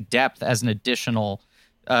using depth as an additional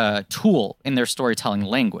tool in their storytelling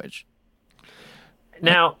language.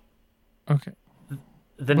 Now, okay.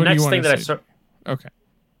 The next thing that I saw. Okay.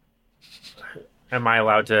 Am I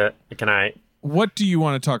allowed to? Can I? What do you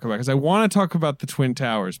want to talk about? Because I want to talk about the Twin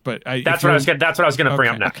Towers, but that's what I was going to bring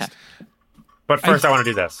up next. Okay. But first, I want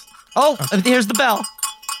to do this. Oh, here's the bell.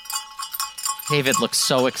 David looks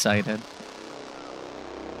so excited.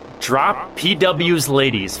 Drop PW's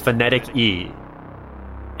ladies phonetic E.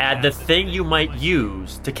 Add the thing you might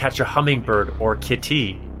use to catch a hummingbird or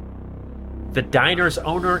kitty. The diner's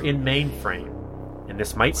owner in mainframe. And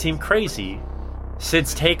this might seem crazy,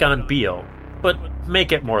 Sid's take on Beale, but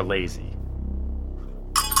make it more lazy.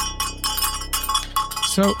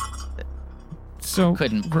 So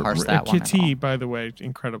couldn't parse that one. Kitty, by the way,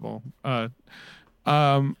 incredible. The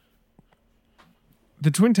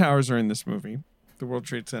Twin Towers are in this movie, the World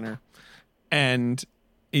Trade Center, and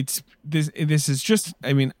it's this is just.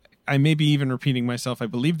 I mean, I may be even repeating myself. I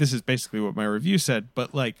believe this is basically what my review said,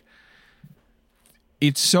 but like,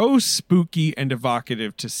 it's so spooky and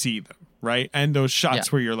evocative to see them, right? And those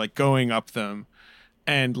shots where you're like going up them.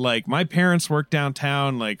 And like my parents worked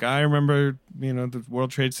downtown. Like I remember, the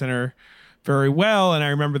World Trade Center very well. And I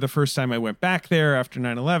remember the first time I went back there after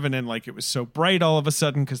 9/11 and like it was so bright all of a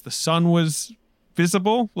sudden because the sun was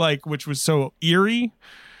visible, like, which was so eerie.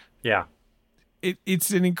 Yeah. It's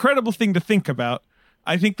an incredible thing to think about.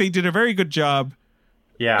 I think they did a very good job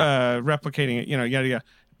replicating it, yada, yada.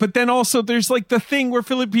 But then also there's like the thing where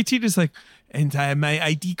Philip Petit is like, and my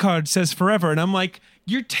ID card says forever. And I'm like,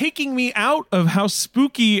 you're taking me out of how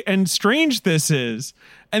spooky and strange this is.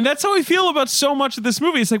 And that's how I feel about so much of this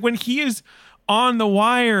movie. It's like when he is on the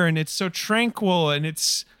wire and it's so tranquil and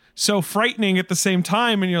it's so frightening at the same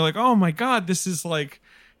time. And you're like, oh my God, this is like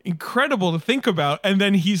incredible to think about. And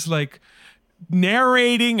then he's like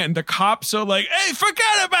narrating and the cops are like, hey,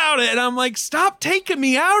 forget about it. And I'm like, stop taking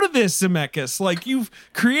me out of this, Zemeckis. Like you've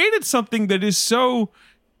created something that is so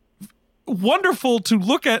wonderful to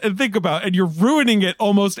look at and think about, and you're ruining it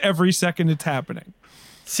almost every second it's happening.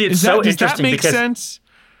 See, it's so interesting. Does that make sense?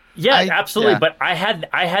 Yeah, absolutely. Yeah. But I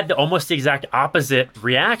had almost the exact opposite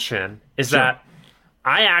reaction. That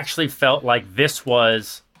I actually felt like this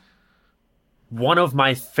was one of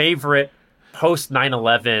my favorite post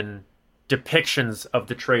 9/11 depictions of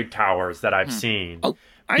the trade towers that I've seen. Oh,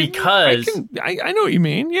 because I know what you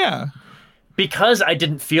mean. Yeah, because I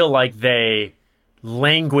didn't feel like they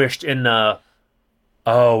languished in the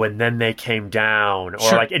and then they came down,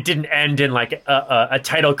 or like it didn't end in like a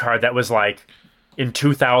title card that was like in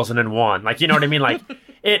 2001, like, you know what I mean, like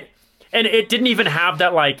it didn't even have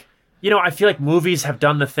that, like, I feel like movies have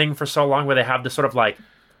done the thing for so long where they have this sort of like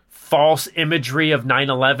false imagery of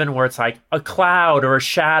 9/11 where it's like a cloud or a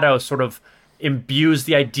shadow sort of imbues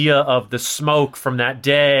the idea of the smoke from that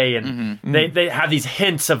day, and they have these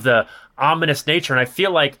hints of the ominous nature. And I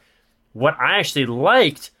feel like what I actually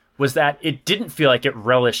liked was that it didn't feel like it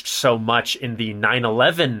relished so much in the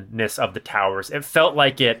 9/11-ness of the towers. It felt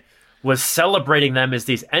like it was celebrating them as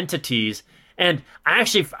these entities. And I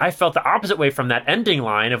felt the opposite way from that ending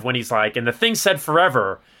line of when he's like, and the thing said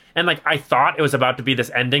forever. And like, I thought it was about to be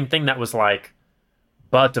this ending thing that was like,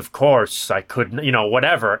 but of course I couldn't,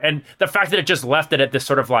 whatever. And the fact that it just left it at this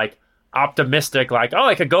sort of like optimistic, like, oh,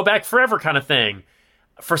 I could go back forever kind of thing.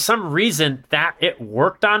 For some reason that it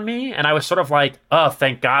worked on me. And I was sort of like, oh,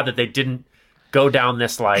 thank God that they didn't go down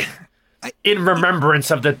this like in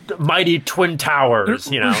remembrance of the mighty Twin Towers,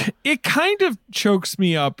 It kind of chokes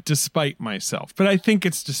me up despite myself, but I think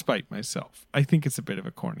it's despite myself. I think it's a bit of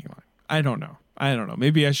a corny line. I don't know.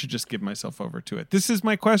 Maybe I should just give myself over to it. This is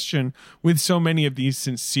my question with so many of these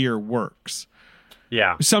sincere works.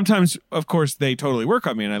 Yeah. Sometimes, of course, they totally work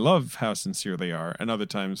on me, and I love how sincere they are. And other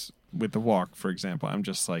times, with The Walk, for example, I'm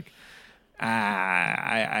just like,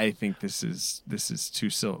 I think this is too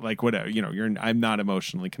silly. Like whatever, I'm not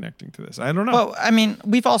emotionally connecting to this. I don't know. Well, I mean,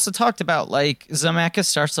 we've also talked about like Zemeckis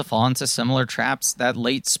starts to fall into similar traps that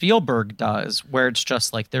late Spielberg does, where it's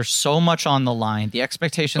just like there's so much on the line, the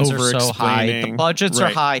expectations are so high, the budgets are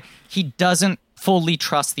high. He doesn't fully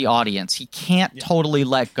trust the audience. He can't totally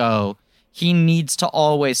let go. He needs to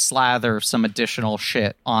always slather some additional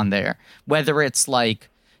shit on there, whether it's like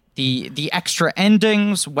the extra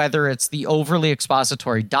endings, whether it's the overly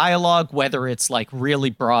expository dialogue, whether it's like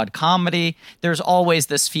really broad comedy. There's always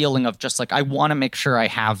this feeling of just like, I want to make sure I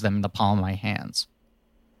have them in the palm of my hands.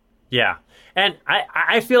 Yeah. And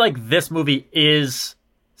I feel like this movie is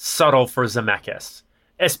subtle for Zemeckis,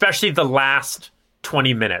 especially the last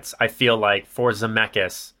 20 minutes. I feel like for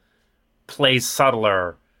Zemeckis plays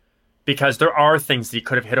subtler, because there are things that he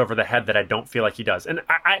could have hit over the head that I don't feel like he does. And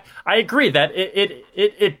I agree that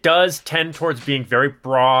it does tend towards being very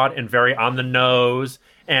broad and very on the nose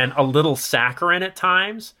and a little saccharine at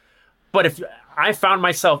times. But if I found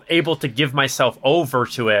myself able to give myself over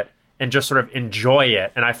to it and just sort of enjoy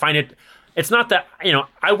it, and I find it's not that,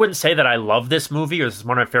 I wouldn't say that I love this movie or this is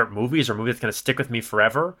one of my favorite movies or a movie that's going to stick with me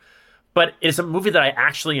forever. But it's a movie that I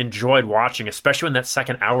actually enjoyed watching, especially when that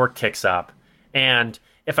second hour kicks up. And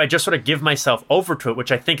if I just sort of give myself over to it,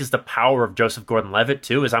 which I think is the power of Joseph Gordon-Levitt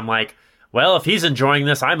too, is I'm like, well, if he's enjoying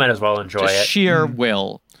this, I might as well enjoy it. Sheer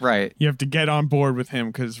will, right? You have to get on board with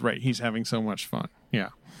him because, he's having so much fun. Yeah,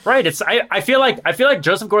 right. I feel like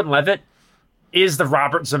Joseph Gordon-Levitt is the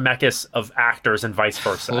Robert Zemeckis of actors and vice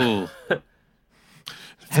versa. Ooh.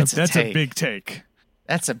 That's a big take.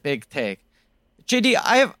 That's a big take. JD,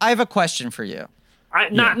 I have a question for you.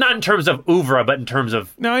 Not in terms of oeuvre, but in terms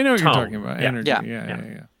of no, I know what tone. you're talking about. Energy.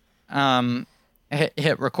 Yeah.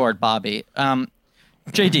 Hit record, Bobby.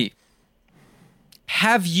 JD,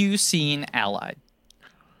 have you seen Allied?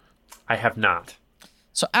 I have not.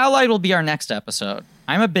 So Allied will be our next episode.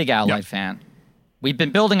 I'm a big Allied fan. We've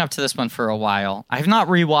been building up to this one for a while. I have not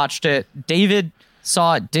rewatched it. David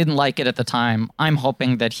saw it, didn't like it at the time. I'm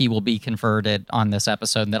hoping that he will be converted on this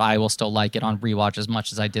episode and that I will still like it on rewatch as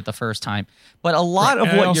much as I did the first time. But a lot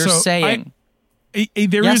of what you're saying...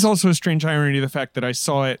 There is also a strange irony to the fact that I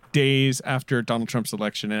saw it days after Donald Trump's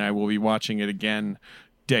election, and I will be watching it again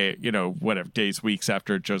days, weeks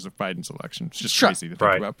after Joseph Biden's election. It's just crazy to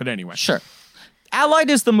think about. But anyway. Sure. Allied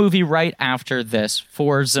is the movie right after this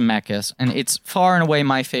for Zemeckis, and it's far and away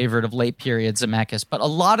my favorite of late period Zemeckis. But a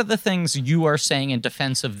lot of the things you are saying in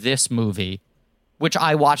defense of this movie, which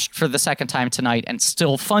I watched for the second time tonight and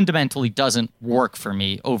still fundamentally doesn't work for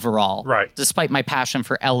me overall, despite my passion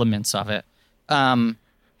for elements of it.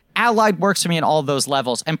 Allied works for me in all those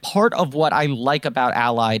levels, and part of what I like about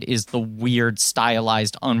Allied is the weird,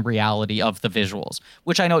 stylized unreality of the visuals,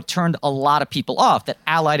 which I know turned a lot of people off, that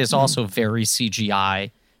Allied is also very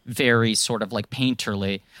CGI, very sort of like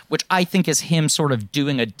painterly, which I think is him sort of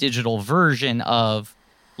doing a digital version of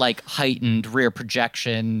like heightened rear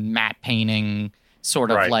projection, matte painting,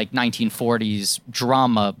 sort of like 1940s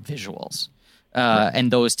drama visuals,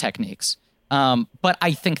 and those techniques. But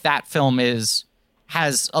I think that film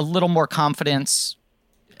has a little more confidence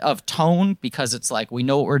of tone because it's like, we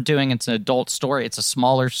know what we're doing. It's an adult story. It's a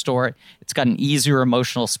smaller story. It's got an easier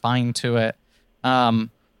emotional spine to it. I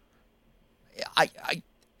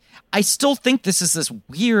still think this is this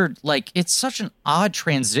weird, like, it's such an odd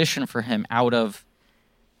transition for him out of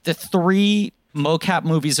the 3 mocap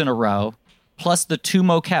movies in a row, plus the 2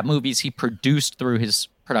 mocap movies he produced through his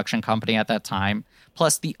production company at that time,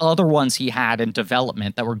 plus the other ones he had in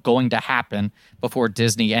development that were going to happen before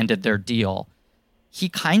Disney ended their deal. He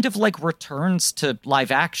kind of like returns to live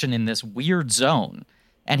action in this weird zone.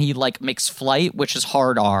 And he like makes Flight, which is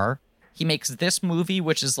hard R. He makes this movie,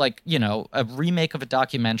 which is like, a remake of a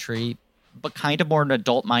documentary, but kind of more an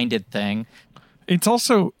adult-minded thing. It's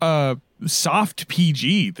also soft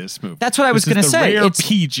PG, this movie. That's what I was going to say. It's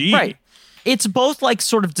PG. Right. It's both like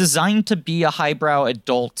sort of designed to be a highbrow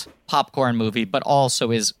adult popcorn movie, but also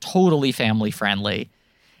is totally family friendly.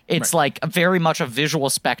 It's like very much a visual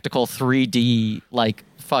spectacle, 3D, like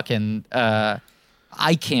fucking eye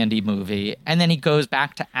candy movie. And then he goes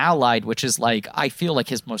back to Allied, which is like, I feel like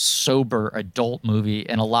his most sober adult movie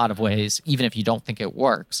in a lot of ways, even if you don't think it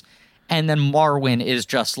works. And then Marwen is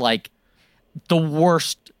just like the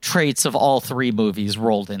worst traits of all 3 movies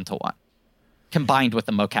rolled into one, combined with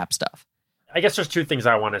the mocap stuff. I guess there's 2 things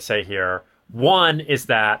I want to say here. One is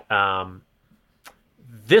that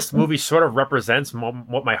this movie sort of represents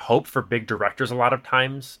what my hope for big directors a lot of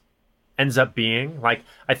times ends up being. Like,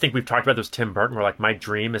 I think we've talked about this Tim Burton, where like my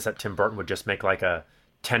dream is that Tim Burton would just make like a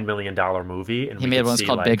 $10 million movie. And he made one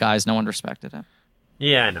called Big Eyes. No one respected it.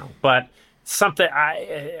 Yeah, I know. But something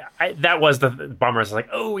I that was the bummer. It's like,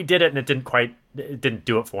 oh, we did it, and it didn't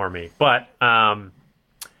do it for me. But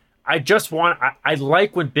I just want I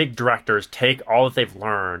like when big directors take all that they've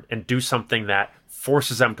learned and do something that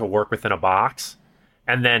forces them to work within a box,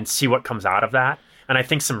 and then see what comes out of that. And I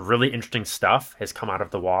think some really interesting stuff has come out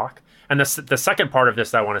of The Walk. And the second part of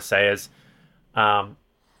this that I want to say is, I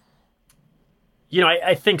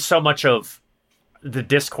think so much of the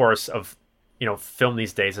discourse of, film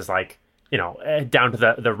these days is like, down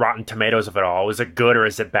to the Rotten Tomatoes of it all. Is it good or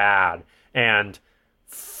is it bad? And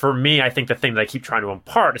for me, I think the thing that I keep trying to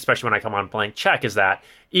impart, especially when I come on Blank Check, is that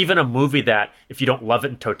even a movie that, if you don't love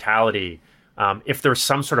it in totality, if there's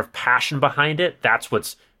some sort of passion behind it, that's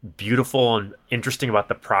what's beautiful and interesting about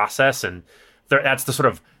the process. And that's the sort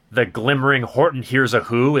of the glimmering Horton Hears a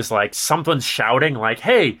Who is like someone's shouting like,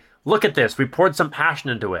 hey, look at this. We poured some passion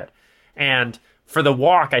into it. And for The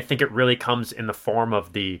Walk, I think it really comes in the form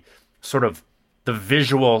of the sort of the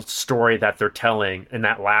visual story that they're telling in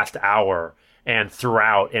that last hour and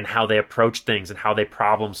throughout, and how they approach things and how they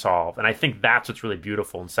problem solve. And I think that's what's really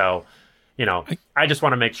beautiful. And so, I just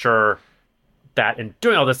want to make sure that in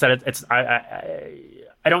doing all this, that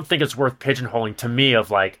I don't think it's worth pigeonholing to me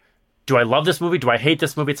of like, do I love this movie? Do I hate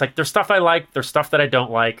this movie? It's like, there's stuff I like, there's stuff that I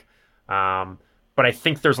don't like. But I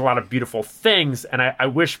think there's a lot of beautiful things. And I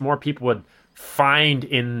wish more people would find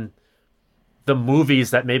in the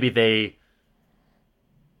movies that maybe they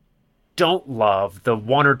don't love the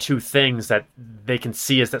one or two things that they can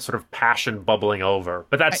see as that sort of passion bubbling over.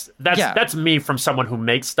 But that's me from someone who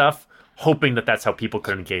makes stuff, hoping that that's how people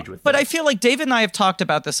could engage with it. But I feel like David and I have talked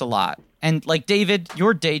about this a lot. And like, David,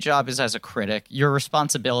 your day job is as a critic. Your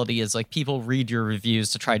responsibility is like, people read your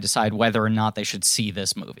reviews to try to decide whether or not they should see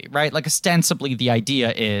this movie, right? Like, ostensibly the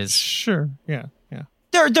idea is sure, yeah.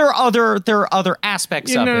 There are other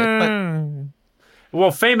aspects of it, but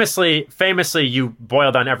well, famously, you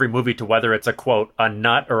boil down every movie to whether it's a quote, a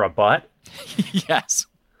nut or a butt. Yes,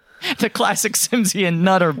 the classic Simsian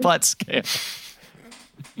nut or butt scale.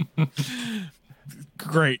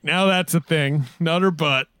 Great. Now that's a thing. Nut or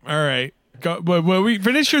butt. All right. Go, well, we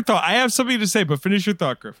finish your thought. I have something to say, but finish your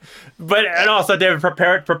thought, Griffin. And also, David,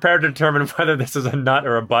 prepare to determine whether this is a nut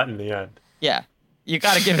or a butt in the end. Yeah. You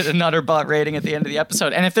got to give it a nut or butt rating at the end of the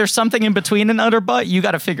episode. And if there's something in between a nut or butt, you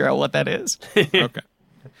got to figure out what that is. Okay.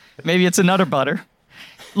 Maybe it's a nut or butter.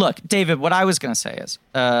 Look, David, what I was going to say is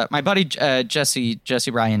my buddy Jesse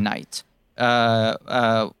Ryan Knight,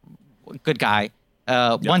 good guy,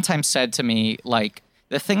 one time said to me, like,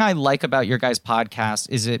 the thing I like about your guys'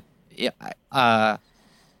 podcast is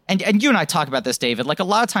and you and I talk about this, David, like, a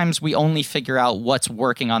lot of times we only figure out what's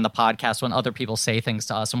working on the podcast when other people say things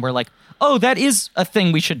to us, and we're like, oh, that is a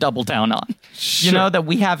thing we should double down on, sure. That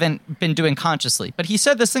we haven't been doing consciously. But he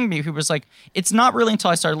said this thing to me, he was like, it's not really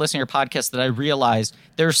until I started listening to your podcast that I realized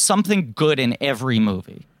there's something good in every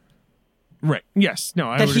movie. Right. Yes. No,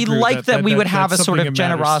 I that would he agree with liked that we would have a sort of something that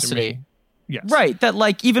generosity. Yes. Right, that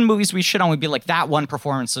like even movies we shit on, we'd be like, that one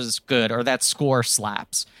performance is good or that score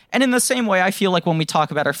slaps. And in the same way, I feel like when we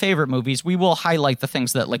talk about our favorite movies, we will highlight the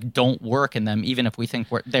things that like don't work in them, even if we think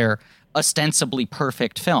they're ostensibly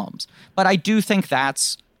perfect films. But I do think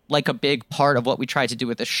that's like a big part of what we try to do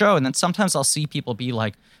with the show. And then sometimes I'll see people be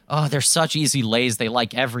like, oh, they're such easy lays, they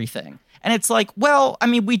like everything. And it's like, well, I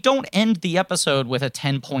mean, we don't end the episode with a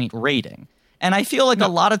 10-point rating. And I feel like a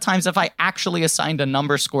lot of times if I actually assigned a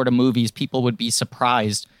number score to movies, people would be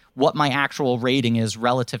surprised what my actual rating is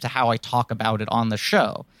relative to how I talk about it on the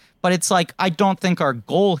show. But it's like, I don't think our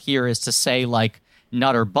goal here is to say like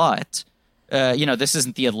nut or butt. This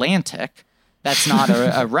isn't the Atlantic. That's not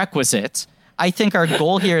a requisite. I think our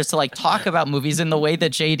goal here is to like talk about movies in the way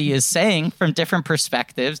that JD is saying, from different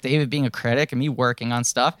perspectives, David being a critic and me working on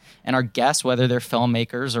stuff, and our guests, whether they're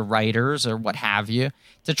filmmakers or writers or what have you,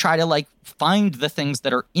 to try to like find the things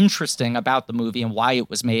that are interesting about the movie and why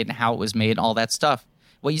it was made and how it was made and all that stuff.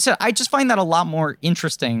 What you said, I just find that a lot more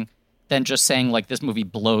interesting than just saying like this movie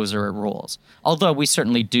blows or it rules. Although we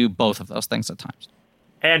certainly do both of those things at times.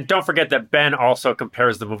 And don't forget that Ben also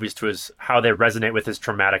compares the movies to how they resonate with his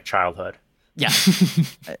traumatic childhood. Yeah,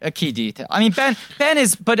 a key detail. I mean, Ben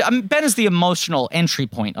is the emotional entry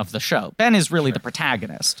point of the show. Ben is really the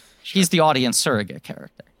protagonist. Sure. He's the audience surrogate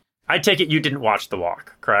character. I take it you didn't watch The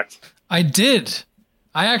Walk, correct? I did.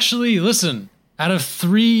 I actually, listen, out of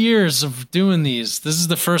 3 years of doing these, this is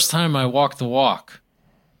the first time I walked the walk.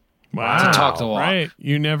 Wow. To talk the walk. Right.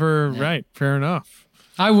 You never, right. Fair enough.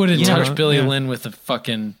 I wouldn't touch Billy Lynn with a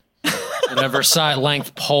fucking whatever side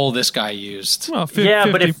length pole this guy used. Well,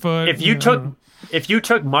 but if you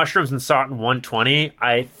took mushrooms and saw it in 120,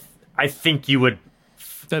 I think you would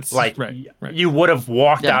That's like right. you would have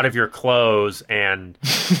walked out of your clothes and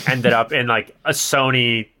ended up in like a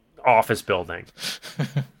Sony office building.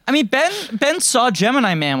 I mean, Ben saw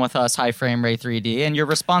Gemini Man with us, high frame rate 3D, and your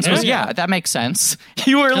response was, "Yeah, that makes sense."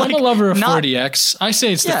 You were I'm a lover of 4DX. I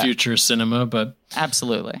say it's the future of cinema, but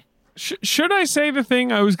absolutely. Should I say the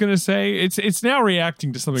thing I was going to say? It's now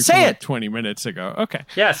reacting to something say from it. like 20 minutes ago. Okay.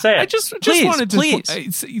 Yeah, say it. I just wanted to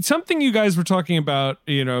it's something you guys were talking about,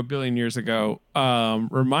 a billion years ago,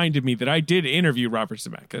 reminded me that I did interview Robert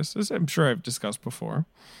Zemeckis, as I'm sure I've discussed before,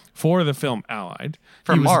 for the film Allied.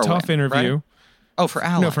 For He was Marwen, a tough interview. Right? Oh, for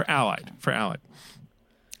Allied. No, for Allied. For Allied.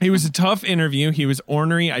 It was a tough interview. He was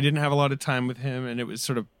ornery. I didn't have a lot of time with him, and it was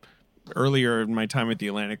sort of earlier in my time at the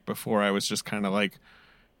Atlantic before I was just kind of like,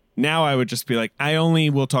 now I would just be like, I only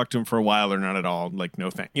will talk to him for a while or not at all. Like,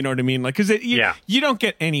 no thank. You know what I mean? Like, because you don't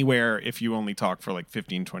get anywhere if you only talk for like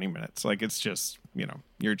 15, 20 minutes. Like, it's just,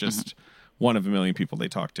 you're just one of a million people they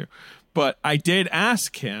talk to. But I did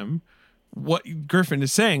ask him what Griffin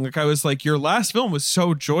is saying. Like, I was like, your last film was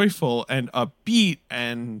so joyful and upbeat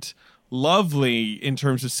and lovely in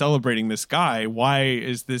terms of celebrating this guy. Why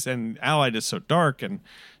is this? And Allied is so dark and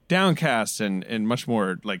downcast and much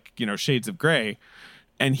more like, shades of gray.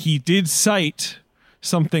 And he did cite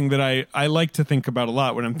something that I like to think about a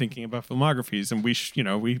lot when I'm thinking about filmographies. And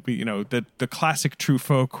the classic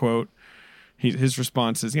Truffaut quote, his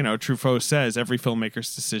response is, Truffaut says every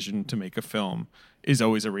filmmaker's decision to make a film is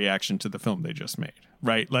always a reaction to the film they just made.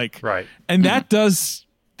 Right. Like, right. And that does,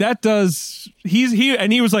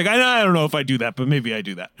 he was like, I don't know if I do that, but maybe I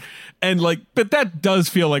do that. And like, but that does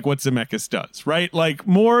feel like what Zemeckis does, right? Like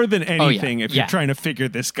more than anything, if you're trying to figure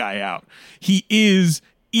this guy out, he is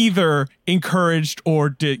either encouraged or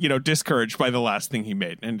discouraged by the last thing he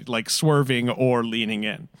made, and like swerving or leaning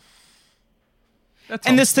in.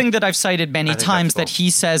 And this thing that I've cited many times that he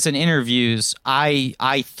says in interviews,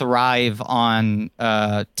 I thrive on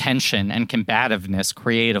tension and combativeness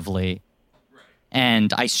creatively.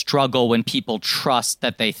 And I struggle when people trust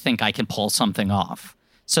that they think I can pull something off.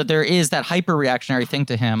 So there is that hyper-reactionary thing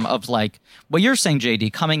to him of like, what you're saying,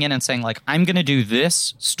 JD, coming in and saying like, I'm going to do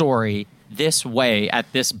this story this way at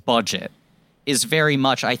this budget is very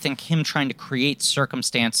much, I think, him trying to create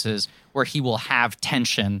circumstances where he will have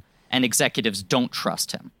tension and executives don't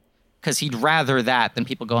trust him. Because he'd rather that than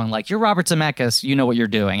people going like, you're Robert Zemeckis, you know what you're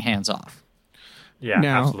doing, hands off. Yeah,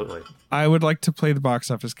 now, absolutely. I would like to play the box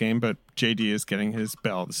office game, but JD is getting his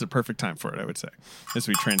bell. This is a perfect time for it, I would say, as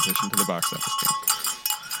we transition to the box office game.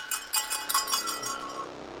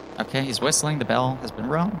 Okay, he's whistling. The bell has been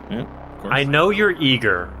rung. Yeah, of course. I know you're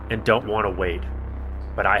eager and don't want to wait,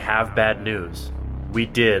 but I have bad news. We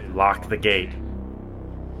did lock the gate.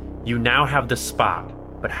 You now have the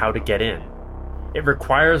spot, but how to get in? It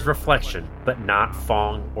requires reflection, but not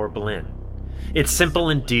Fong or Blin. It's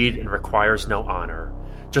simple indeed and requires no honor.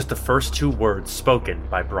 Just the first two words spoken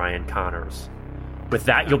by Brian Connors. With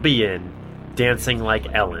that, you'll be in, dancing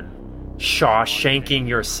like Ellen, Shawshanking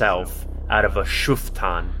yourself out of a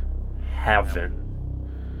shuftan heaven.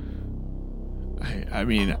 I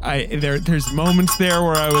mean, there's moments there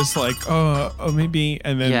where I was like, oh, maybe,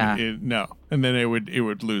 and then no, and then it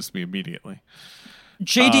would lose me immediately.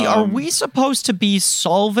 JD, are we supposed to be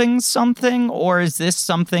solving something, or is this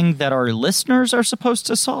something that our listeners are supposed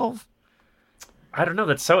to solve? I don't know.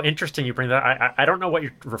 That's so interesting you bring that. I don't know what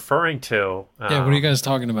you're referring to. Yeah, what are you guys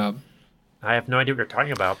talking about? I have no idea what you're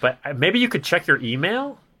talking about, but maybe you could check your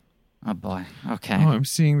email? Oh, boy. Okay. Oh, I'm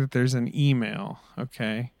seeing that there's an email.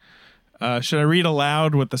 Okay. Should I read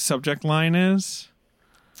aloud what the subject line is?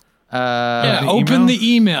 Open the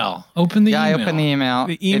email. Open the email. I open the email.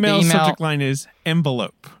 The email subject line is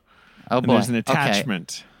envelope. Oh, boy. And there's an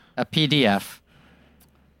attachment. Okay. A PDF.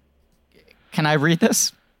 Can I read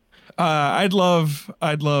this? I'd love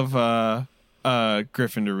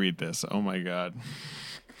Griffin to read this. Oh my God.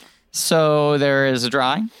 So there is a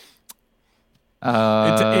drawing.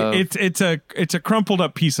 It's a crumpled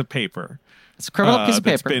up piece of paper. It's a crumpled up piece of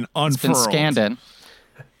paper. It's been unfurled. It's been scanned in.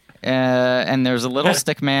 And there's a little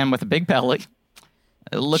stick man with a big belly.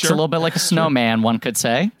 It looks a little bit like a snowman, one could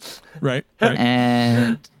say. Right.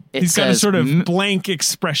 And he's got a sort of blank,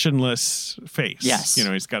 expressionless face. Yes.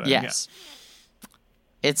 He's got a... Yes. Yeah.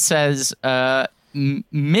 It says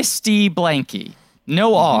Misty Blanky.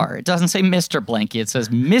 No R. It doesn't say Mr. Blanky. It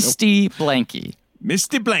says Misty Blanky.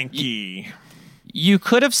 Misty Blanky. You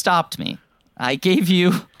could have stopped me. I gave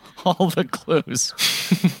you all the clues.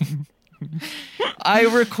 I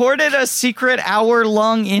recorded a secret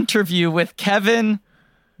hour-long interview with Kevin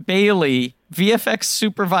Bailey, VFX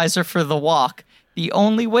supervisor for The Walk, The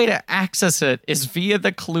only way to access it is via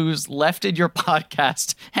the clues left in your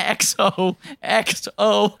podcast.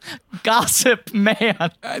 XOXO Gossip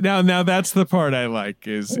Man. Now that's the part I like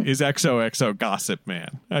is XOXO Gossip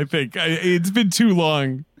Man. I think it's been too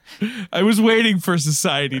long. I was waiting for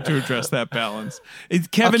society to address that balance.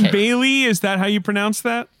 Kevin Bailey, is that how you pronounce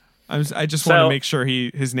that? I just want to make sure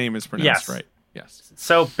his name is pronounced right. Yes.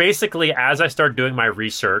 So basically, as I started doing my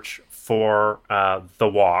research for The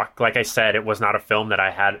Walk, like I said, it was not a film that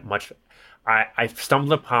I had much. I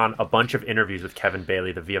stumbled upon a bunch of interviews with Kevin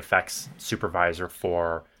Bailey, the VFX supervisor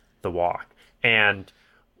for The Walk, and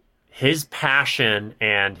his passion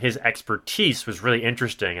and his expertise was really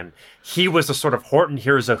interesting. And he was a sort of Horton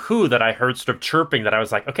Hears a Who that I heard sort of chirping that I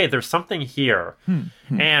was like, okay, there's something here.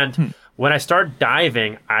 And when I started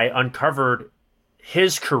diving, I uncovered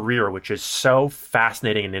his career, which is so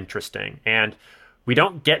fascinating and interesting. And we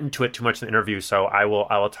don't get into it too much in the interview, so I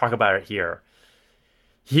will talk about it here.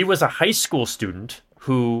 He was a high school student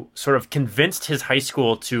who sort of convinced his high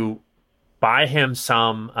school to buy him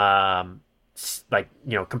some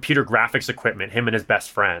computer graphics equipment, him and his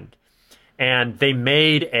best friend. And they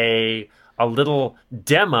made a little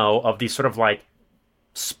demo of these sort of like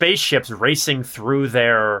spaceships racing through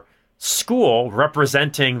their school,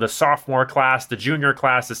 representing the sophomore class, the junior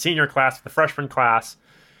class, the senior class, the freshman class.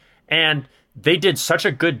 And they did such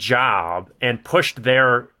a good job and pushed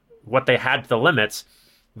what they had to the limits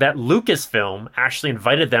that Lucasfilm actually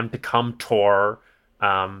invited them to come tour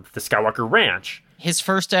the Skywalker Ranch. His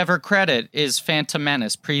first ever credit is Phantom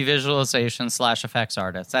Menace, pre-visualization / effects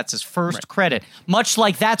artist. That's his first credit. Much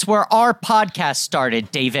like that's where our podcast started,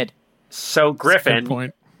 David. So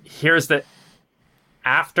Griffin, here's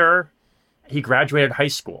after he graduated high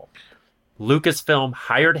school, Lucasfilm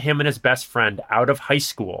hired him and his best friend out of high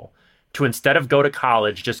school to, instead of go to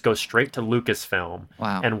college, just go straight to Lucasfilm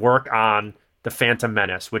and work on the Phantom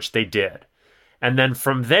Menace, which they did. And then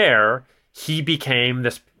from there, he became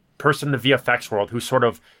this person in the VFX world who sort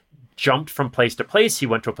of jumped from place to place. He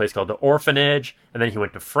went to a place called the Orphanage, and then he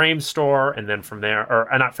went to Frame Store, and then from there, or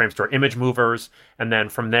not Frame Store, Image Movers, and then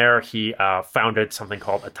from there he founded something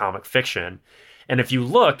called Atomic Fiction. And if you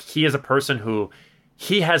look, he is a person who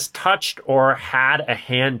he has touched or had a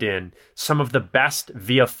hand in some of the best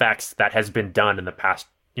VFX that has been done in the past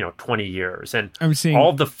 20 years. And I'm seeing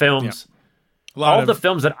all the films, the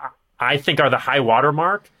films that I think are the high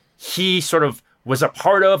watermark, he sort of was a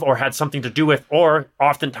part of or had something to do with, or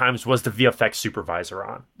oftentimes was the VFX supervisor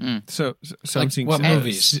on. So like I'm seeing what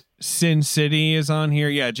movies? Sin City is on here.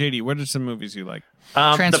 Yeah, JD, what are some movies you like?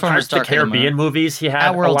 The Pirates of the Caribbean movies he had.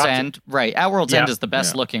 At World's End, right. At World's End is the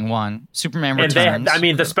best looking one. Superman Returns.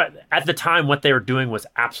 At the time, what they were doing was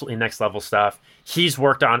absolutely next level stuff. He's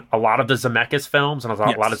worked on a lot of the Zemeckis films and a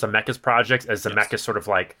lot of Zemeckis projects as Zemeckis sort of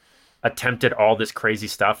like attempted all this crazy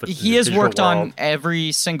stuff. He has worked on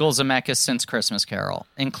every single Zemeckis since Christmas Carol,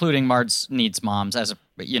 including Marge Needs Moms as a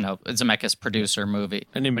Zemeckis producer movie.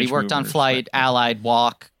 He worked on Flight, Allied,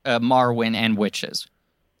 Walk, Marwin, and Witches.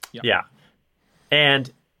 Yeah.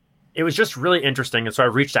 And it was just really interesting. And so I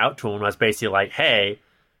reached out to him and was basically like, hey,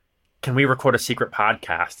 can we record a secret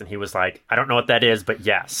podcast? And he was like, I don't know what that is, but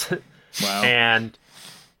yes. Wow. And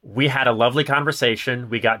we had a lovely conversation.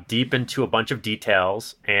 We got deep into a bunch of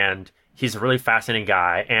details, and he's a really fascinating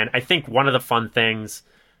guy. And I think one of the fun things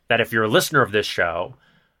that if you're a listener of this show,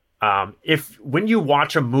 when you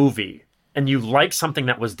watch a movie and you like something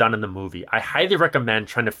that was done in the movie, I highly recommend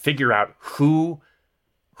trying to figure out who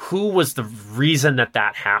was the reason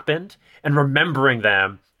that happened and remembering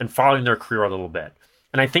them and following their career a little bit.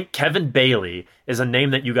 And I think Kevin Bailey is a name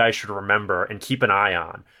that you guys should remember and keep an eye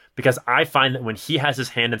on, because I find that when he has his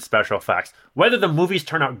hand in special effects, whether the movies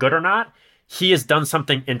turn out good or not, he has done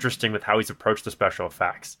something interesting with how he's approached the special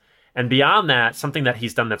effects. And beyond that, something that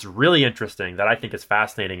he's done that's really interesting that I think is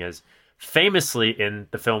fascinating is, famously in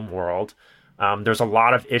the film world, there's a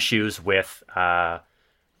lot of issues with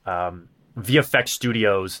VFX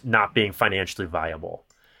studios not being financially viable.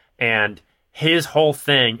 And his whole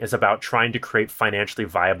thing is about trying to create financially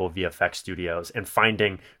viable VFX studios and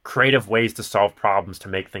finding creative ways to solve problems to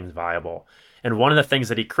make things viable. And one of the things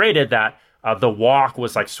that he created that The Walk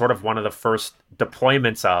was like sort of one of the first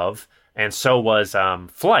deployments of, and so was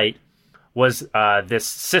Flight, was this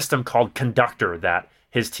system called Conductor that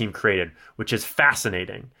his team created, which is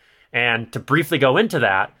fascinating. And to briefly go into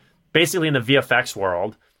that, basically in the VFX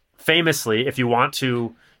world, famously, if you want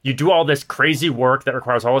to, you do all this crazy work that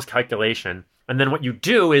requires all this calculation. And then what you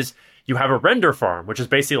do is you have a render farm, which is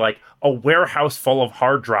basically like a warehouse full of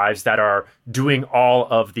hard drives that are doing all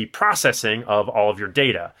of the processing of all of your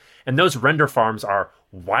data. And those render farms are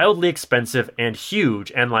wildly expensive and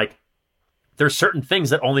huge. And like there's certain things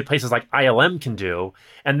that only places like ILM can do,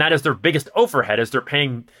 and that is their biggest overhead, is they're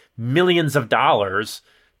paying millions of dollars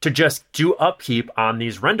to just do upkeep on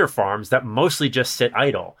these render farms that mostly just sit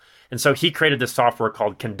idle. And so he created this software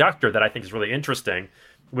called Conductor that I think is really interesting,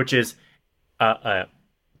 which is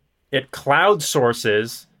it cloud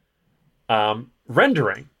sources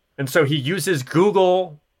rendering. And so he uses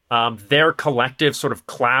Google, their collective sort of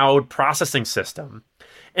cloud processing system,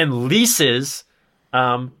 and leases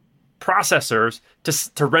processors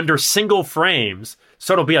to render single frames.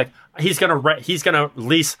 So it'll be like he's gonna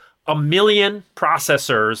lease 1 million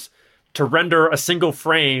processors to render a single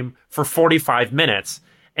frame for 45 minutes.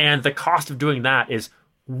 And the cost of doing that is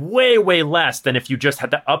way, way less than if you just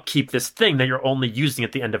had to upkeep this thing that you're only using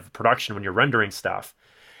at the end of production when you're rendering stuff.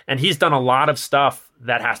 And he's done a lot of stuff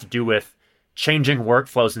that has to do with changing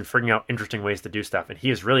workflows and figuring out interesting ways to do stuff. And he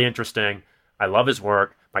is really interesting. I love his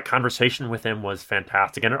work. My conversation with him was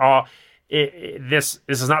fantastic. And this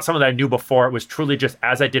is not something that I knew before. It was truly just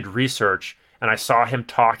as I did research and I saw him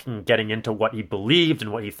talking, getting into what he believed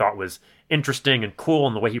and what he thought was interesting and cool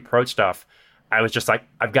and the way he approached stuff. I was just like,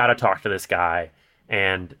 I've got to talk to this guy.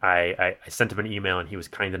 And I sent him an email, and he was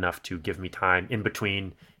kind enough to give me time in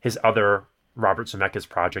between his other Robert Zemeckis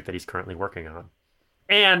project that he's currently working on.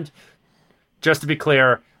 And just to be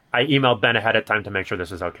clear, I emailed Ben ahead of time to make sure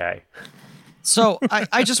this was okay. So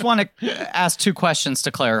I just want to ask 2 questions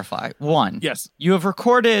to clarify. One, yes, you have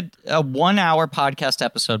recorded a 1-hour podcast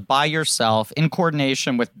episode by yourself in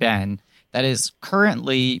coordination with Ben that is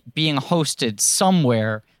currently being hosted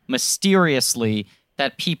somewhere mysteriously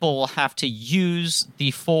that people will have to use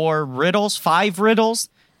the 5 riddles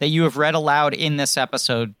that you have read aloud in this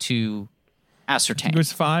episode to ascertain. It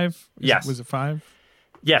was 5? Yes. Was it 5?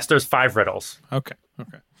 Yes, there's 5 riddles. Okay.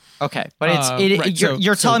 But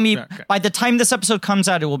you're telling me by the time this episode comes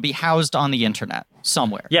out, it will be housed on the internet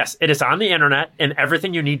somewhere. Yes, it is on the internet, and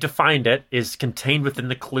everything you need to find it is contained within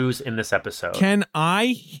the clues in this episode. Can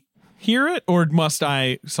I hear it, or must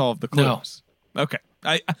I solve the clues? No. Okay.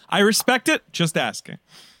 I respect it. Just asking.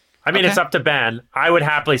 I mean, It's up to Ben. I would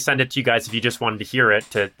happily send it to you guys if you just wanted to hear it,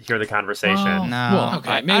 to hear the conversation. No.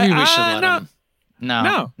 Okay, maybe we should let him.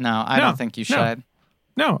 No, I don't think you should.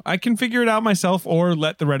 No, I can figure it out myself, or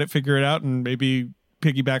let the Reddit figure it out and maybe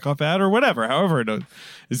piggyback off that, or whatever. However it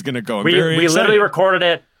is going to go. We literally recorded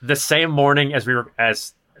it the same morning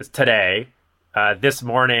as today. This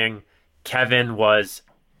morning, we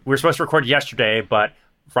were supposed to record yesterday, but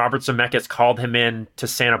Robert Zemeckis called him in to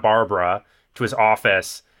Santa Barbara to his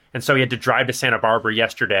office, and so he had to drive to Santa Barbara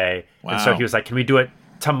yesterday. Wow. And so he was like, "Can we do it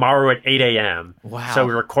tomorrow at 8 a.m.?" Wow. So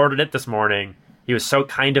we recorded it this morning. He was so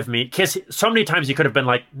kind of me, because so many times he could have been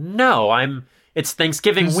like, "No, it's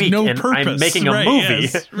Thanksgiving There's week, no and purpose. I'm making a movie."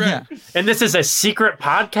 Yes, right. Yeah. And this is a secret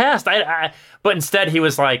podcast. But instead he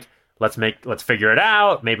was like, let's figure it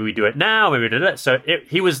out. Maybe we do it now. Maybe we do it. So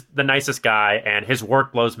he was the nicest guy, and his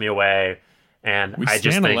work blows me away. And We I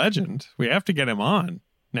just stand think a legend. We have to get him on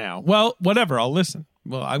now. Well, whatever. I'll listen.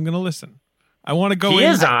 Well, I'm going to listen. I want to go. He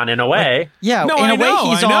is on in a way. Yeah, No, in a I way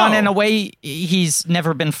know, he's I know. on. In a way he's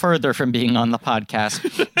never been further from being on the podcast.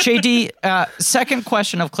 JD, second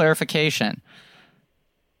question of clarification: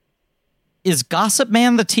 is Gossip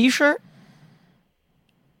Man the T-shirt?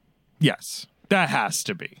 Yes, that has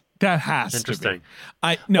to be. That has Interesting.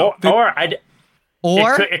 to be.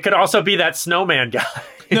 Or it could also be that snowman guy.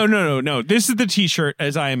 No. This is the T-shirt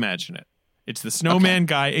as I imagine it. It's the snowman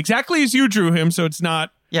guy, exactly as you drew him. So it's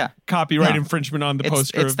not copyright infringement on the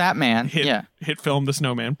poster. It's that man. Hit film, The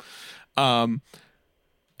Snowman. And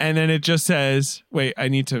then it just says, wait, I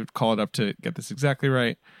need to call it up to get this exactly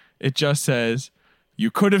right. It just says, "You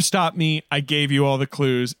could have stopped me. I gave you all the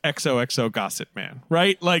clues. XOXO Gossip Man."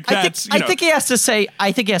 Right? Like that's. I think he has to say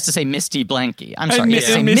Misty Blanky. I'm sorry.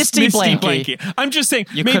 Misty Blanky. I'm just saying.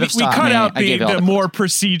 You maybe could have we cut me. out I gave you all the the more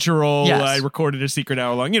procedural. Yes. I recorded a secret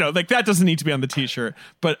hour long. Like that doesn't need to be on the T-shirt.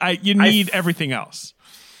 But you need everything else.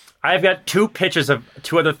 I've got 2 pictures of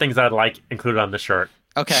 2 other things that I'd like included on the shirt.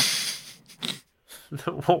 Okay.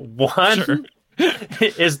 One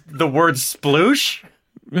is the word sploosh.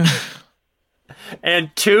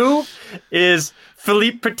 And 2 is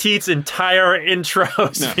Philippe Petit's entire intro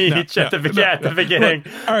speech at the beginning.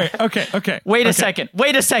 Look, all right. Okay. Wait a second.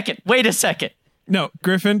 No,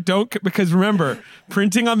 Griffin, don't, because remember,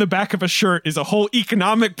 printing on the back of a shirt is a whole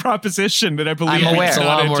economic proposition that I believe I'm aware. makes It's a a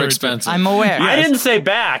lot lot more into. expensive. I'm aware. I didn't say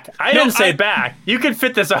back. I didn't say back. You can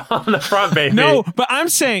fit this on the front, baby. No, but I'm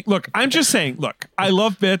just saying, look, I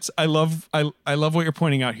love bits. I love what you're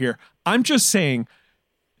pointing out here. I'm just saying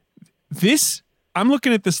I'm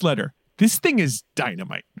looking at this letter. This thing is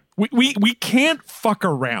dynamite. We can't fuck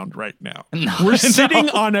around right now. No, We're sitting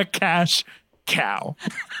on a cash cow.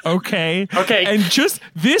 Okay. Okay. And just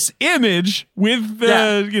this image with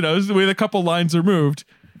the with a couple lines removed.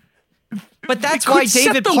 But that's could why set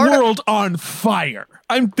David the world on fire.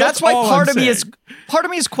 That's why all part I'm of me saying.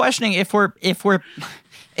 is questioning if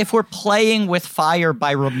we're playing with fire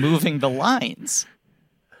by removing the lines.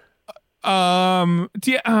 I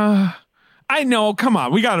know. Come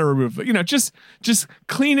on, we got to remove it. Just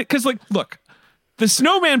clean it. Because, look, the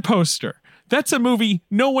Snowman poster. That's a movie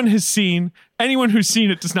no one has seen. Anyone who's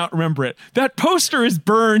seen it does not remember it. That poster is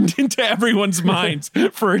burned into everyone's minds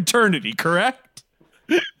for eternity. Correct?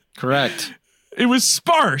 Correct. It was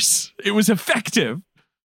sparse. It was effective.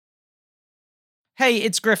 Hey,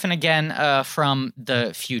 it's Griffin again from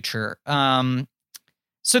the future.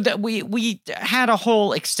 So that we had a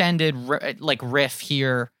whole extended riff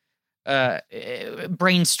here,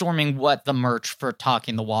 brainstorming what the merch for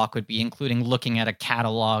Talking the Walk would be, including looking at a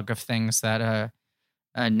catalog of things that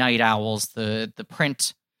Night Owls, the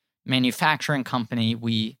print manufacturing company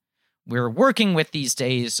we're working with these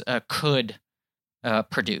days, could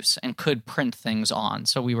produce and could print things on.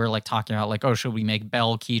 So we were talking about should we make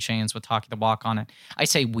bell keychains with Talking the Walk on it? I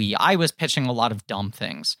say we. I was pitching a lot of dumb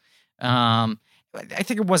things. I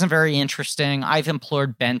think it wasn't very interesting. I've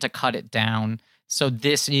implored Ben to cut it down. So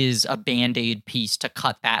this is a Band-Aid piece to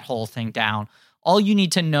cut that whole thing down. All you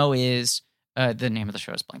need to know is the name of the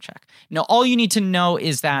show is Blank Check. No, all you need to know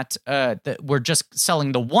is that we're just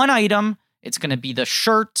selling the one item. It's going to be the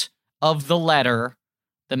shirt of the letter,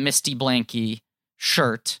 the Misty Blanky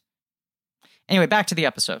shirt. Anyway, back to the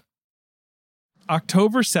episode.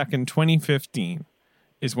 October 2nd, 2015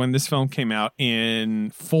 is when this film came out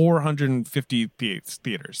in 450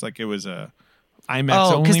 theaters. It was a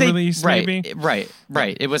IMAX only release, maybe? Right.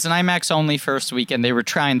 It was an IMAX only first week, and they were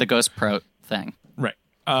trying the Ghost Pro thing. Right.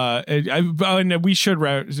 And we should...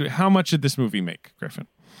 How much did this movie make, Griffin?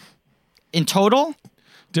 In total?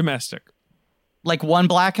 Domestic. One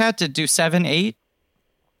Black Hat to do 7, 8?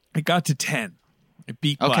 It got to 10. It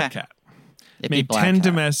beat Black Cat. It made beat Black 10 Cat.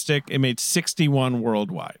 domestic. It made 61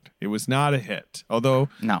 worldwide. It was not a hit. Although,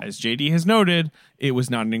 as JD has noted, it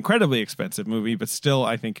was not an incredibly expensive movie, but still,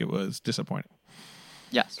 I think it was disappointing.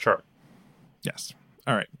 Yes. Sure. Yes.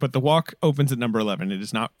 All right. But The Walk opens at number 11. It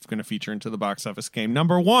is not going to feature into the box office game.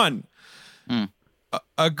 Number 1.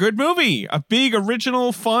 A good movie. A big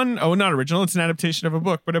original fun. Oh, not original. It's an adaptation of a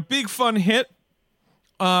book, but a big fun hit.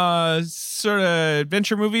 Sort of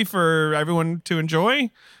adventure movie for everyone to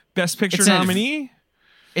enjoy. Best Picture nominee.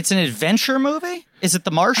 It's an adventure movie? Is it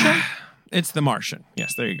The Martian? It's The Martian.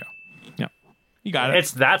 Yes, there you go. Yeah. You got it.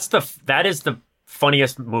 That is the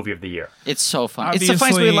funniest movie of the year. It's so fun. It's the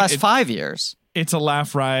funniest movie of the last 5 years. It's a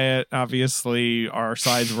laugh riot. Obviously, our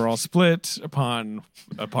sides were all split upon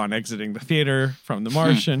exiting the theater from The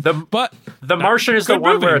Martian. But The Martian is the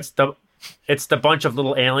one where it's the bunch of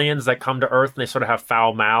little aliens that come to Earth and they sort of have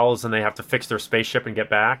foul mouths and they have to fix their spaceship and get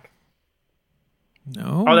back.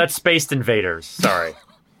 No. Oh, that's Space Invaders. Sorry.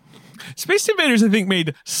 Space Invaders, I think,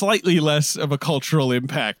 made slightly less of a cultural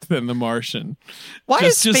impact than The Martian. Why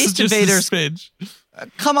does Space Invaders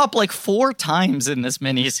come up 4 times in this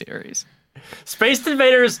miniseries? Space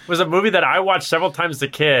Invaders was a movie that I watched several times as a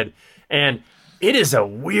kid, and it is a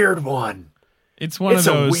weird one. It's one of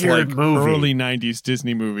those movie. early 90s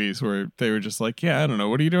Disney movies where they were just I don't know,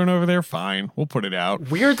 what are you doing over there? Fine, we'll put it out.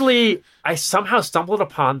 Weirdly, I somehow stumbled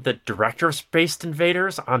upon the director of Space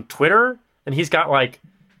Invaders on Twitter, and he's got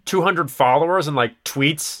 200 followers and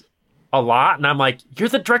tweets a lot, and I'm like, you're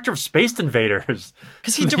the director of Space Invaders.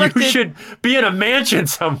 Because he directed... You should be in a mansion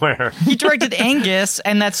somewhere. He directed Angus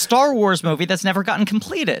and that Star Wars movie that's never gotten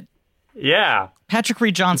completed. Yeah. Patrick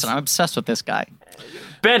Reed Johnson. I'm obsessed with this guy.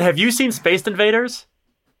 Ben, have you seen Space Invaders?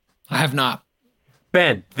 I have not.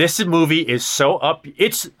 Ben, this movie is so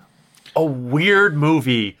it's a weird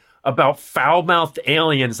movie about foul-mouthed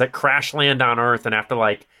aliens that crash land on Earth and have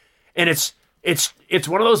to and it's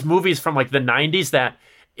one of those movies from the 90s that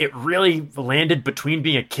it really landed between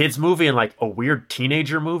being a kid's movie and a weird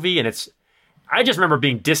teenager movie. And I just remember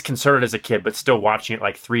being disconcerted as a kid, but still watching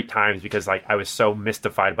it 3 times because I was so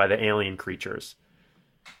mystified by the alien creatures.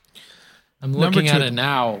 I'm looking at it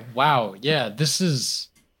now. Wow. Yeah, this is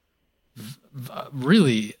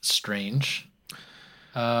really strange.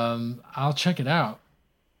 I'll check it out.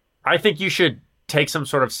 I think you should take some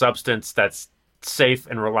sort of substance that's safe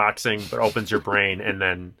and relaxing but opens your brain and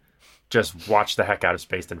then just watch the heck out of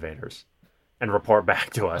Space Invaders and report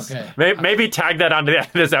back to us. Okay. Maybe tag that onto the end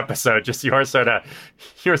of this episode, just your sort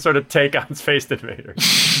of take on Space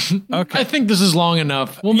Invaders. Okay. I think this is long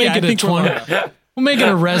enough. We'll make it a 20. We'll make it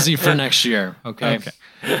a Resi for next year. Okay.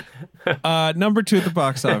 Number 2 at the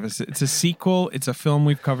box office. It's a sequel. It's a film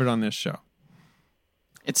we've covered on this show.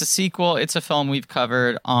 It's a sequel. It's a film we've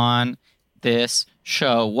covered on this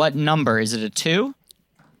show. What number? Is it a 2?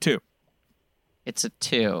 2. It's a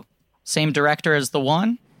 2. Same director as the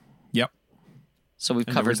 1? Yep. So we've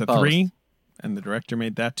And covered there was a both. 3, and the director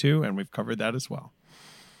made that too, and we've covered that as well.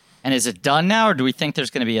 And is it done now, or do we think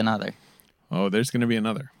there's going to be another? Oh, there's going to be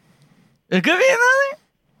another. It could be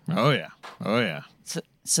another? Oh, yeah. Oh, yeah.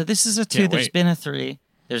 So this is a 2. Can't There's wait. been a 3.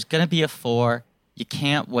 There's going to be a 4. You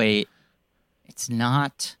can't wait. It's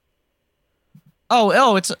not...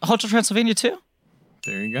 Oh, it's Hotel Transylvania 2?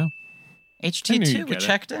 There you go. HT2, we get it.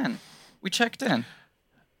 checked in. We checked in.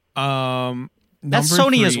 Number That's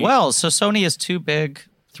Sony 3, as well. So Sony has 2 big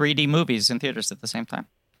 3D movies in theaters at the same time.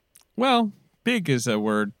 Well, big is a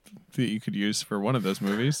word that you could use for one of those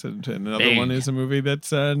movies, and another Big. one is a movie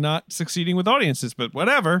that's not succeeding with audiences, but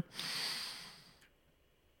whatever.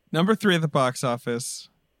 Number 3 at the box office.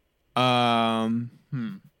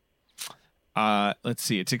 Let's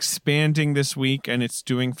see. It's expanding this week, and it's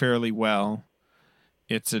doing fairly well.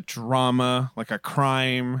 It's a drama, like a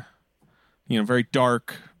crime, very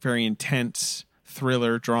dark, very intense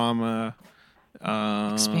thriller drama.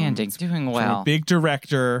 Expanding, doing From a well. big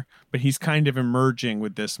director, but he's kind of emerging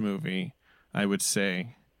with this movie, I would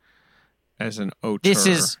say, as an auteur This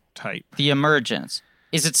is type. The Emergence.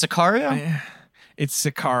 Is it Sicario? It's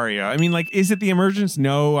Sicario. I mean, is it The Emergence?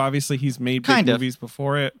 No, obviously he's made big Kind of. movies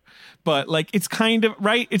before it. But, it's kind of,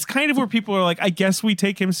 right? It's kind of where people are like, I guess we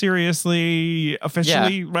take him seriously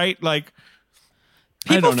officially, right? I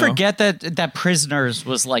People don't know. forget that Prisoners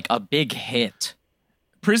was like a big hit.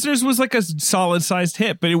 Prisoners was like a solid-sized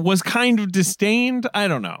hit, but it was kind of disdained. I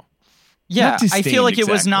don't know. Yeah, Not I feel like it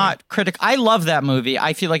was disdained not critic. I love that movie.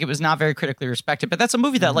 I feel like it was not very critically respected, but that's a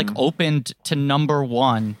movie that opened to number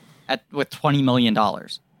 1 with $20 million.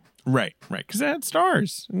 Right. Because it had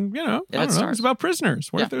stars. And, I don't know. stars. It's about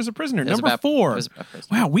prisoners. What Yeah. if there's a prisoner? It was Number about- 4. it was about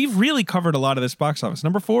prisoners. Wow, we've really covered a lot of this box office.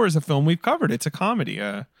 Number 4 is a film we've covered. It's a comedy,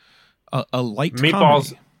 a light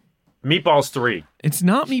comedy. Meatballs 3. It's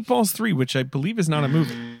not Meatballs 3, which I believe is not a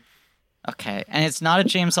movie. Okay, and it's not a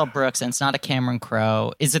James L. Brooks, and it's not a Cameron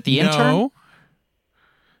Crowe. Is it The Intern? No.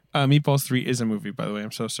 Meatballs 3 is a movie, by the way.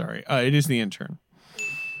 I'm so sorry. It is The Intern.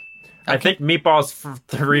 I think Meatballs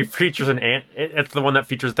 3 features it's the one that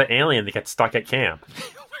features the alien that gets stuck at camp.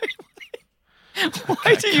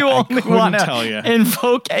 Why do you only couldn't want tell to ya.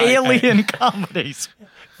 invoke alien comedies?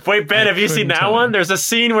 Wait, Ben, have you seen couldn't that tell one? you. There's a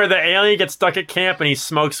scene where the alien gets stuck at camp and he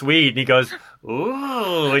smokes weed and he goes,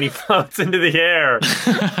 ooh, and he floats into the air.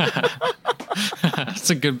 That's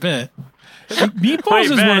a good bit. Meatballs Wait,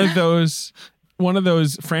 is Ben. one of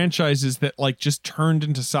those franchises that just turned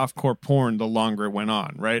into softcore porn the longer it went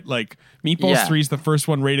on, right? Meatballs Yeah. 3 is the first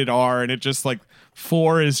one rated R, and it just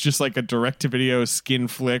 4 is just like a direct-to-video skin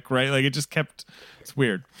flick, right? It just kept. It's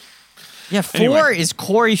weird. Yeah, 4 Anyway. is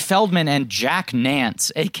Corey Feldman and Jack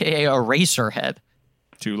Nance, a.k.a. Eraserhead.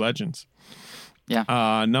 2 legends.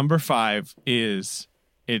 Yeah. Number 5 is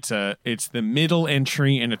it's the middle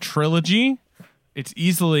entry in a trilogy. It's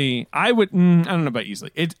easily, I don't know about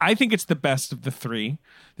easily. I think it's the best of the 3.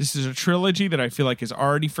 This is a trilogy that I feel like is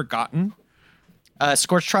already forgotten.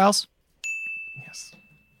 Scorch Trials? Yes.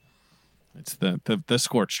 It's the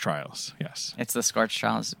Scorch Trials. Yes. It's the Scorch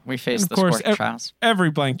Trials. We face And the of course, Scorch Trials.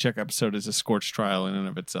 every Blank Check episode is a Scorch Trial in and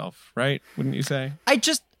of itself, right? Wouldn't you say?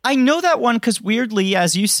 I know that one because weirdly,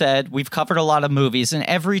 as you said, we've covered a lot of movies, and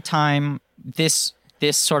every time this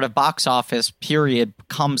sort of box office period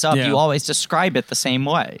comes up, Yeah. you always describe it the same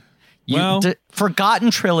way. Well- Forgotten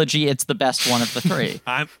Trilogy, it's the best one of the 3.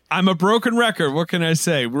 I'm a broken record. What can I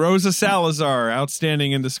say? Rosa Salazar,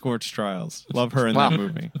 outstanding in the Scorch Trials. Love her in Wow. that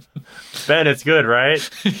movie. Ben, it's good, right?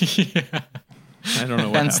 I don't know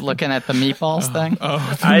what Ben's happened. looking at the meatballs thing. Oh,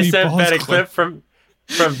 the I sent Meatballs Ben a clip. clip from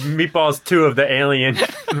Meatballs 2 of the alien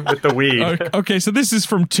with the weed. Okay, so this is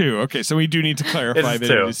from 2. Okay, so we do need to clarify It's that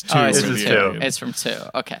 2. it is 2. Oh, it's This from is 2. 2. It's from 2.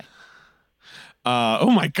 Okay. Oh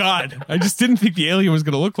my God. I just didn't think the alien was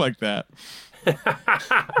going to look like that.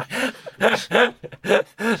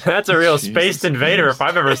 That's a real spaced invader if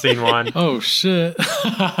I've ever seen one. Oh shit.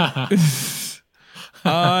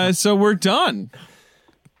 So we're done.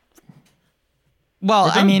 Well,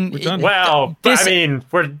 I done. mean, We're done. Well, This- I mean,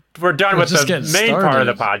 we're done with just the getting main part of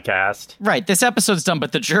the started. podcast. right, this episode's done,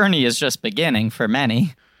 but the journey is just beginning for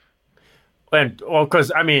many. And well,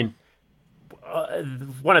 because I mean,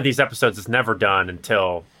 one of these episodes is never done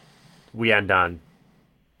until we end on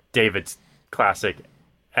David's classic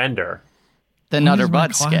ender. The Nutter is my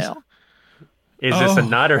Butt class? scale. Is this a Oh.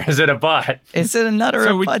 nut or is it a butt? Is it a nut or So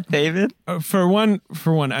a we- butt, David? For one,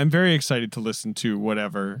 I'm very excited to listen to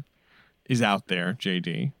whatever is out there,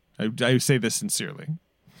 JD. I say this sincerely.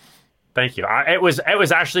 Thank you. It was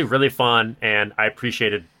actually really fun, and I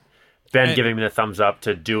appreciated Ben giving me the thumbs up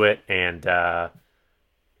to do it, and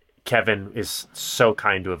Kevin is so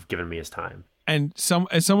kind to have given me his time. And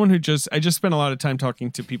as someone I just spent a lot of time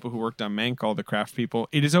talking to people who worked on Mank, all the craft people.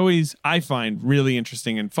 It is always, I find, really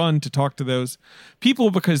interesting and fun to talk to those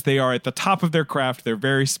people because they are at the top of their craft. They're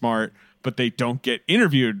very smart, but they don't get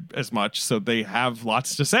interviewed as much, so they have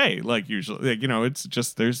lots to say. Like usually, like, it's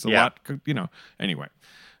just there's a lot. Anyway,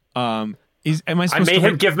 am I supposed I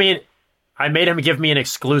made him give me an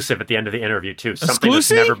exclusive at the end of the interview too. Something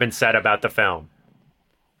that's never been said about the film.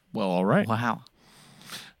 Well, all right. Wow.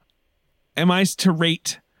 Am I to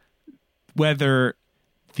rate whether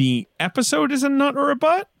the episode is a nut or a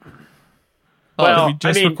butt? Well, we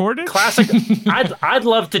just recorded? Classic. I'd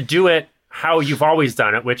love to do it how you've always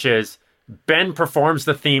done it, which is Ben performs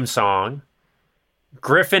the theme song,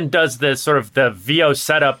 Griffin does the sort of the VO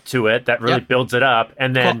setup to it that really builds it up,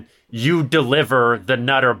 and then you deliver the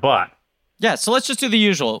nut or butt. Yeah, so let's just do the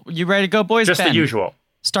usual. You ready to go, boys? Just Ben, the usual.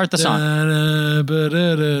 Start the song.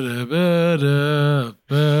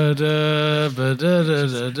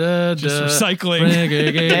 Just recycling.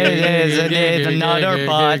 The nut or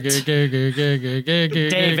butt.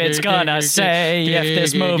 David's gonna say if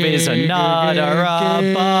this movie's a nut or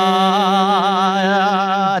a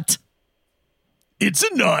butt. It's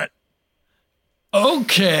a nut.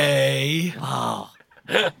 Okay. Wow.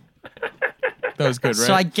 That was good, right?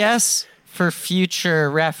 So I guess for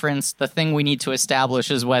future reference, the thing we need to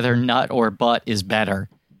establish is whether nut or butt is better.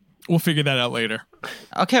 We'll figure that out later.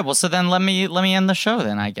 Okay, well, so then let me end the show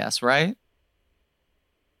then, I guess, right?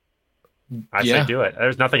 I say do it.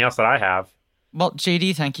 There's nothing else that I have. Well,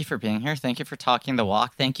 JD, thank you for being here. Thank you for talking the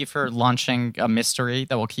walk. Thank you for launching a mystery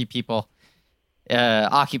that will keep people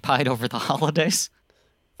occupied over the holidays.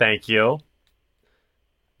 Thank you.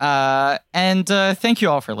 And thank you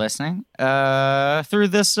all for listening through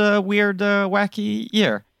this weird, wacky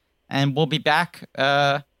year. And we'll be back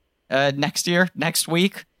next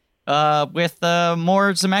week with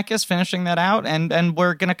more Zemeckis, finishing that out. And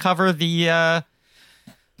we're going to cover the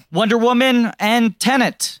Wonder Woman and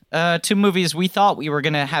Tenet, two movies we thought we were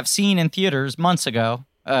going to have seen in theaters months ago.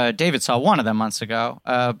 David saw one of them months ago,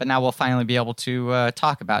 but now we'll finally be able to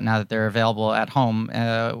talk about now that they're available at home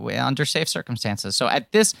under safe circumstances. So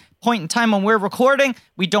at this point in time when we're recording,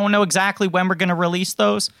 we don't know exactly when we're going to release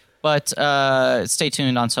those, but stay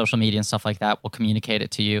tuned on social media and stuff like that. We'll communicate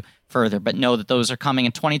it to you further, but know that those are coming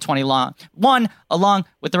in 2021 along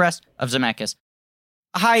with the rest of Zemeckis.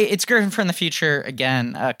 Hi, it's Griffin from the future.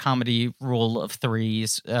 Again, a comedy rule of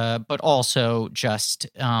threes, but also just...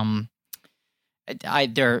 there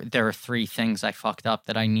are three things I fucked up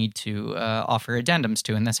that I need to offer addendums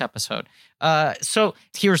to in this episode. So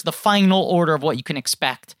here's the final order of what you can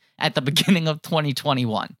expect at the beginning of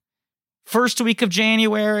 2021. First week of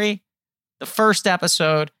January, the first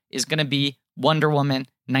episode is going to be Wonder Woman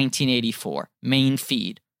 1984, main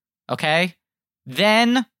feed. Okay?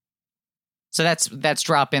 Then, so that's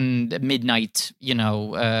dropping midnight,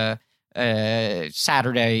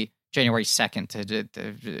 Saturday, January 2nd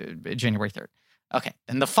to January 3rd. Okay,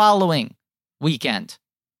 then the following weekend,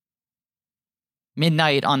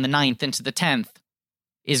 midnight on the 9th into the 10th,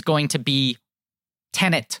 is going to be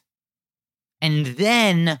Tenet. And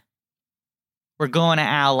then we're going to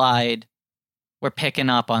Allied. We're picking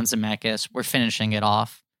up on Zemeckis. We're finishing it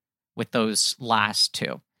off with those last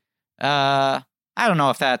two. I don't know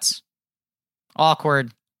if that's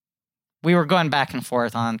awkward. We were going back and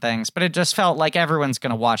forth on things, but it just felt like everyone's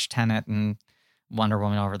going to watch Tenet and Wonder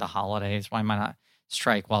Woman over the holidays. Why might not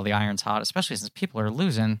strike while the iron's hot, especially since people are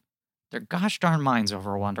losing their gosh darn minds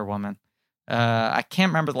over Wonder Woman. I can't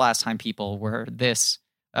remember the last time people were this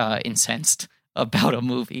incensed about a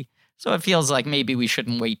movie. So it feels like maybe we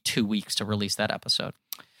shouldn't wait 2 weeks to release that episode.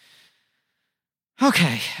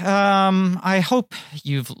 Okay. I hope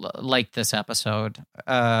you've liked this episode.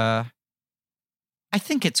 I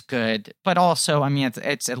think it's good, but also, I mean,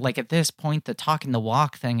 it's like at this point, the talking the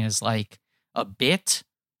walk thing is like a bit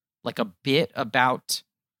about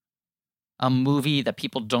a movie that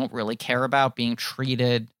people don't really care about being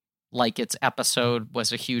treated like its episode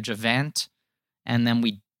was a huge event. And then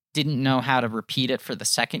we didn't know how to repeat it for the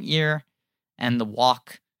second year. And the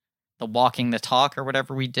walking the talk or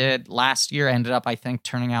whatever we did last year ended up, I think,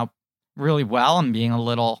 turning out really well and being a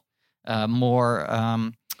little more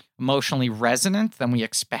emotionally resonant than we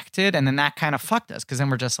expected. And then that kind of fucked us because then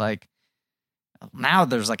we're just like, now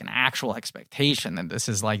there's like an actual expectation that this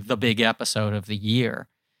is like the big episode of the year.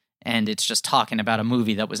 And it's just talking about a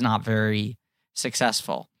movie that was not very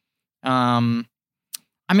successful. I'm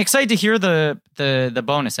excited to hear the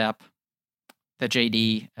bonus app that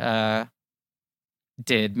JD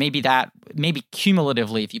did. Maybe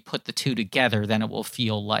cumulatively, if you put the two together, then it will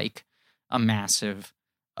feel like a massive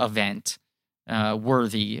event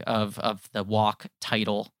worthy of the Walk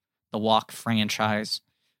title, the Walk franchise.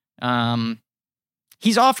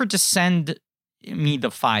 He's offered to send me the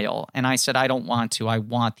file, and I said I don't want to. I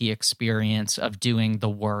want the experience of doing the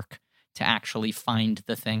work to actually find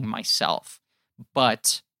the thing myself.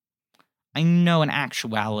 But I know in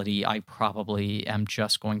actuality I probably am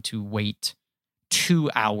just going to wait 2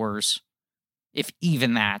 hours, if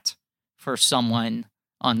even that, for someone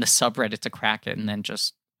on the subreddit to crack it and then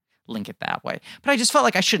just link it that way. But I just felt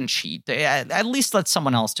like I shouldn't cheat. At least let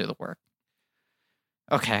someone else do the work.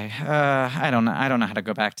 Okay, I don't know how to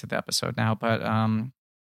go back to the episode now, but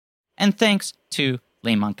and thanks to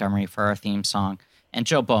Lee Montgomery for our theme song and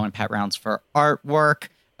Joe Bow and Pat Rounds for artwork.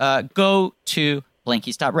 Go to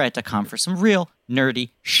blankies.reddit.com for some real nerdy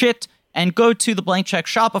shit, and go to the Blank Check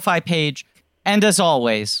Shopify page. And as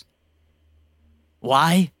always,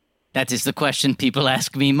 why? That is the question people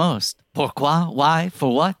ask me most. Pourquoi? Why?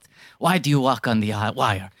 For what? Why do you walk on the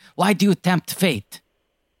wire? Why do you tempt fate?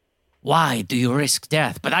 Why do you risk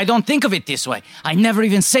death? But I don't think of it this way. I never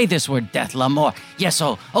even say this word, death, l'amour. Yes,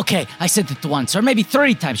 oh, okay, I said it once, or maybe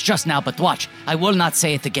 3 times just now, but watch, I will not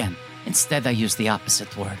say it again. Instead, I use the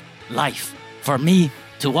opposite word, life. For me,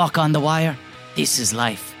 to walk on the wire, this is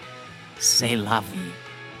life. C'est la vie.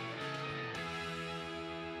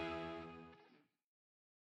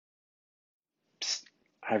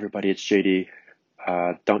 Hi, everybody, it's JD.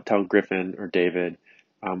 Don't tell Griffin or David,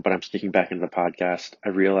 but I'm sneaking back into the podcast. I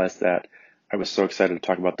realized that I was so excited to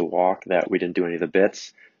talk about the walk that we didn't do any of the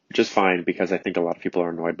bits, which is fine because I think a lot of people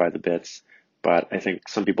are annoyed by the bits, but I think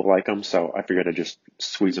some people like them, so I figured I'd just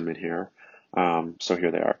squeeze them in here. So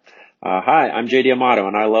here they are. Hi, I'm JD Amato,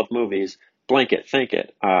 and I love movies. Blanket, thank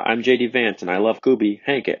it. I'm JD Vance, and I love Gooby.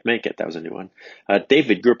 Hank it, make it. That was a new one.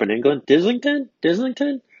 David grew up in England. Dislington?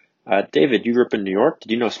 David, you grew up in New York.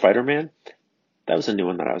 Did you know Spider-Man? That was a new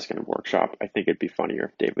one that I was going to workshop. I think it'd be funnier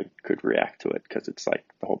if David could react to it, because it's like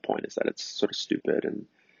the whole point is that it's sort of stupid, and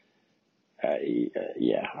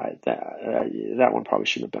that one probably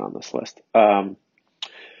shouldn't have been on this list.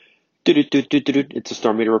 It's a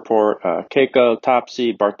Storm Meter Report. Keiko,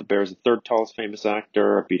 Topsy, Bart the Bear is the third tallest famous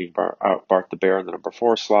actor, beating out Bart the Bear in the number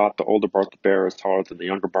 4 slot. The older Bart the Bear is taller than the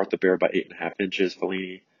younger Bart the Bear by 8.5 inches.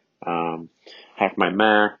 Fellini. Hack My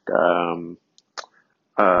Mac.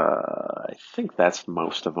 I think that's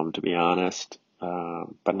most of them, to be honest.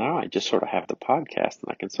 But now I just sort of have the podcast, and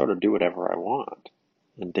I can sort of do whatever I want.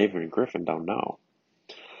 And David and Griffin don't know.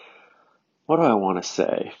 What do I want to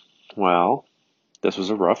say? Well, this was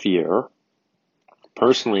a rough year.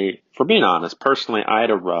 Personally, for being honest, I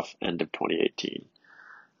had a rough end of 2018.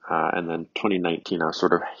 And then 2019, I was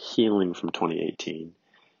sort of healing from 2018.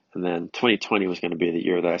 And then 2020 was going to be the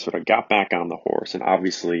year that I sort of got back on the horse. And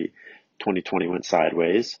obviously, 2020 went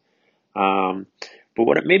sideways. But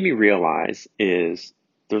what it made me realize is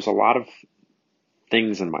there's a lot of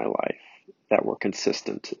things in my life that were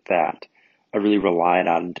consistent that I really relied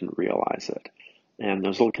on and didn't realize it. And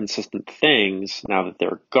those little consistent things, now that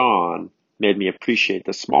they're gone, made me appreciate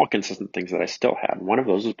the small consistent things that I still had. One of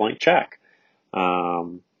those was Blank Check.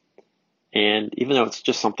 And even though it's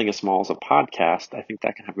just something as small as a podcast, I think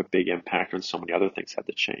that can have a big impact when so many other things had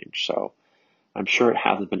to change. So I'm sure it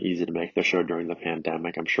hasn't been easy to make the show during the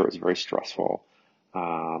pandemic. I'm sure it was very stressful.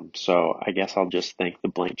 So I guess I'll just thank the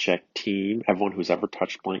Blank Check team, everyone who's ever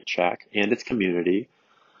touched Blank Check, and its community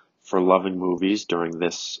for loving movies during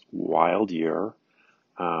this wild year.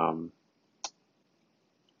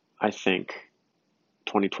 I think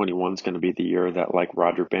 2021 is going to be the year that, like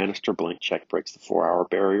Roger Bannister, Blank Check breaks the 4-hour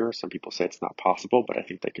barrier. Some people say it's not possible, but I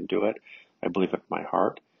think they can do it. I believe it in my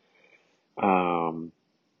heart.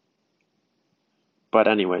 But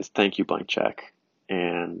anyways, thank you, Blank Check.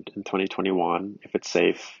 And in 2021, if it's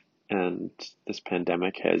safe and this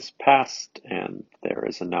pandemic has passed and there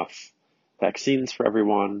is enough vaccines for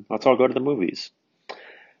everyone, let's all go to the movies.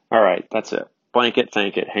 All right, that's it. Blanket,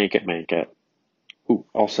 thank it, hank it, make it. Ooh,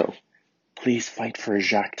 also, please fight for a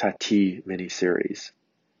Jacques Tati miniseries.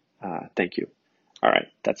 Thank you. All right,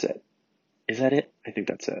 that's it. Is that it? I think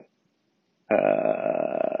that's it. I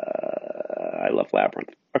love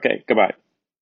Labyrinth. Okay, goodbye.